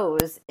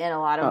knows in a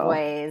lot of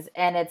ways.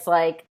 And it's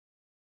like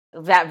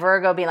that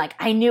Virgo being like,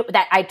 I knew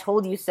that, I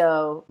told you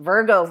so.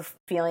 Virgo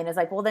feeling is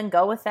like, well, then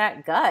go with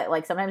that gut.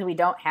 Like sometimes we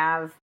don't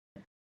have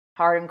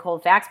hard and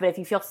cold facts, but if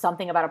you feel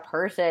something about a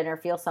person or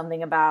feel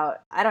something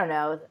about, I don't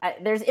know,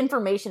 there's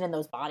information in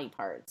those body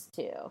parts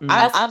too.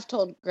 I've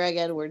told Greg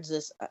Edwards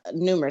this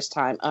numerous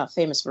times.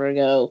 Famous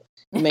Virgo.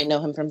 You may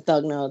know him from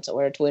Thug Notes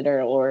or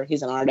Twitter, or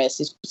he's an artist.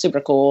 He's super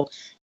cool.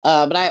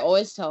 But I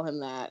always tell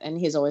him that, and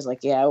he's always like,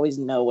 "Yeah, I always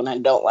know when I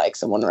don't like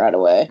someone right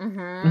away,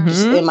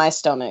 just in my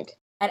stomach."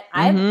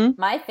 And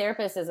my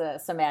therapist is a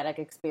somatic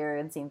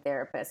experiencing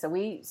therapist. So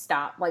we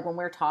stop, like when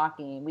we're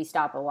talking, we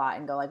stop a lot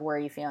and go like, where are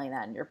you feeling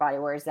that in your body?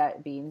 Where is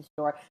that being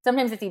stored?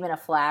 Sometimes it's even a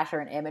flash or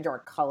an image or a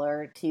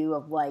color too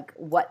of like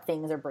what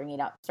things are bringing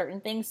up certain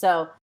things.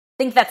 So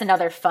I think that's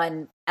another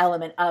fun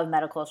element of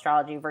medical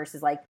astrology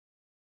versus like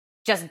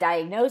just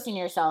diagnosing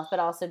yourself,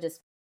 but also just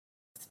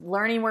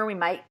learning where we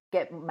might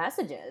get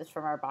messages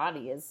from our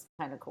body is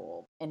kind of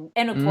cool. And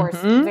of course,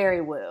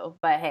 very woo,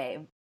 but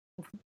hey,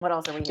 what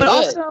else are we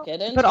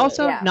here? But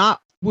also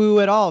not woo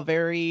at all.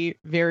 Very,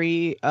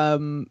 very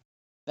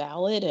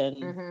valid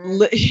and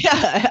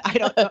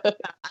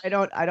I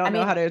don't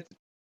know how to.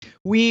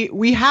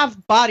 We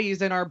have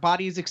bodies and our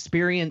bodies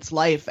experience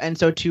life, and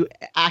so to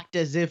act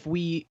as if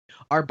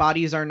our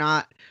bodies are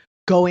not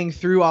going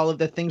through all of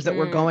the things that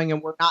we're going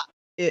and we're not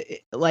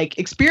like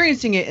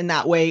experiencing it in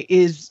that way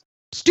is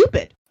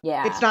stupid.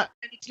 Yeah, it's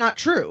not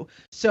true.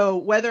 So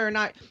whether or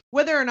not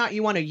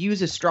you want to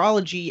use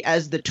astrology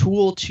as the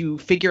tool to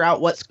figure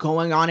out what's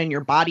going on in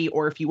your body,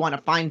 or if you want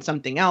to find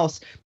something else,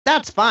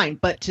 that's fine.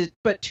 But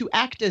to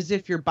act as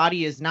if your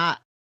body is not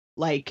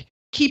like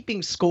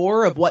keeping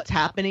score of what's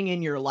happening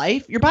in your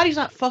life, your body's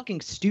not fucking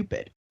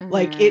stupid.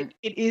 Like it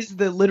is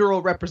the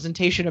literal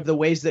representation of the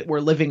ways that we're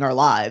living our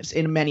lives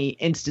in many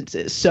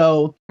instances.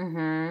 So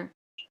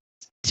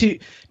to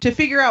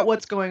figure out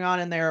what's going on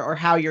in there or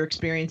how you're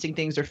experiencing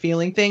things or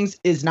feeling things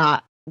is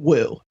not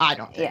woo, I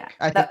don't think.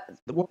 I think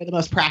one of the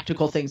most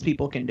practical things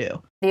people can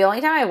do. The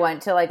only time I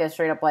went to like a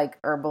straight up like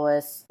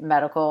herbalist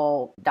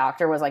medical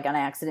doctor was like on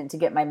accident to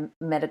get my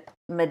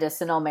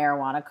medicinal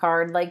marijuana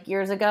card like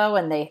years ago,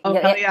 and they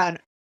an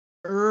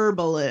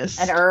herbalist,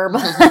 and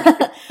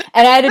I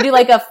had to do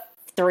like a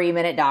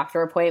 3-minute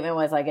doctor appointment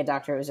with like a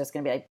doctor who was just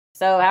gonna be like,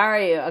 so how are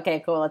you?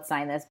 Okay, cool, let's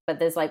sign this. But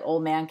this like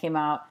old man came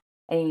out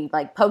and he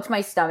like poked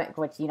my stomach,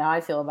 which you know how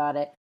I feel about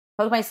it.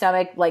 Poked my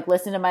stomach, like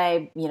listened to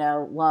my,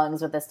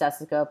 lungs with a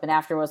stethoscope, and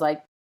after was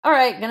like, all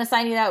right, gonna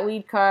sign you that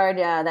weed card.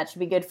 Yeah, that should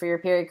be good for your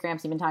period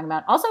cramps you've been talking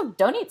about. Also,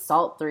 don't eat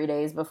salt 3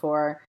 days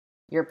before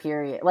your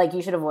period. Like,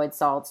 you should avoid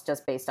salts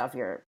just based off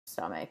your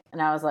stomach.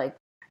 And I was like,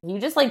 you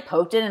just like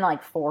poked it in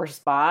like 4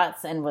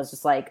 spots and was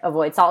just like,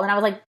 avoid salt. And I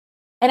was like,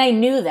 and I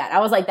knew that. I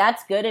was like,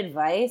 that's good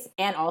advice.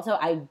 And also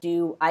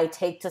I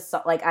take to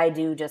salt, like I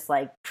do just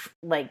like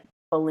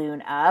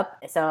balloon up.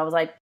 So I was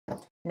like,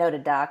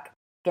 noted, doc.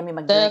 Give me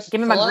my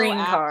green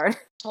card.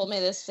 Told me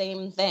the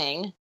same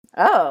thing.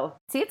 Oh,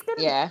 see, it's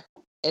good. Yeah,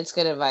 it's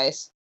good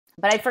advice.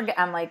 But I forget.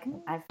 I'm like,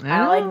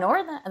 I'll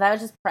ignore that. That was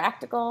just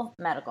practical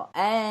medical.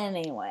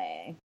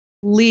 Anyway,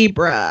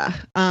 Libra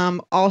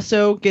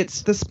also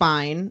gets the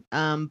spine,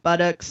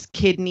 buttocks,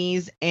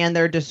 kidneys, and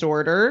their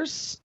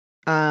disorders.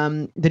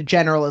 The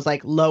general is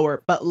like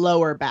lower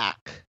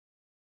back.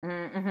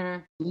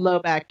 Low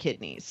back,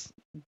 kidneys.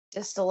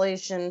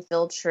 Distillation,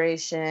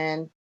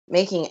 filtration,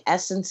 making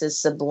essences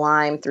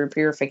sublime through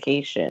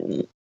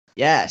purification.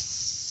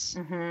 Yes.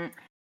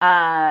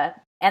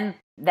 And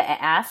the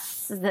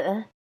ass,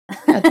 the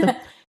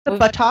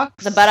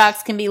buttocks. The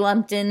buttocks can be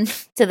lumped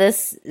into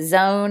this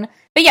zone.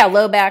 But yeah,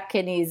 low back,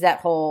 kidneys,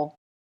 that whole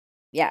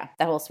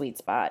sweet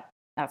spot.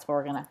 That's where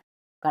we're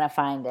gonna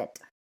find it.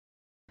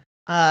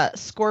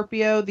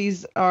 Scorpio,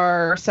 these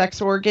are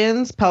sex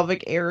organs,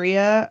 pelvic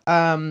area.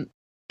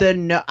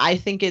 I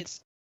think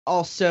it's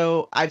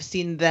also, I've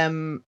seen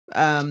them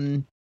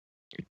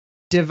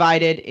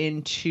divided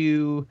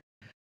into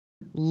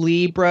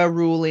Libra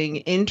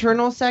ruling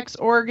internal sex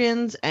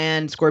organs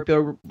and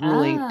Scorpio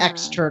ruling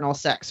external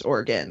sex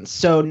organs.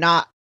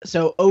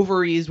 So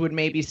ovaries would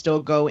maybe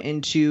still go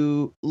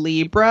into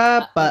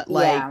Libra, but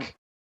like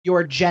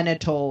your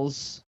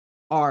genitals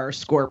are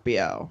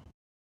Scorpio.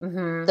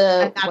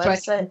 That's why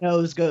the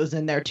nose goes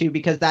in there too,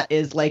 because that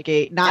is like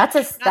that's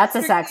a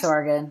sex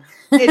organ.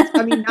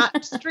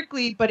 Not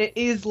strictly, but it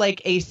is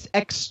like a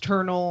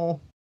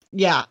external.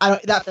 Yeah,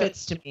 that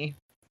fits to me.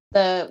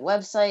 The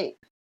website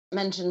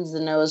mentions the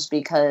nose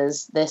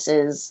because this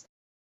is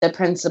the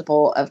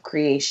principle of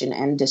creation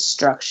and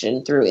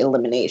destruction through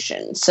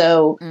elimination.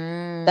 So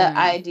the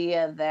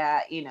idea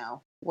that,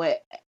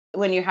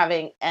 when you're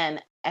having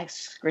an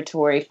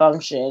excretory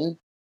function,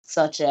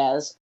 such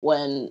as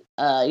when,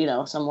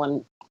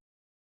 someone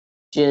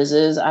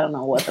jizzes, I don't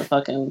know what the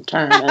fucking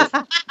term is,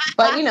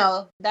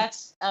 but,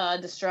 that's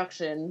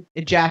destruction.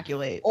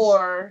 Ejaculate.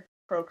 Or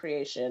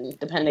procreation,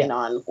 depending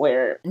on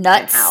where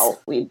Nuts.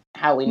 and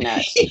how we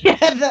nut.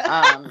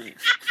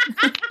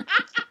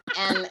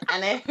 And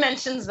it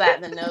mentions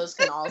that the nose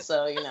can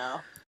also,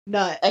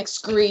 Nut.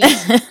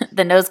 excrete.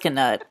 The nose can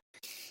nut.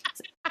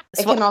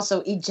 It can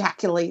also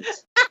ejaculate.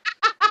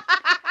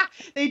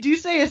 They do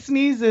say a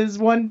sneeze is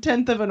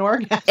 1/10 of an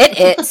orgasm.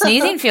 It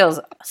sneezing feels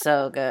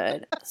so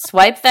good.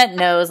 Swipe that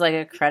nose like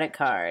a credit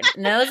card.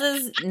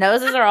 Noses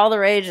are all the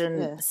rage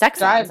in sex.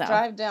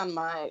 Drive down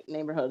my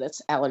neighborhood.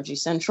 It's Allergy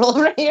Central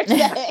right here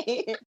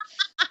today.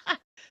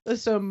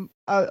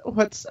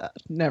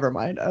 Never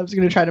mind. I was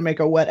gonna try to make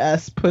a wet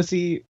ass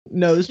pussy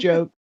nose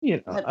joke.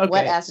 Okay.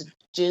 Wet ass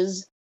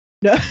jizz.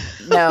 No.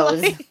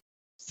 Nose. Like,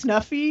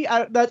 snuffy.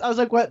 I was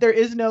like, what? There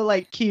is no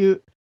like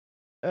cute.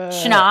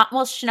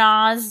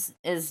 Schnoz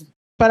is.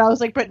 But I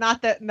was like, but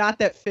not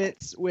that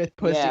fits with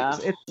pussies. Yeah.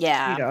 It's,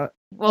 Yeah.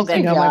 We'll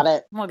I get got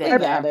it. We'll I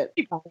get got there.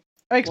 it.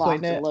 I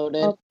explained Locked it. and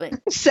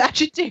loaded.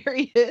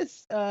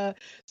 Sagittarius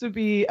would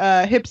be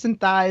hips and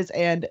thighs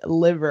and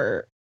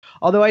liver.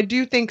 Although I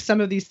do think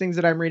some of these things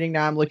that I'm reading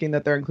now, I'm looking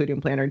that they're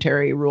including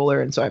planetary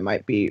ruler, and so I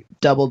might be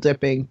double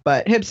dipping.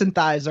 But hips and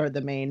thighs are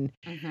the main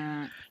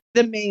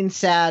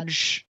Sag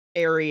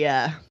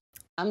area.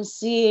 I'm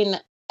seeing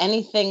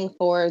anything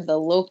for the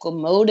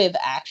locomotive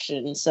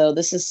action. So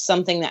this is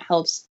something that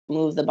helps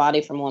move the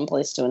body from one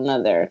place to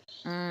another.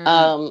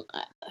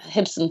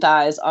 Hips and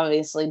thighs,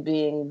 obviously,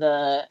 being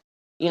the,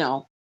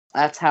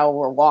 that's how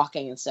we're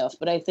walking and stuff.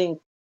 But I think,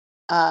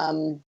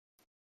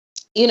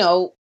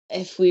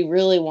 if we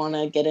really want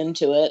to get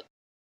into it,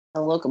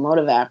 the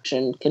locomotive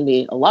action can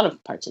be a lot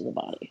of parts of the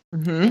body.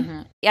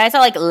 Mm-hmm. Yeah, I saw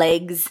like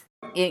legs.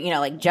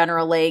 Like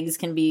general legs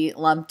can be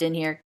lumped in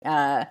here.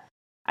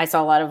 I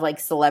saw a lot of like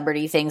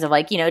celebrity things of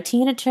like,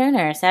 Tina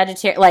Turner,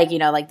 Sagittarius, like,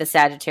 like the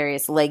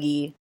Sagittarius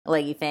leggy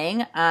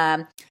thing.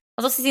 I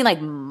was also seeing like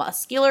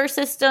muscular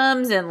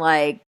systems and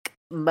like,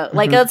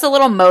 like it's a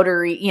little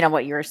motory,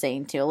 what you were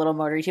saying too, a little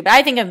motory too. But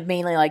I think of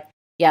mainly like,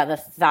 the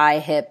thigh,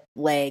 hip,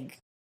 leg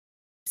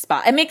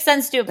spot. It makes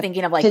sense too of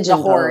thinking of like Pigeon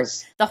the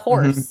horse. pose. The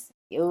horse.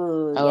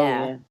 Ooh,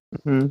 yeah.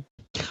 Mm-hmm.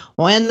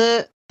 Well,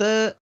 and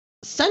the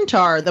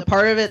centaur, the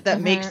part of it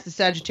that makes the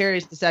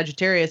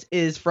Sagittarius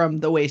is from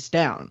the waist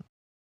down.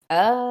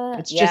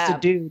 It's just a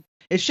dude.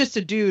 It's just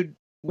a dude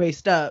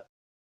waist up,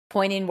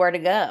 pointing where to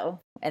go,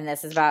 and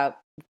this is about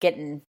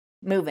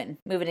moving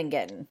and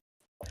getting.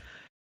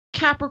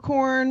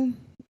 Capricorn,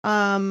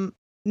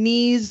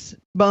 knees,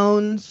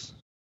 bones,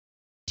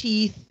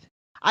 teeth.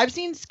 I've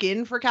seen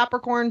skin for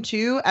Capricorn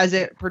too, as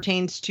it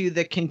pertains to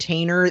the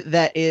container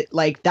that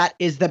that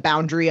is the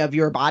boundary of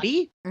your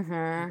body. As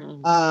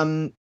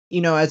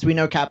we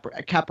know,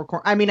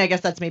 Capricorn. I mean, I guess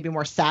that's maybe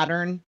more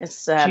Saturn. It's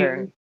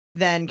Saturn.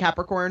 Than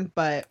Capricorn,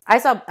 but I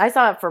saw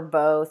it for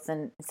both,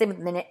 and same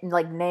with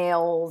like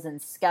nails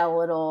and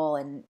skeletal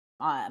and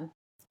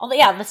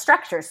the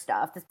structure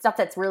stuff, the stuff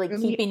that's really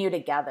keeping you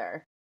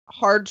together.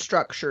 Hard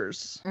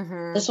structures.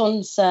 This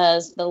one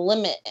says the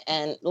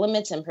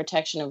limits and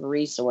protection of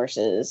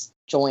resources,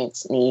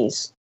 joints,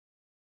 knees.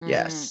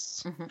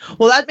 Yes.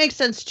 Well, that makes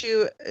sense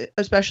too,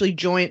 especially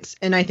joints,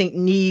 and I think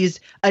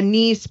knees. A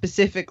knee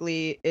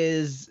specifically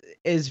is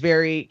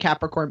very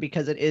Capricorn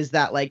because it is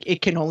that like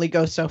it can only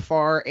go so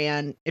far,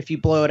 and if you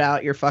blow it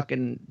out, you're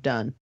fucking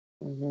done.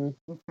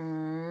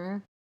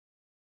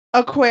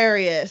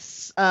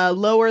 Aquarius,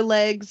 lower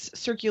legs,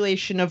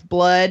 circulation of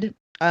blood,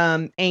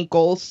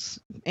 ankles.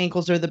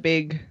 Ankles are the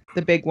big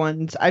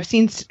ones. I've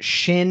seen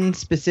shin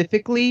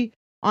specifically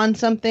on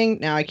something.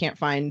 Now I can't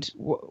find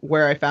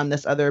where I found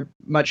this other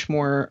much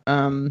more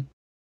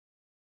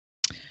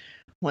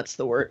what's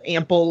the word,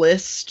 ample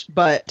list,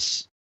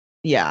 but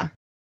yeah.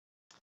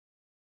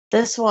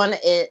 This one,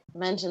 it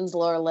mentions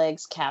lower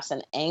legs, calves,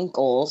 and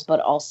ankles, but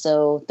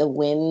also the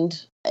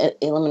wind,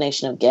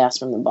 elimination of gas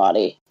from the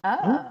body.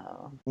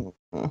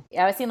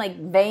 Yeah, I've seen like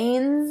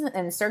veins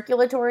and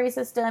circulatory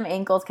system,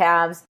 ankles,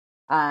 calves,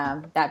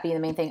 that being the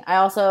main thing. I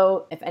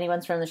also, if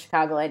anyone's from the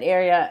Chicagoland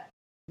area,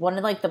 one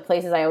of like the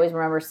places I always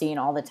remember seeing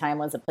all the time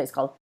was a place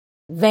called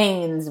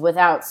Veins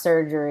Without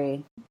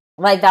Surgery.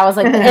 Like that was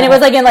like, and it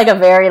was like in like a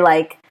very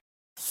like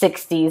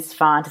 60s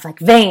font. It's like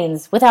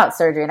Veins Without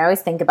Surgery. And I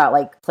always think about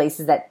like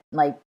places that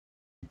like,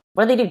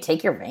 what do they do?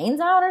 Take your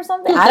veins out or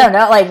something? I don't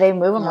know. Like they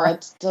move them around.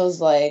 It's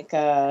those like,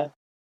 now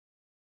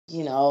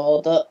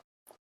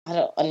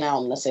I'm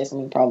gonna say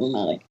something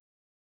problematic.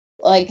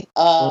 Like,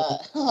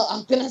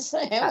 I'm gonna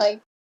say like,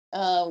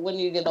 when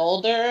you get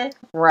older,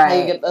 right?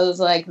 You get those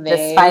like veins.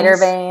 The spider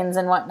veins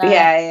and whatnot.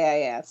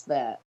 Yeah. It's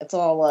that. It's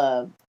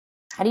all.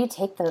 How do you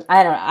take those?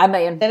 I don't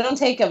know. They don't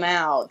take them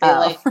out.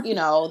 They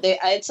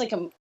it's like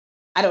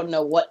I don't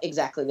know what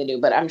exactly they do,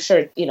 but I'm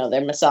sure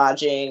they're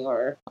massaging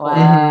or.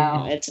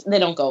 Wow. They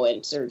don't go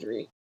in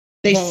surgery.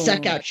 They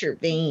suck out your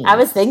veins. I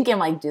was thinking,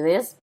 like, do they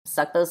just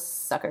suck those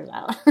suckers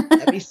out?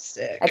 That'd be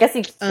sick. I guess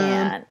you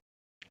can.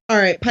 All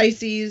right,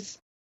 Pisces.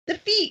 The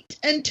feet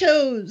and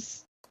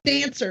toes.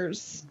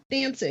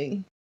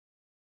 Dancing.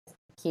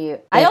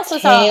 Cute. I also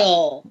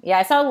saw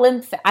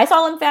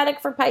lymphatic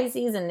for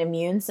Pisces and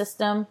immune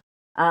system.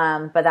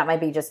 But that might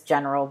be just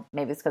general.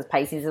 Maybe it's because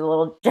Pisces is a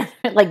little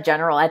like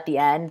general at the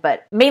end,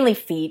 but mainly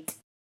feet.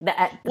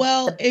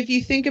 Well, if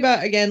you think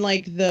about, again,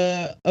 like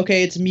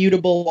it's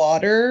mutable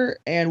water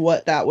and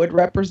what that would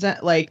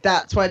represent, like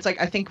that's why it's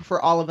like, I think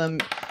for all of them,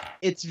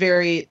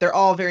 they're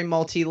all very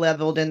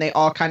multi-leveled and they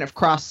all kind of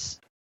cross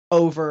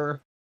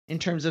over in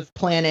terms of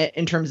planet,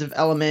 in terms of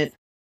element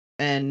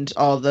and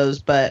all of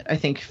those. But I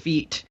think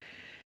feet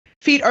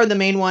are the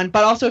main one.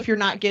 But also if you're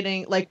not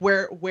getting, like,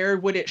 where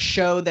would it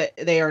show that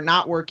they are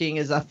not working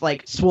is if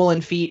like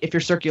swollen feet, if your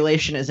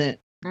circulation isn't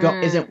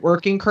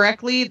working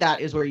correctly, that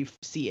is where you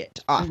see it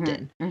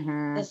often.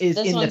 Is this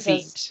in one the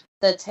says feet.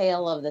 the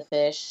tail of the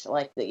fish,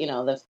 like the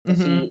Mhm.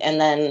 feet,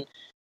 and then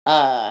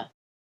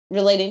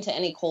relating to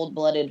any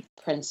cold-blooded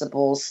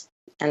principles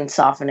and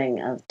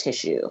softening of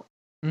tissue.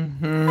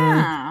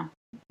 Huh.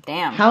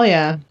 Damn. Hell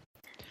yeah.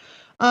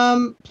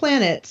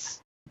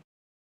 Planets.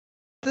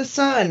 The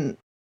sun.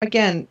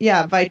 Again,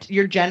 yeah,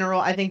 your general,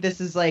 I think this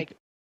is like,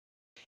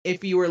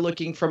 if you were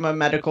looking from a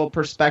medical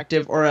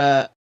perspective or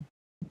a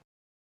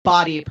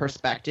body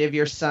perspective,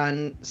 your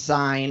sun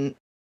sign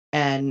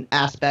and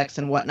aspects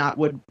and whatnot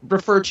would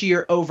refer to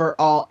your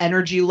overall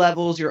energy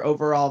levels, your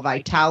overall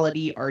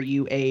vitality. Are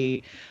you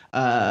a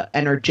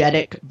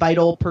energetic,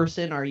 vital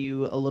person? Are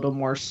you a little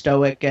more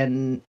stoic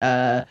and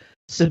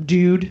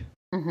subdued?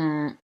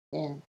 Yeah.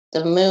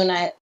 The moon,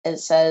 it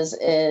says,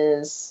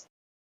 is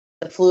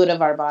the fluid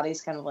of our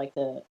bodies, kind of like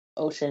the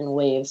ocean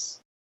waves,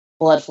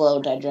 blood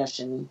flow,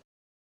 digestion,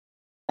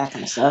 that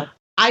kind of stuff.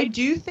 I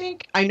do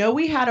think, I know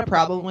we had a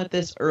problem with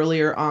this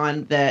earlier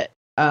on, that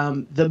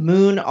the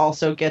moon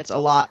also gets a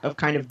lot of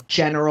kind of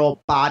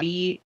general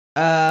body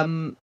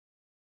like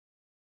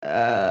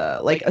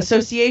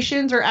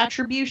associations or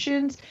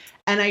attributions.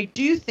 And I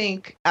do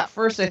think, at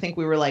first I think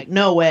we were like,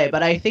 no way,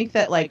 but I think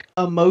that like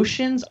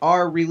emotions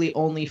are really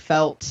only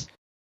felt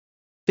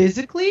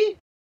physically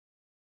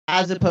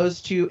as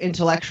opposed to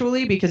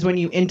intellectually, because when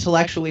you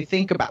intellectually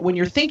when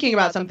you're thinking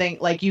about something,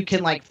 like you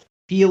can like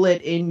feel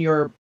it in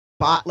your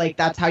body, like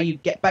that's how you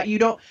get, but you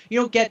don't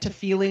get to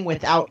feeling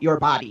without your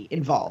body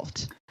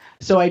involved.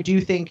 So I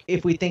do think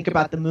if we think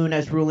about the moon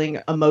as ruling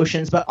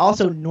emotions, but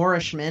also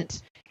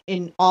nourishment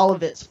in all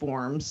of its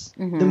forms,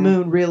 the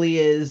moon really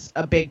is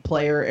a big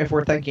player if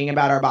we're thinking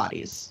about our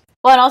bodies.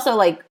 Well, and also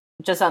like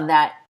just on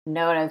that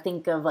note, I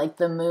think of like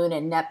the moon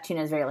and Neptune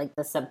as very like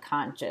the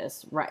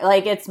subconscious, right?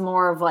 Like it's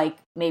more of like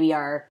maybe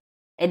our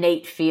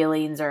innate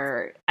feelings,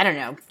 or I don't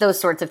know, those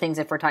sorts of things.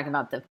 If we're talking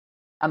about the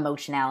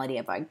emotionality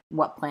of like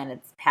what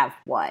planets have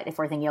what, if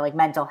we're thinking of like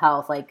mental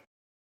health, like,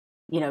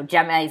 you know,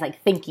 Gemini is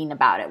like thinking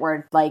about it,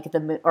 where like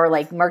or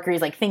like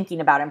Mercury's like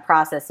thinking about and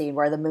processing,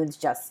 where the moon's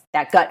just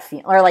that gut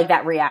feel, or like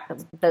that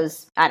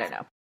those, I don't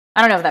know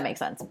if that makes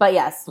sense, but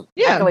yes,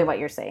 echoing what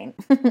you're saying.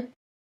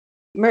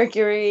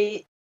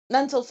 Mercury,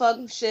 mental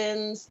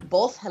functions,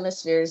 both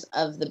hemispheres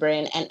of the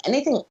brain, and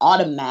anything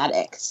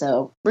automatic,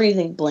 so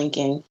breathing,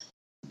 blinking,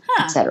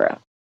 etc.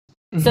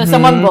 So if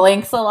someone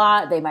blinks a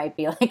lot, they might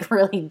be like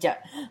really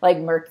like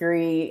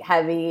Mercury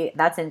heavy.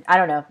 I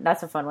don't know.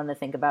 That's a fun one to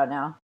think about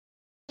now.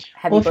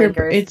 Heavy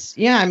blinkers.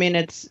 I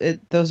mean,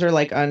 those are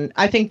like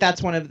I think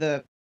that's one of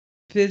the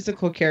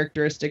physical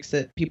characteristics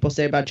that people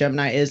say about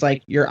Gemini is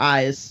like your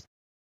eyes,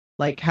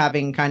 like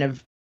having kind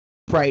of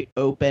bright,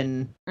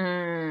 open,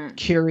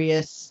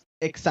 curious,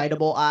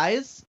 excitable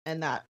eyes,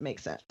 and that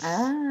makes sense.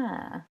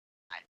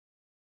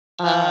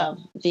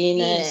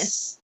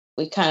 Venus.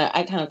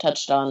 I kind of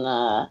touched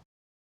on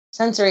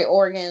sensory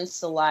organs,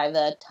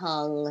 saliva,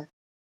 tongue,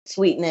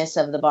 sweetness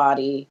of the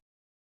body.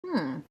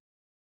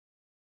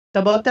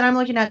 The book that I'm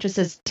looking at just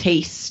says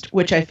taste,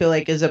 which I feel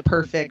like is a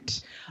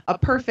perfect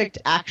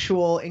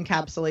actual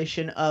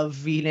encapsulation of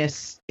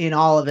Venus in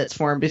all of its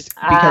forms,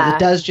 because it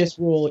does just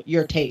rule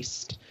your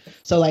taste.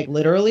 So like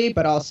literally,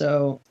 but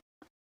also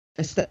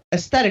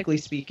aesthetically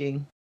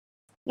speaking.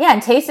 Yeah,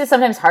 and taste is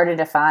sometimes hard to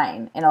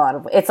define in a lot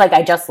of ways. It's like,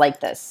 I just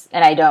like this,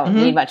 and I don't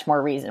need much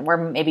more reason. Where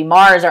maybe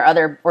Mars or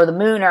the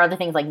moon or other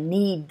things like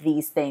need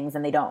these things,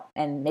 and they don't.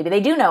 And maybe they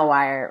do know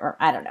why, or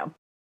I don't know.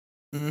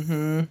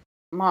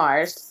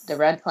 Mars, the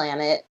red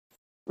planet,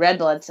 red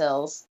blood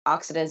cells,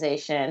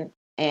 oxidization,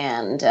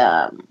 and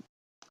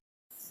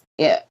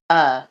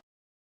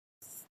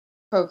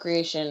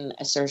procreation,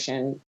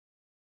 assertion.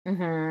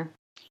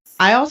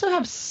 I also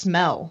have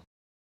smell,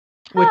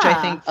 which I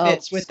think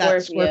fits with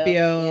that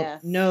Scorpio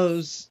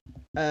nose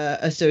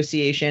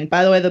association.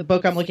 By the way, the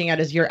book I'm looking at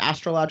is Your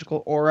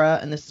Astrological Aura,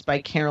 and this is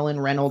by Carolyn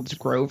Reynolds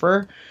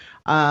Grover.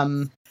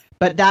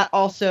 But that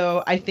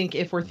also, I think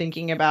if we're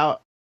thinking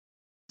about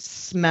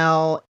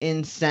smell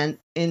in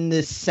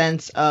this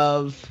sense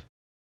of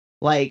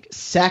like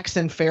sex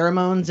and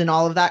pheromones and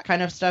all of that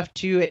kind of stuff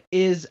too, it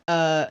is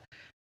a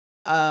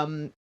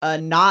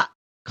not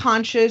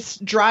conscious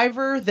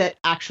driver that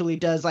actually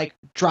does like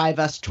drive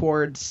us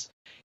towards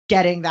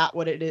getting that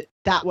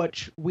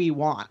what we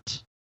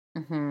want.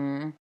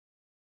 And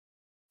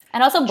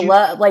also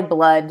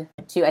blood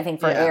too, I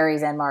think for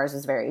Aries and Mars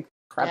is very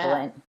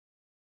prevalent.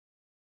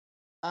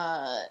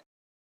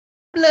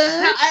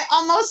 I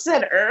almost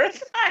said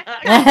Earth.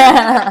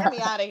 Get me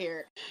out of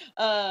here.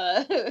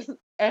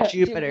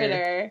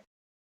 Jupiter.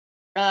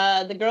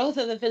 The growth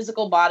of the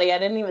physical body. I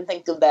didn't even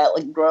think of that,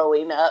 like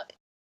growing up.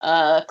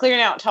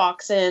 Clearing out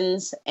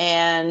toxins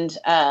and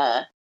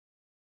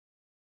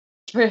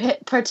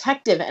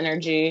protective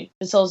energy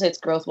facilitates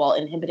growth while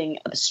inhibiting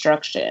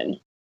obstruction.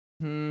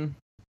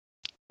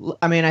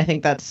 I mean, I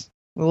think that's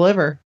the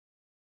liver.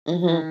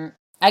 Mm-hmm.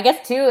 I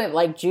guess too,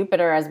 like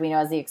Jupiter, as we know,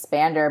 as the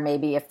expander,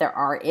 maybe if there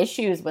are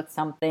issues with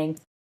something,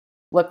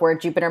 look where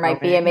Jupiter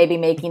might be, and maybe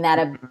making that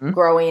a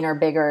growing or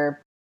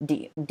bigger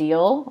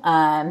deal.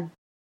 Hot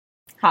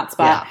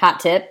spot,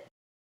 hot tip.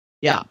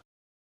 Yeah.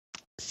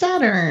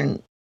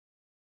 Saturn.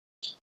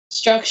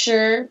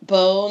 Structure,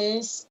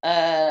 bones,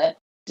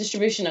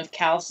 distribution of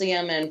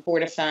calcium and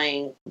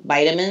fortifying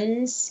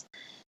vitamins,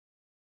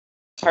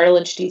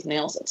 cartilage, teeth,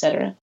 nails,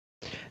 etc.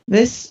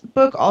 This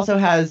book also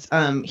has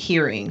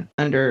hearing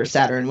under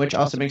Saturn, which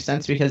also makes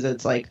sense because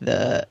it's like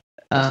the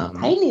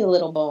tiny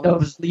little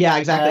bones. Yeah,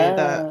 exactly.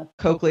 The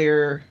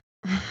cochlear,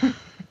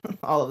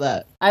 all of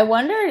that. I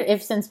wonder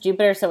if, since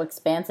Jupiter is so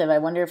expansive, I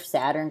wonder if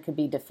Saturn could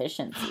be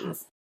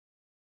deficiencies.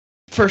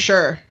 For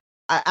sure.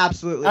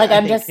 Absolutely. Like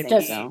I'm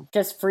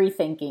just free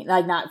thinking,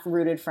 like not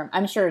rooted from.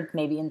 I'm sure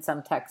maybe in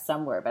some text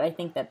somewhere, but I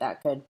think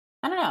that could.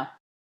 I don't know.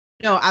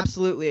 No,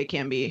 absolutely, it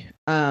can be.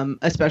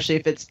 Especially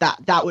if it's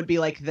that would be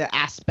like the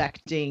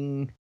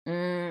aspecting.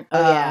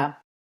 Yeah.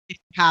 If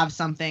you have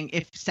something,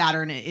 if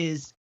Saturn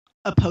is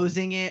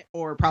opposing it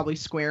or probably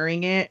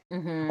squaring it,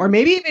 or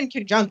maybe even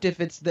conjunct if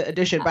it's the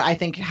addition. But I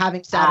think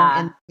having Saturn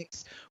in the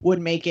mix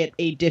would make it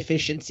a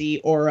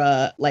deficiency or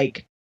a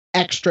like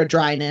extra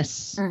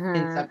dryness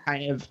in some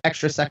kind of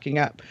extra sucking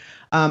up.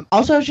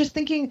 Also, I was just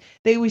thinking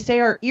we say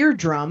our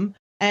eardrum,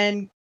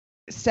 and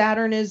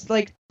Saturn is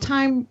like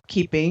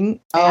timekeeping.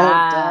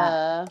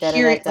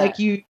 Like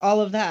you,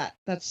 all of that.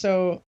 That's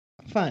so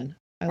fun.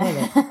 I love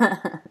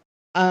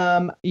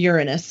it.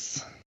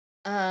 Uranus.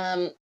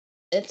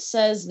 It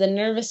says the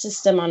nervous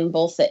system on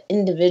both the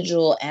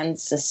individual and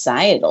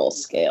societal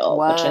scale,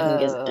 which I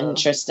think is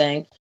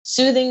interesting.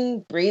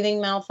 Soothing breathing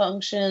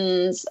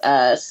malfunctions.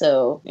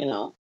 So, you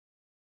know,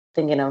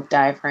 thinking of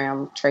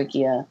diaphragm,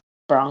 trachea,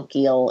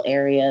 bronchial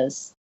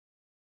areas.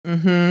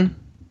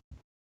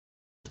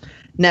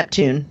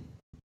 Neptune.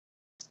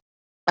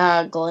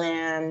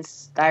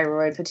 Glands,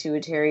 thyroid,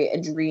 pituitary,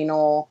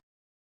 adrenal.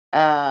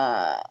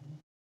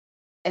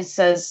 It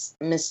says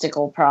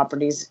mystical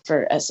properties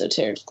for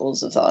esoteric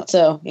schools of thought.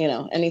 So, you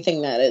know,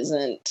 anything that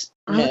isn't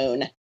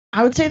known.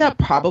 I would say that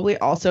probably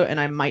also, and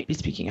I might be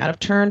speaking out of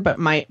turn, but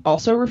might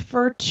also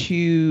refer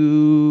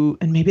to,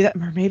 and maybe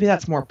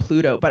that's more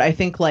Pluto, but I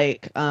think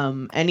like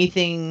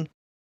anything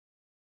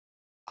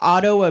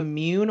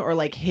autoimmune or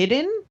like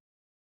hidden.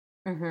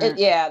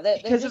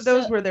 Because of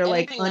those where they're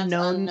like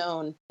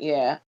unknown.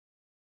 Yeah.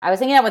 I was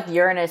thinking that with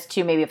Uranus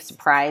too, maybe of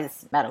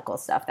surprise medical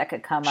stuff that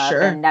could come up.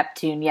 And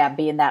Neptune,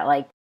 being that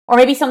like, or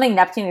maybe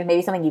Neptune is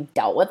maybe something you've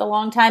dealt with a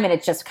long time and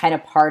it's just kind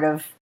of part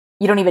of,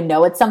 you don't even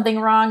know it's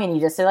something wrong and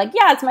you just say like,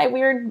 yeah, it's my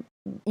weird,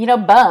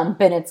 bump.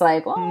 And it's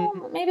like,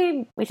 well,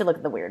 maybe we should look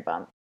at the weird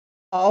bump.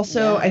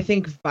 Also, I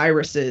think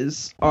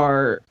viruses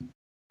are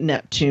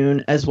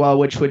Neptune as well,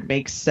 which would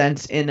make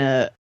sense in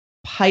a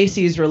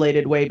Pisces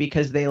related way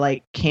because they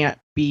like can't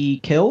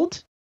be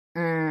killed.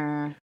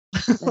 Like,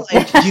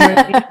 do you know what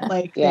I mean?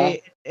 Like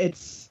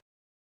it's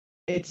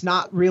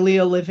not really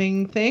a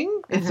living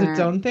thing. It's its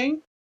own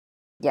thing.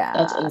 Yeah.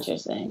 That's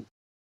interesting.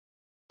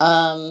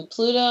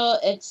 Pluto,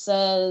 it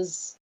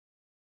says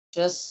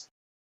just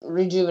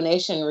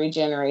rejuvenation,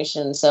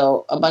 regeneration.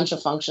 So a bunch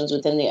of functions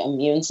within the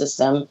immune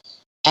system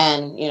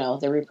and,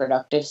 the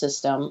reproductive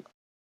system.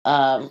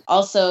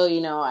 Also,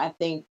 I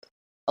think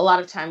a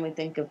lot of time we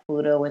think of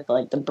Pluto with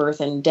like the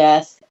birth and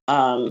death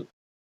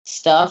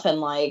stuff.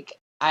 And like,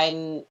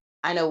 I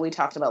know we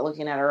talked about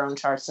looking at our own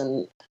charts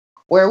and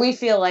where we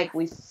feel like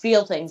we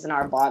feel things in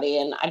our body.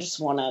 And I just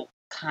want to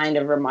kind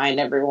of remind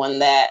everyone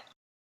that,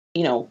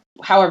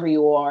 however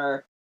you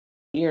are,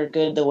 you're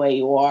good the way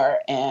you are.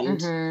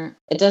 And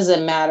it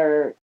doesn't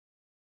matter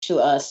to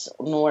us,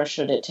 nor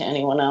should it to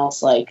anyone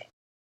else. Like,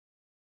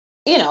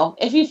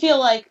 if you feel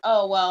like,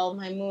 oh, well,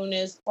 my moon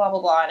is blah,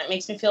 blah, blah, and it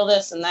makes me feel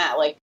this and that,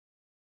 like,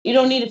 you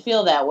don't need to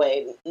feel that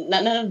way.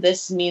 None of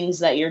this means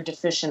that you're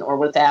deficient or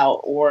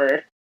without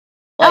or...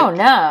 Like, oh,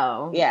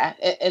 no. Yeah,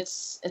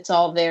 it's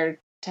all there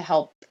to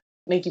help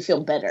make you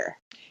feel better.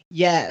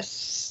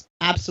 Yes,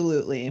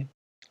 absolutely.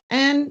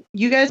 And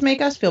you guys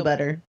make us feel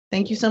better.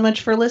 Thank you so much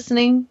for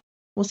listening.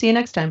 We'll see you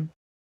next time.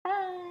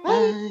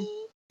 Bye.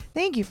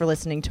 Thank you for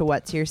listening to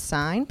What's Your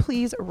Sign.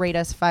 Please rate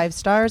us 5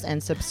 stars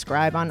and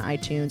subscribe on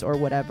iTunes or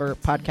whatever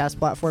podcast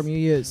platform you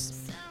use.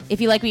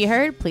 If you like what you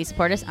heard, please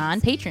support us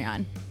on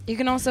Patreon. You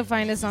can also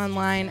find us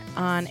online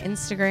on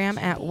Instagram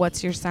at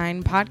What's Your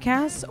Sign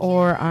Podcast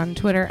or on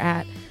Twitter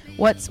at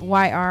What's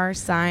YR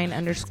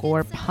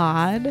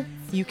sign_pod.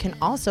 You can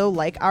also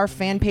like our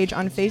fan page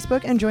on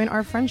Facebook and join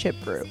our friendship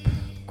group.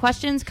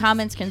 Questions,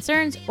 comments,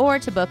 concerns, or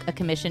to book a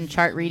commissioned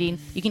chart reading,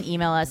 you can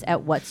email us at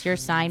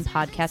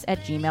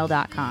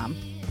what'syoursignpodcast@gmail.com.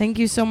 Thank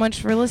you so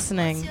much for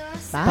listening.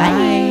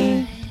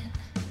 Bye.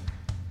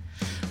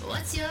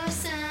 What's your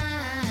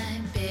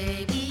sign,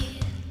 baby?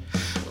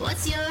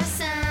 What's your